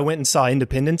time I went and saw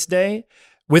Independence Day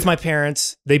with my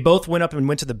parents. They both went up and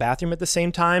went to the bathroom at the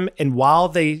same time. And while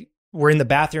they were in the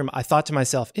bathroom, I thought to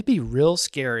myself, it'd be real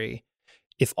scary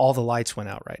if all the lights went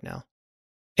out right now.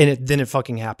 And then it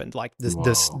fucking happened. Like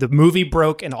the movie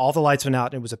broke and all the lights went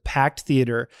out and it was a packed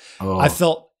theater. It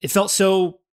felt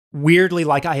so weirdly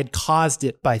like I had caused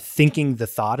it by thinking the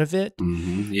thought of it.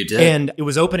 You did. And it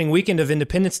was opening weekend of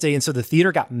Independence Day. And so the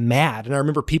theater got mad. And I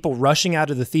remember people rushing out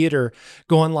of the theater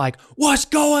going like, what's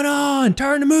going on?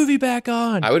 Turn the movie back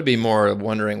on. I would be more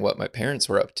wondering what my parents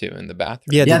were up to in the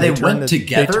bathroom. Yeah, they went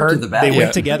together to the bathroom. They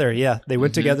went together, They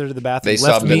went together to the bathroom. They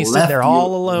left me sitting there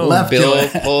all alone. Bill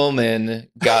Pullman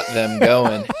got them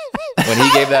going. When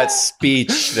he gave that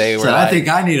speech, they were I think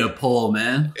I need a pull,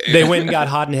 man. They went and got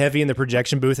hot and heavy in the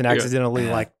projection booth and accidentally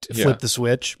flipped the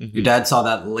switch. Your dad saw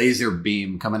that laser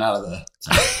beam coming out of the...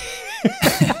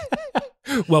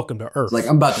 Welcome to Earth. It's like,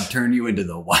 I'm about to turn you into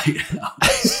the White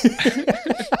House.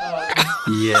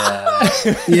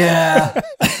 Yeah.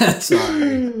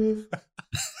 Sorry.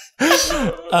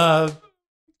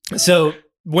 So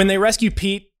when they rescue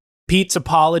Pete, Pete's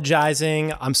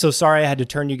apologizing. I'm so sorry I had to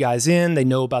turn you guys in. They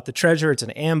know about the treasure. It's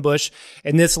an ambush.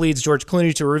 And this leads George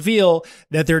Clooney to reveal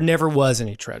that there never was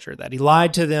any treasure, that he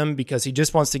lied to them because he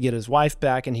just wants to get his wife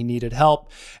back and he needed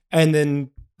help. And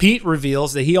then Pete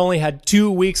reveals that he only had 2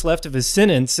 weeks left of his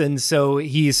sentence. And so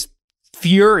he's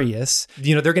furious.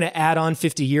 You know, they're going to add on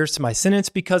 50 years to my sentence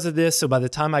because of this. So by the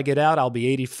time I get out, I'll be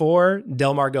 84.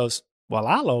 Delmar goes, well,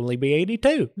 I'll only be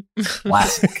 82.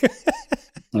 Classic.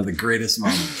 One of the greatest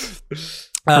moments.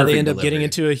 They end up getting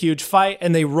into a huge fight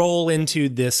and they roll into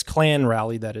this Klan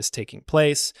rally that is taking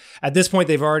place. At this point,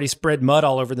 they've already spread mud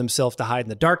all over themselves to hide in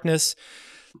the darkness.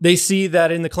 They see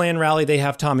that in the Klan rally, they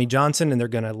have Tommy Johnson and they're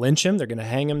going to lynch him. They're going to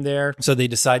hang him there. So they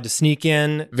decide to sneak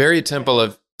in. Very Temple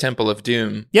of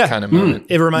Doom kind of moment.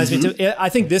 It reminds me too. I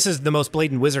think this is the most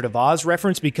blatant Wizard of Oz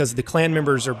reference because the Klan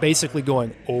members are basically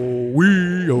going,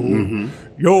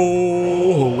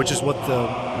 yo, which is what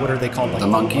are they called? Like the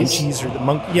monkeys? Or the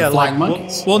flying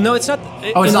monkeys. Well, no, it's not.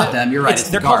 It's not them. You're right. It's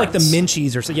they're the called like the guards.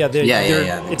 Minchies or so. Yeah.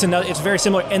 It's very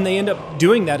similar. And they end up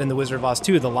doing that in the Wizard of Oz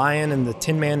too. The lion and the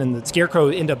Tin Man and the Scarecrow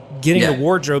end up getting the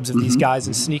wardrobes of these guys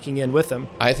and sneaking in with them.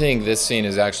 I think this scene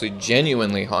is actually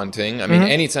genuinely haunting. I mean,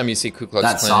 anytime you see Ku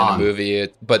Klux Klan in a movie,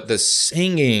 but the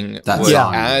singing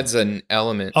adds an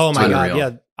element. Oh my God,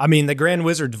 yeah. I mean, the Grand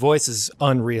Wizard's voice is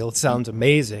unreal. It sounds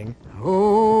amazing. Oh,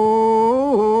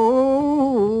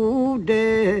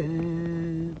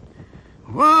 Dad.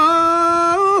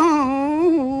 Oh,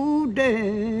 Dad.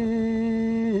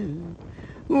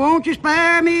 Won't you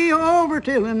spare me over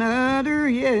till another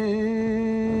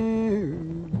year?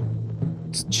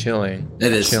 It's chilling.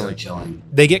 It is chilling.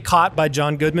 They get caught by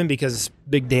John Goodman because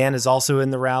Big Dan is also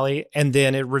in the rally. And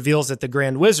then it reveals that the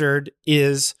Grand Wizard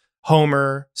is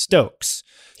Homer Stokes.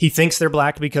 He thinks they're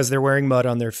black because they're wearing mud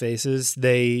on their faces.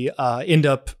 They end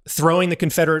up throwing the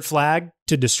Confederate flag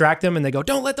to distract them, and they go,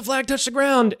 "Don't let the flag touch the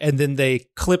ground." And then they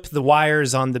clip the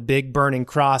wires on the big burning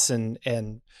cross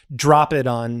and drop it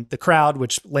on the crowd,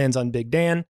 which lands on Big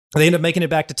Dan. They end up making it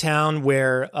back to town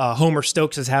where Homer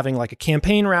Stokes is having like a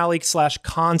campaign rally /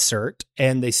 concert,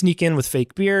 and they sneak in with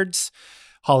fake beards.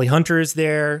 Holly Hunter is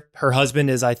there. Her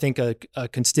husband is, I think, a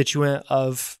constituent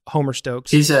of Homer Stokes.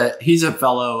 He's a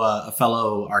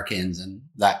fellow Arkansan.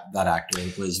 That actor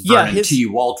was Vernon T.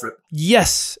 Waldrop.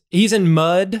 Yes, he's in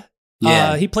Mud.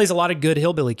 Yeah. He plays a lot of good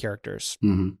hillbilly characters.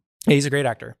 Mm-hmm. He's a great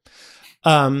actor.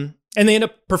 And they end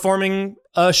up performing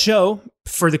a show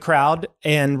for the crowd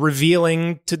and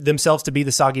revealing to themselves to be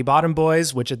the Soggy Bottom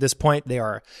Boys, which at this point they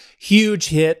are a huge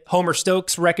hit. Homer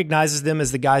Stokes recognizes them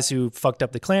as the guys who fucked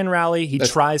up the Klan rally. He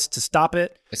tries to stop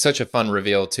it. It's such a fun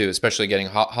reveal too, especially getting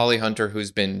Holly Hunter,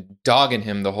 who's been dogging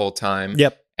him the whole time.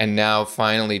 Yep. And now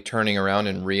finally turning around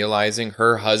and realizing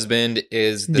her husband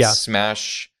is the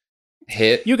smash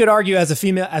hit. You could argue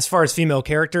as far as female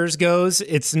characters goes,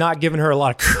 it's not giving her a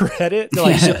lot of credit.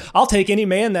 Like, I'll take any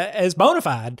man that is bona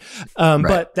fide.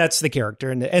 But that's the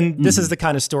character. And this is the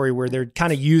kind of story where they're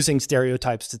kind of using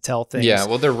stereotypes to tell things. Yeah,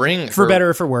 well, the ring, for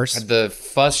better or for worse. The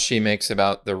fuss she makes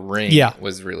about the ring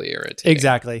was really irritating.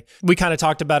 Exactly. We kind of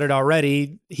talked about it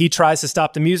already. He tries to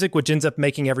stop the music, which ends up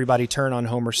making everybody turn on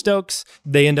Homer Stokes.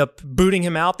 They end up booting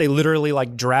him out. They literally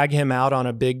like drag him out on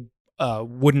a big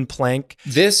wooden plank.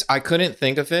 This, I couldn't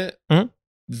think of it. Mm-hmm.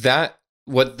 That,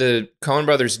 what the Coen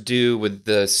brothers do with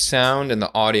the sound and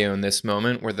the audio in this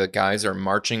moment where the guys are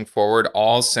marching forward,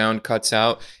 all sound cuts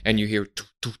out and you hear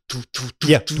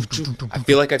I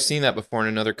feel like I've seen that before in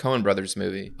another Coen brothers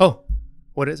movie. Oh,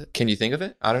 what is it? Can you think of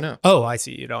it? I don't know. Oh, I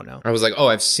see. You don't know. I was like,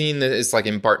 I've seen this. It's like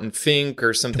in Barton Fink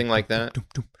or something like that.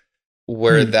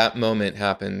 Where that moment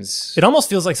happens. It almost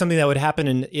feels like something that would happen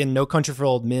in No Country for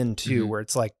Old Men too, where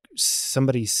it's like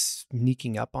somebody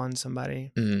sneaking up on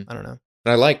somebody. I don't know.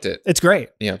 I liked it. It's great.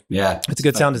 Yeah. It's a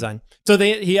good sound design. So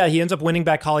he ends up winning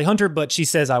back Holly Hunter, but she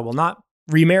says, "I will not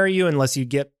remarry you unless you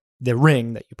get the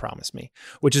ring that you promised me,"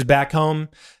 which is back home.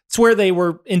 It's where they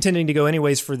were intending to go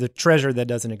anyways for the treasure that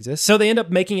doesn't exist. So they end up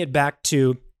making it back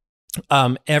to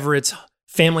Everett's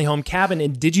family home cabin.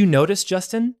 And did you notice,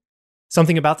 Justin,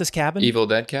 something about this cabin? Evil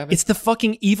Dead cabin? It's the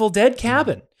fucking Evil Dead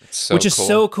cabin, which is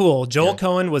so cool. Joel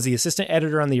Cohen was the assistant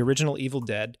editor on the original Evil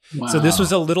Dead. Wow. So this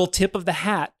was a little tip of the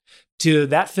hat to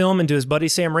that film and to his buddy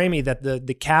Sam Raimi that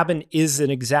the cabin is an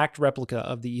exact replica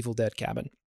of the Evil Dead cabin.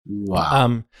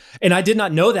 Wow. And I did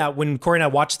not know that when Corey and I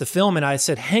watched the film, and I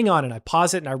said, "Hang on," and I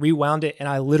paused it and I rewound it and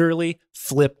I literally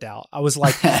flipped out. I was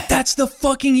like, "That's the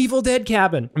fucking Evil Dead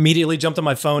cabin." Immediately jumped on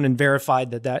my phone and verified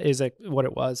that is what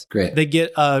it was. Great. They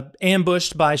get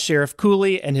ambushed by Sheriff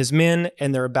Cooley and his men,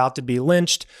 and they're about to be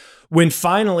lynched when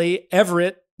finally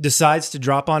Everett decides to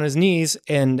drop on his knees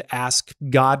and ask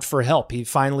God for help. He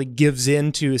finally gives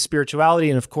in to his spirituality.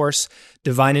 And of course,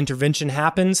 divine intervention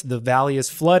happens. The valley is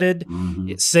flooded.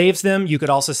 It saves them. You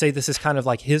could also say this is kind of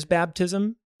like his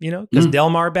baptism, because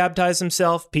Delmar baptized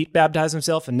himself, Pete baptized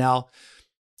himself, and now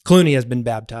Clooney has been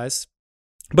baptized.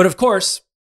 But of course,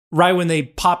 right when they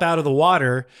pop out of the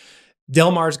water,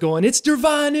 Delmar's going, "It's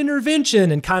divine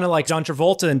intervention." And kind of like John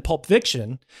Travolta in Pulp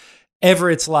Fiction,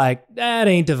 Everett's like, "That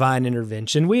ain't divine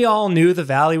intervention. We all knew the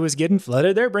valley was getting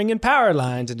flooded. They're bringing power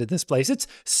lines into this place. It's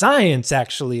science,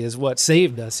 actually, is what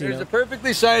saved us." There's a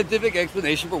perfectly scientific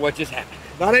explanation for what just happened.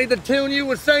 That ain't the tune you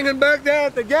was singing back there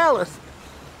at the Gallus.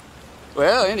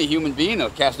 Well, any human being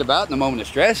will cast about in a moment of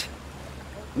stress.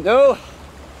 No,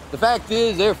 the fact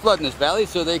is they're flooding this valley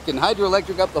so they can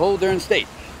hydroelectric up the whole darn state.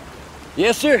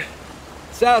 Yes, sir.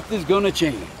 South is gonna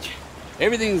change.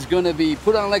 Everything's gonna be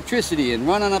put on electricity and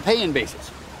run on a paying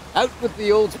basis. Out with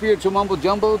the old spiritual mumbo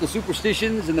jumbo, the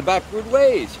superstitions, and the backward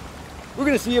ways. We're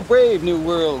gonna see a brave new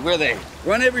world where they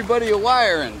run everybody a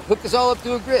wire and hook us all up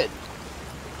to a grid.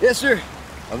 Yes, sir.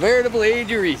 A veritable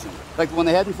age of reason, like the one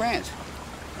they had in France.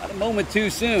 Not a moment too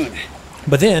soon.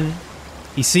 But then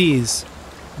he sees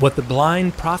what the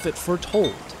blind prophet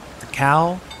foretold: the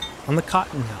cow on the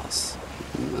cotton house.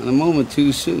 Not a moment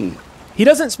too soon. He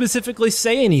doesn't specifically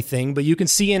say anything, but you can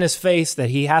see in his face that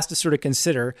he has to sort of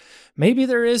consider maybe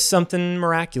there is something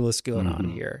miraculous going on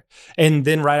here. And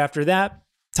then right after that,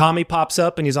 Tommy pops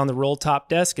up and he's on the roll top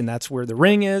desk, and that's where the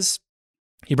ring is.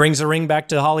 He brings the ring back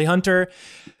to Holly Hunter,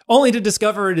 only to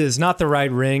discover it is not the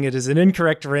right ring. It is an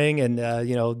incorrect ring. And,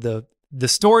 the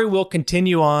story will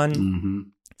continue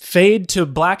on. Fade to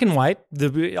black and white.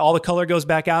 All the color goes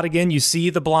back out again. You see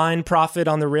the blind prophet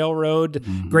on the railroad.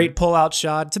 Great pull-out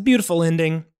shot. It's a beautiful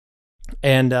ending.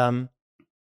 And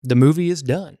The movie is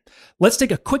done. Let's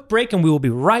take a quick break and we will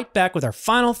be right back with our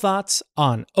final thoughts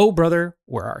on Oh Brother,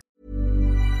 Where Art Thou?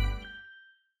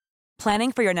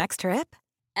 Planning for your next trip?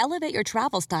 Elevate your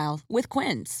travel style with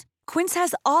Quince. Quince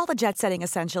has all the jet-setting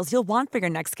essentials you'll want for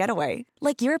your next getaway,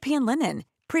 like European linen,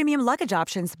 premium luggage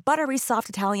options, buttery soft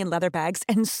Italian leather bags,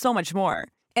 and so much more.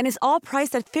 And is all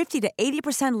priced at 50 to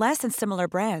 80% less than similar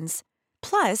brands.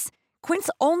 Plus, Quince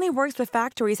only works with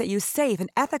factories that use safe and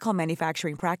ethical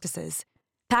manufacturing practices.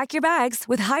 Pack your bags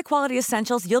with high-quality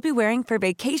essentials you'll be wearing for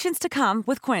vacations to come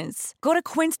with Quince. Go to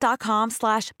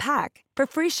quince.com/pack for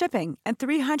free shipping and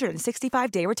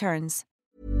 365-day returns.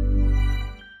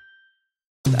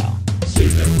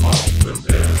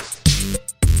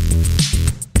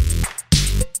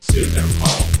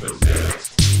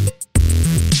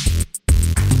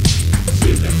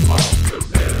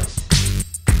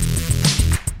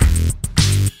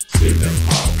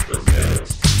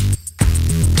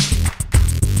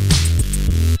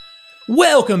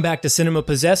 Welcome back to Cinema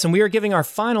Possess, and we are giving our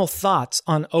final thoughts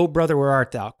on Oh Brother, Where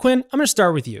Art Thou? Quinn, I'm going to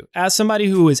start with you. As somebody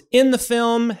who is in the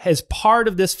film, as part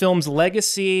of this film's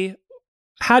legacy,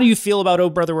 how do you feel about Oh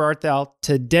Brother, Where Art Thou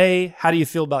today? How do you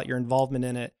feel about your involvement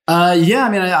in it? Yeah, I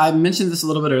mean, I mentioned this a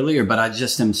little bit earlier, but I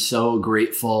just am so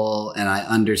grateful, and I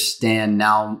understand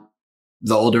now.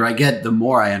 The older I get, the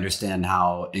more I understand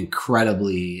how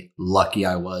incredibly lucky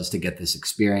I was to get this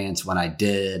experience when I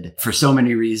did, for so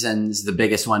many reasons. The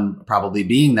biggest one probably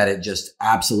being that it just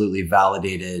absolutely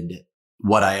validated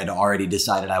what I had already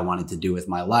decided I wanted to do with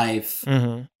my life,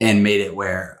 and made it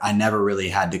where I never really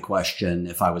had to question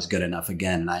if I was good enough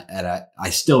again. And I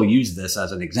still use this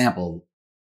as an example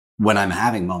when I'm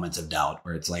having moments of doubt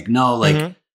where it's like, no,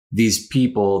 like, these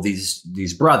people,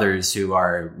 these brothers who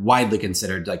are widely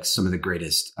considered like some of the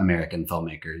greatest American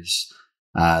filmmakers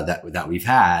that we've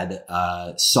had,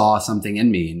 saw something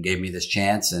in me and gave me this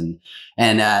chance. And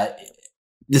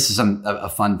this is a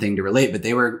fun thing to relate, but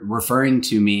they were referring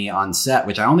to me on set,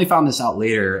 which I only found this out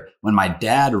later when my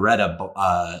dad read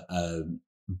a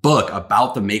book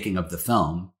about the making of the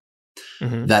film,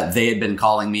 that they had been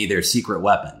calling me their secret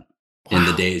weapon. In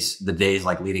the days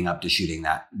like leading up to shooting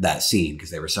that scene, because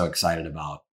they were so excited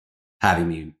about having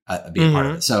me be a part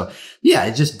of it. So yeah,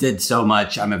 it just did so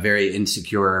much. I'm a very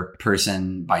insecure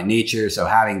person by nature. So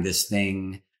having this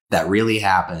thing that really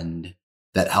happened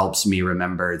that helps me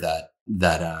remember that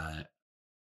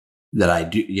I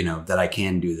do, that I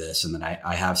can do this, and that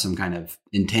I have some kind of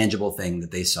intangible thing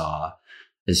that they saw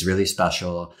is really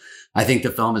special. I think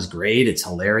the film is great. It's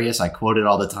hilarious. I quote it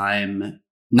all the time.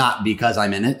 Not because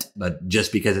I'm in it, but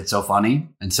just because it's so funny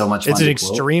and so much fun. It's an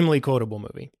extremely quotable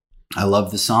movie. I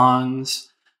love the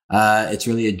songs. It's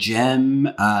really a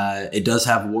gem. It does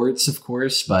have warts, of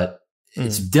course, but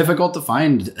it's difficult to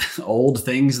find old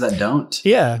things that don't.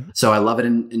 Yeah. So I love it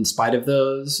in spite of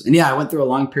those. And yeah, I went through a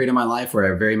long period of my life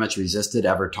where I very much resisted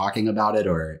ever talking about it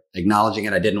or acknowledging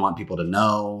it. I didn't want people to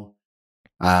know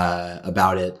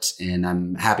about it. And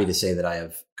I'm happy to say that I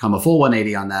have come a full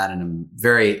 180 on that, and I'm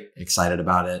very excited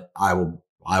about it. I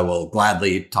will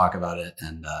gladly talk about it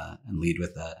and lead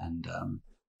with that. And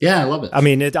yeah, I love it. I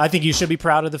mean, I think you should be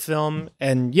proud of the film.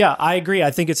 And yeah, I agree. I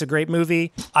think it's a great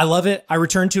movie. I love it. I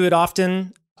return to it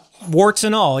often, warts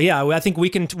and all. Yeah, I think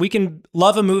we can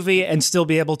love a movie and still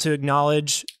be able to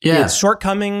acknowledge its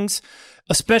shortcomings,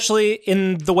 especially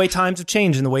in the way times have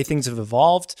changed and the way things have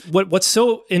evolved. What's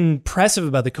so impressive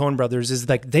about the Coen brothers is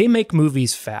like they make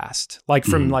movies fast. Like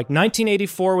from like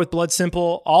 1984 with Blood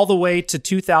Simple all the way to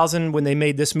 2000 when they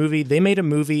made this movie. They made a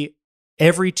movie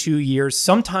every 2 years,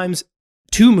 sometimes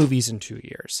 2 movies in 2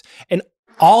 years. And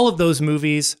all of those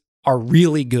movies are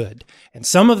really good. And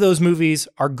some of those movies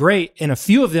are great, and a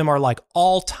few of them are like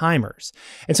all-timers.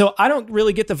 And so I don't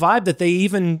really get the vibe that they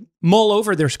even mull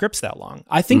over their scripts that long.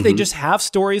 I think they just have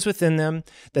stories within them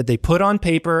that they put on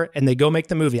paper and they go make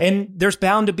the movie. And there's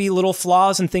bound to be little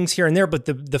flaws and things here and there, but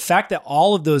the fact that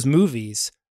all of those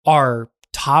movies are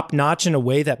top-notch in a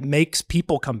way that makes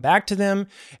people come back to them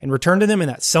and return to them, and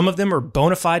that some of them are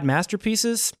bona fide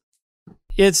masterpieces,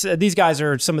 these guys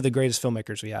are some of the greatest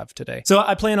filmmakers we have today. So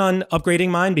I plan on upgrading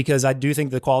mine because I do think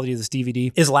the quality of this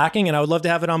DVD is lacking, and I would love to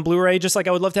have it on Blu-ray, just like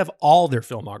I would love to have all their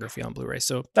filmography on Blu-ray.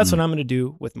 So that's what I'm going to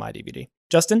do with my DVD.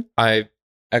 Justin? I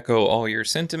echo all your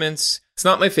sentiments. It's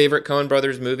not my favorite Coen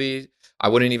Brothers movie. I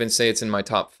wouldn't even say it's in my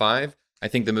top 5. I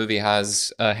think the movie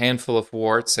has a handful of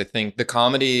warts. I think the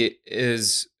comedy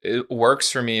it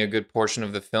works for me a good portion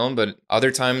of the film, but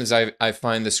other times I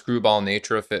find the screwball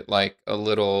nature of it like a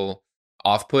little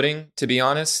off-putting, to be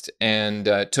honest. And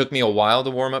it took me a while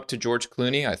to warm up to George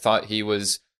Clooney. I thought he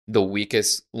was the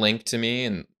weakest link to me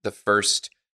in the first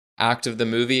act of the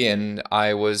movie, and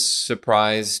I was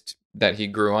surprised that he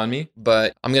grew on me.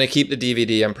 But I'm going to keep the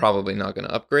DVD. I'm probably not going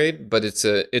to upgrade, but it's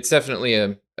definitely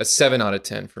a 7 out of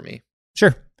 10 for me.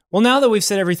 Sure. Well, now that we've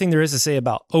said everything there is to say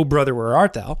about Oh Brother, Where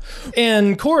Art Thou?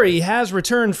 And Corey has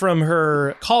returned from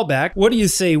her callback, what do you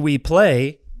say we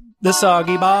play the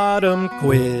Soggy Bottom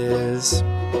Quiz?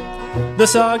 The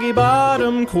Soggy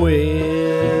Bottom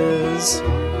Quiz.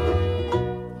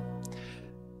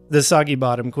 The Soggy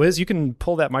Bottom Quiz. You can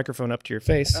pull that microphone up to your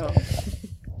face. Oh.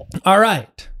 All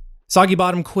right. Soggy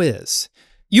Bottom Quiz.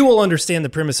 You will understand the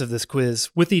premise of this quiz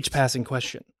with each passing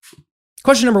question.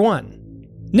 Question number 1.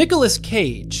 Nicolas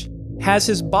Cage has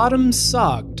his bottoms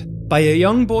sogged by a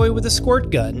young boy with a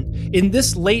squirt gun in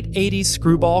this late 80s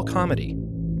screwball comedy.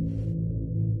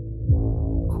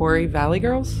 Corey, Valley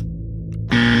Girls?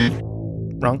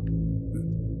 Wrong.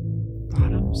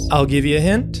 Bottoms. I'll give you a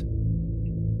hint.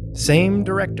 Same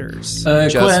directors.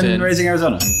 Quinn, Raising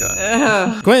Arizona.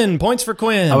 Quinn, points for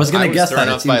Quinn. I was going to guess that.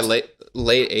 Off by late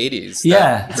 80s.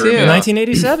 Yeah.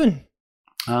 1987.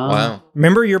 Wow.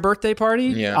 Remember your birthday party?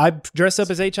 Yeah. I dressed up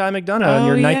as H.I. McDonough on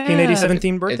your 1987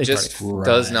 themed birthday party. It just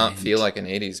does not feel like an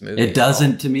 80s movie. It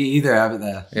doesn't to me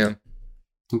either. Yeah.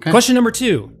 Okay. Question number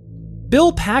 2.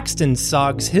 Bill Paxton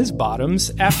sogs his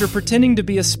bottoms after pretending to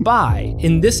be a spy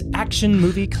in this action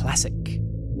movie classic.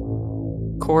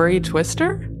 Corey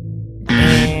Twister?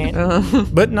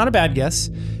 But not a bad guess.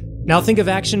 Now think of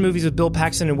action movies with Bill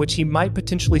Paxton in which he might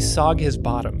potentially sog his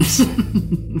bottoms.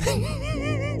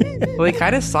 Well, he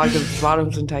kind of sogged his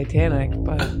bottoms in Titanic,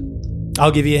 but...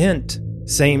 I'll give you a hint.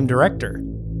 Same director.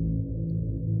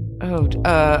 Oh,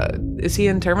 is he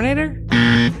in Terminator?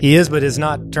 He is, but is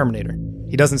not Terminator.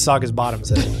 He doesn't sog his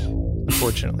bottoms in it,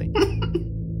 unfortunately.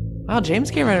 Wow,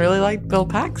 James Cameron really liked Bill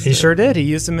Paxton. He sure did. He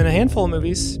used him in a handful of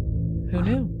movies. Who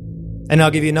knew? And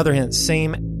I'll give you another hint.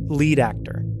 Same lead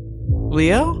actor.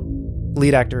 Leo?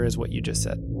 Lead actor is what you just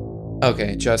said.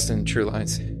 Okay, Justin, True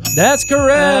Lies. That's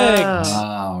correct.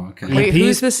 Oh, okay. Wait,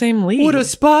 who's the same lead? Would a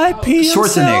spy pee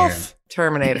himself?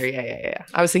 Terminator, yeah.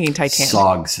 I was thinking Titanic.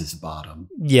 Sogs his bottom.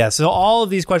 Yeah, so all of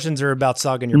these questions are about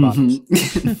sogging your bottoms.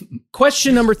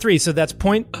 Question number 3. So that's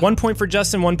 1 point for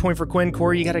Justin, 1 point for Quinn.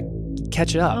 Corey, you got to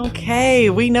catch up. Okay,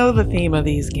 we know the theme of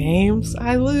these games.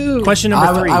 I lose. Question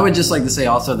number 3. I would just like to say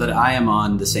also that I am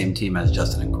on the same team as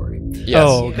Justin and Corey. Yes.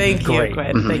 Oh, thank you,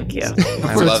 Quinn. Thank you.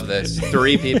 I love this.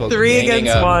 3 people. 3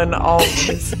 against up. 1,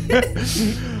 always.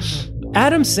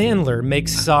 Adam Sandler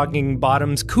makes sogging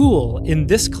bottoms cool in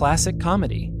this classic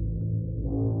comedy.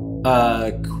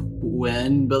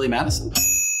 Quinn, Billy Madison?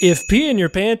 If pee in your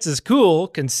pants is cool,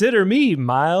 consider me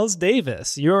Miles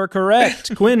Davis. You're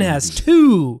correct. Quinn has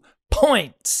 2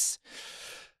 points.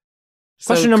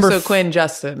 So Quinn,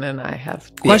 Justin, and I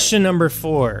have... Question number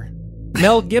 4.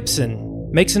 Mel Gibson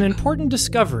makes an important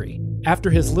discovery after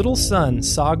his little son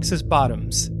sogs his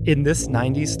bottoms in this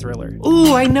 90s thriller.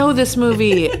 Ooh, I know this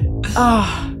movie.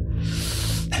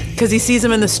 Because he sees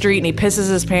him in the street and he pisses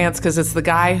his pants because it's the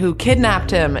guy who kidnapped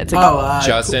him. It's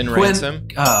Justin Ransom.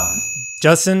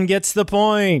 Justin gets the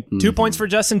point. 2 points for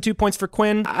Justin, 2 points for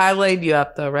Quinn. I laid you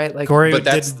up though, right? Like Corey but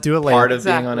that's did do a part of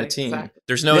being on a team. Exactly.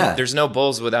 There's no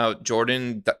Bulls without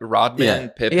Jordan, Rodman,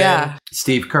 Pippen,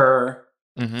 Steve Kerr.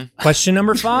 Mm-hmm. Question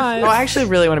number 5. Oh, I actually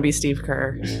really want to be Steve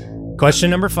Kerr. Question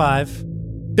number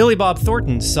 5. Billy Bob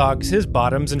Thornton sogs his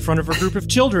bottoms in front of a group of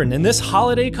children in this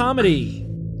holiday comedy.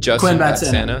 Justin got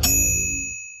Santa.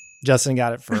 Justin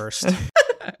got it first.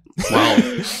 Wow,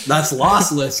 that's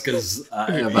lossless because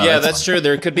that's true.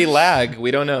 There could be lag.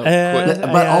 We don't know.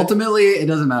 But ultimately, it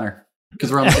doesn't matter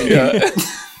because we're on the same team.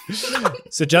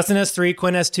 So Justin has 3,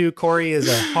 Quinn has 2, Corey is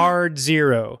a hard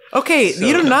 0. Okay,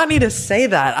 you do not need to say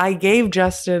that. I gave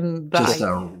Justin just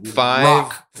a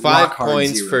 5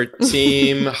 points for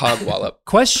Team Hogwallop.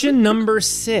 Question number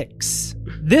 6.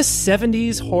 This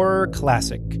 70s horror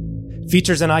classic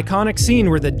features an iconic scene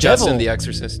where the devil... Justin the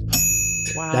Exorcist.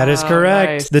 Wow, that is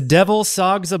correct. Nice. The devil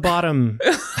sogs a bottom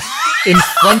in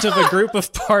front of a group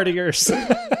of partiers.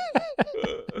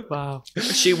 Wow.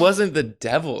 She wasn't the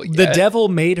devil yet. The devil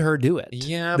made her do it.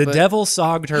 Yeah, the devil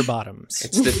sogged her bottoms.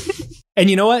 And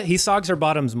you know what? He sogs her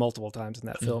bottoms multiple times in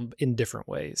that film in different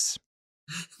ways.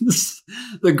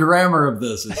 The grammar of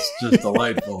this is just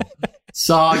delightful.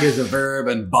 Sog is a verb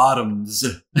and bottoms.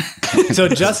 So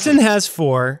Justin has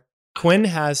 4. Quinn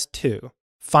has 2.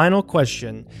 Final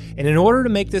question. And in order to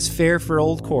make this fair for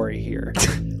old Corey here,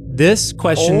 this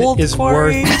question is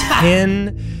worth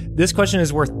 10. This question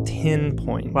is worth 10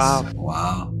 points.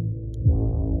 Wow.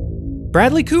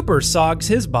 Bradley Cooper sogs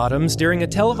his bottoms during a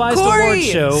televised award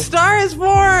show. Star is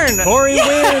born. Corey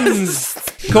wins.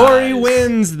 Corey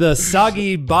wins the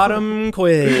Soggy Bottom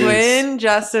quiz. Quinn,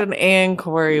 Justin, and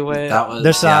Corey win. That was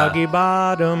the Soggy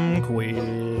Bottom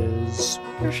quiz.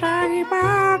 The Soggy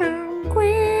Bottom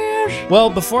quiz. Well,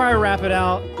 before I wrap it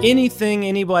out, anything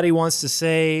anybody wants to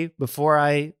say before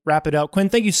I wrap it out? Quinn,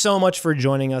 thank you so much for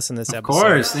joining us in this episode. Of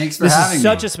course. Thanks for having me. This is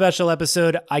such a special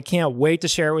episode. I can't wait to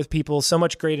share it with people. So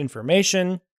much great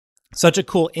information. Such a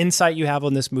cool insight you have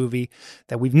on this movie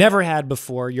that we've never had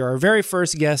before. You're our very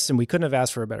first guest, and we couldn't have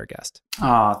asked for a better guest.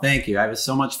 Oh, thank you. It was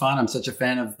so much fun. I'm such a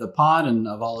fan of the pod and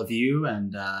of all of you.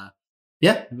 And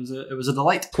yeah, it was a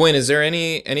delight. Quinn, is there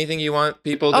anything you want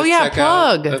people to check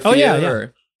plug. out?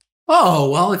 Or? Oh,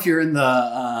 well, if you're in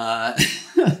the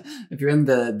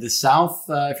the South,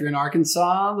 if you're in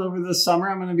Arkansas over the summer,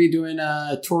 I'm going to be doing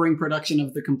a touring production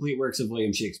of the complete works of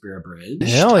William Shakespeare Abridged.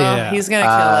 Hell yeah. He's going to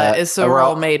kill it. It's so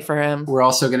well made for him. We're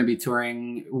also going to be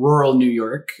touring rural New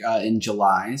York in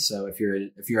July. So if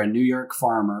you're a New York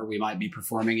farmer, we might be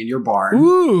performing in your barn.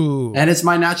 Ooh. And it's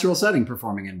my natural setting,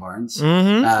 performing in barns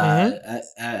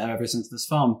ever since this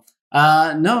film.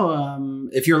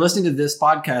 If you're listening to this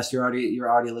podcast, you're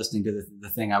already listening to the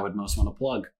thing I would most want to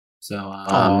plug. So,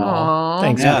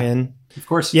 thanks, Quinn. Of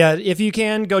course. Yeah. If you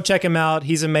can, go check him out.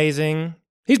 He's amazing.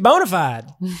 He's bona fide.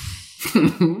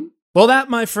 Well, that,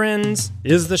 my friends,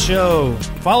 is the show.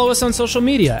 Follow us on social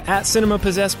media at Cinema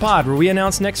Possessed Pod, where we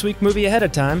announce next week's movie ahead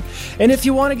of time. And if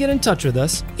you want to get in touch with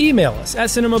us, email us at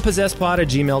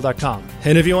cinemapossessedpod@gmail.com.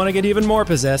 And if you want to get even more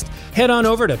possessed, head on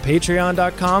over to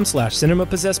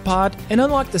patreon.com/cinemapossessedpod and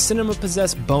unlock the Cinema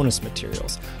Possessed bonus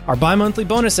materials, our bi-monthly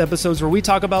bonus episodes where we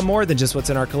talk about more than just what's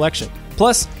in our collection.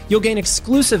 Plus, you'll gain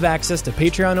exclusive access to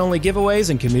Patreon-only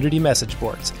giveaways and community message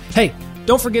boards. Hey,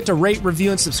 don't forget to rate,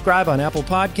 review, and subscribe on Apple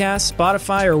Podcasts,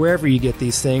 Spotify, or wherever you get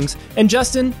these things. And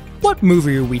Justin, what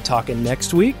movie are we talking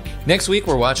next week? Next week,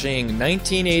 we're watching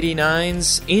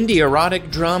 1989's indie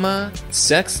erotic drama,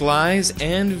 Sex, Lies,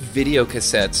 and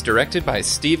Videocassettes, directed by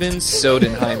Steven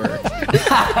Soderbergh.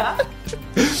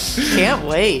 Can't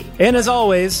wait. And as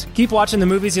always, keep watching the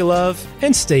movies you love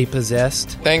and stay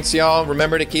possessed. Thanks, y'all.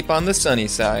 Remember to keep on the sunny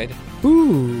side.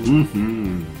 Ooh.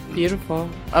 Mm-hmm. Beautiful.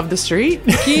 Of the street?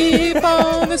 Keep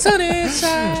on the sunny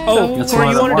side. Oh, or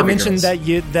you wanted to mention that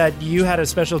you had a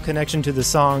special connection to the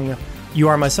song You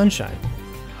Are My Sunshine.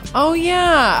 Oh,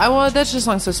 yeah. Well, that's just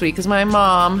song's so sweet because my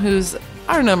mom, who's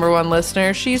our number one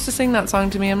listener, she used to sing that song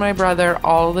to me and my brother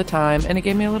all the time, and it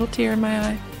gave me a little tear in my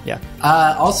eye. Yeah.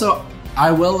 Also,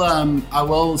 I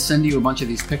will send you a bunch of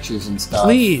these pictures and stuff.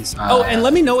 Please. And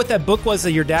let me know what that book was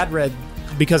that your dad read,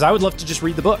 because I would love to just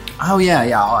read the book. Oh, yeah,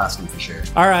 I'll ask him for sure.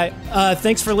 All right.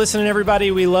 Thanks for listening, everybody.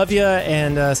 We love you,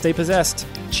 and stay possessed.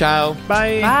 Ciao.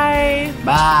 Bye. Bye.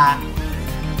 Bye.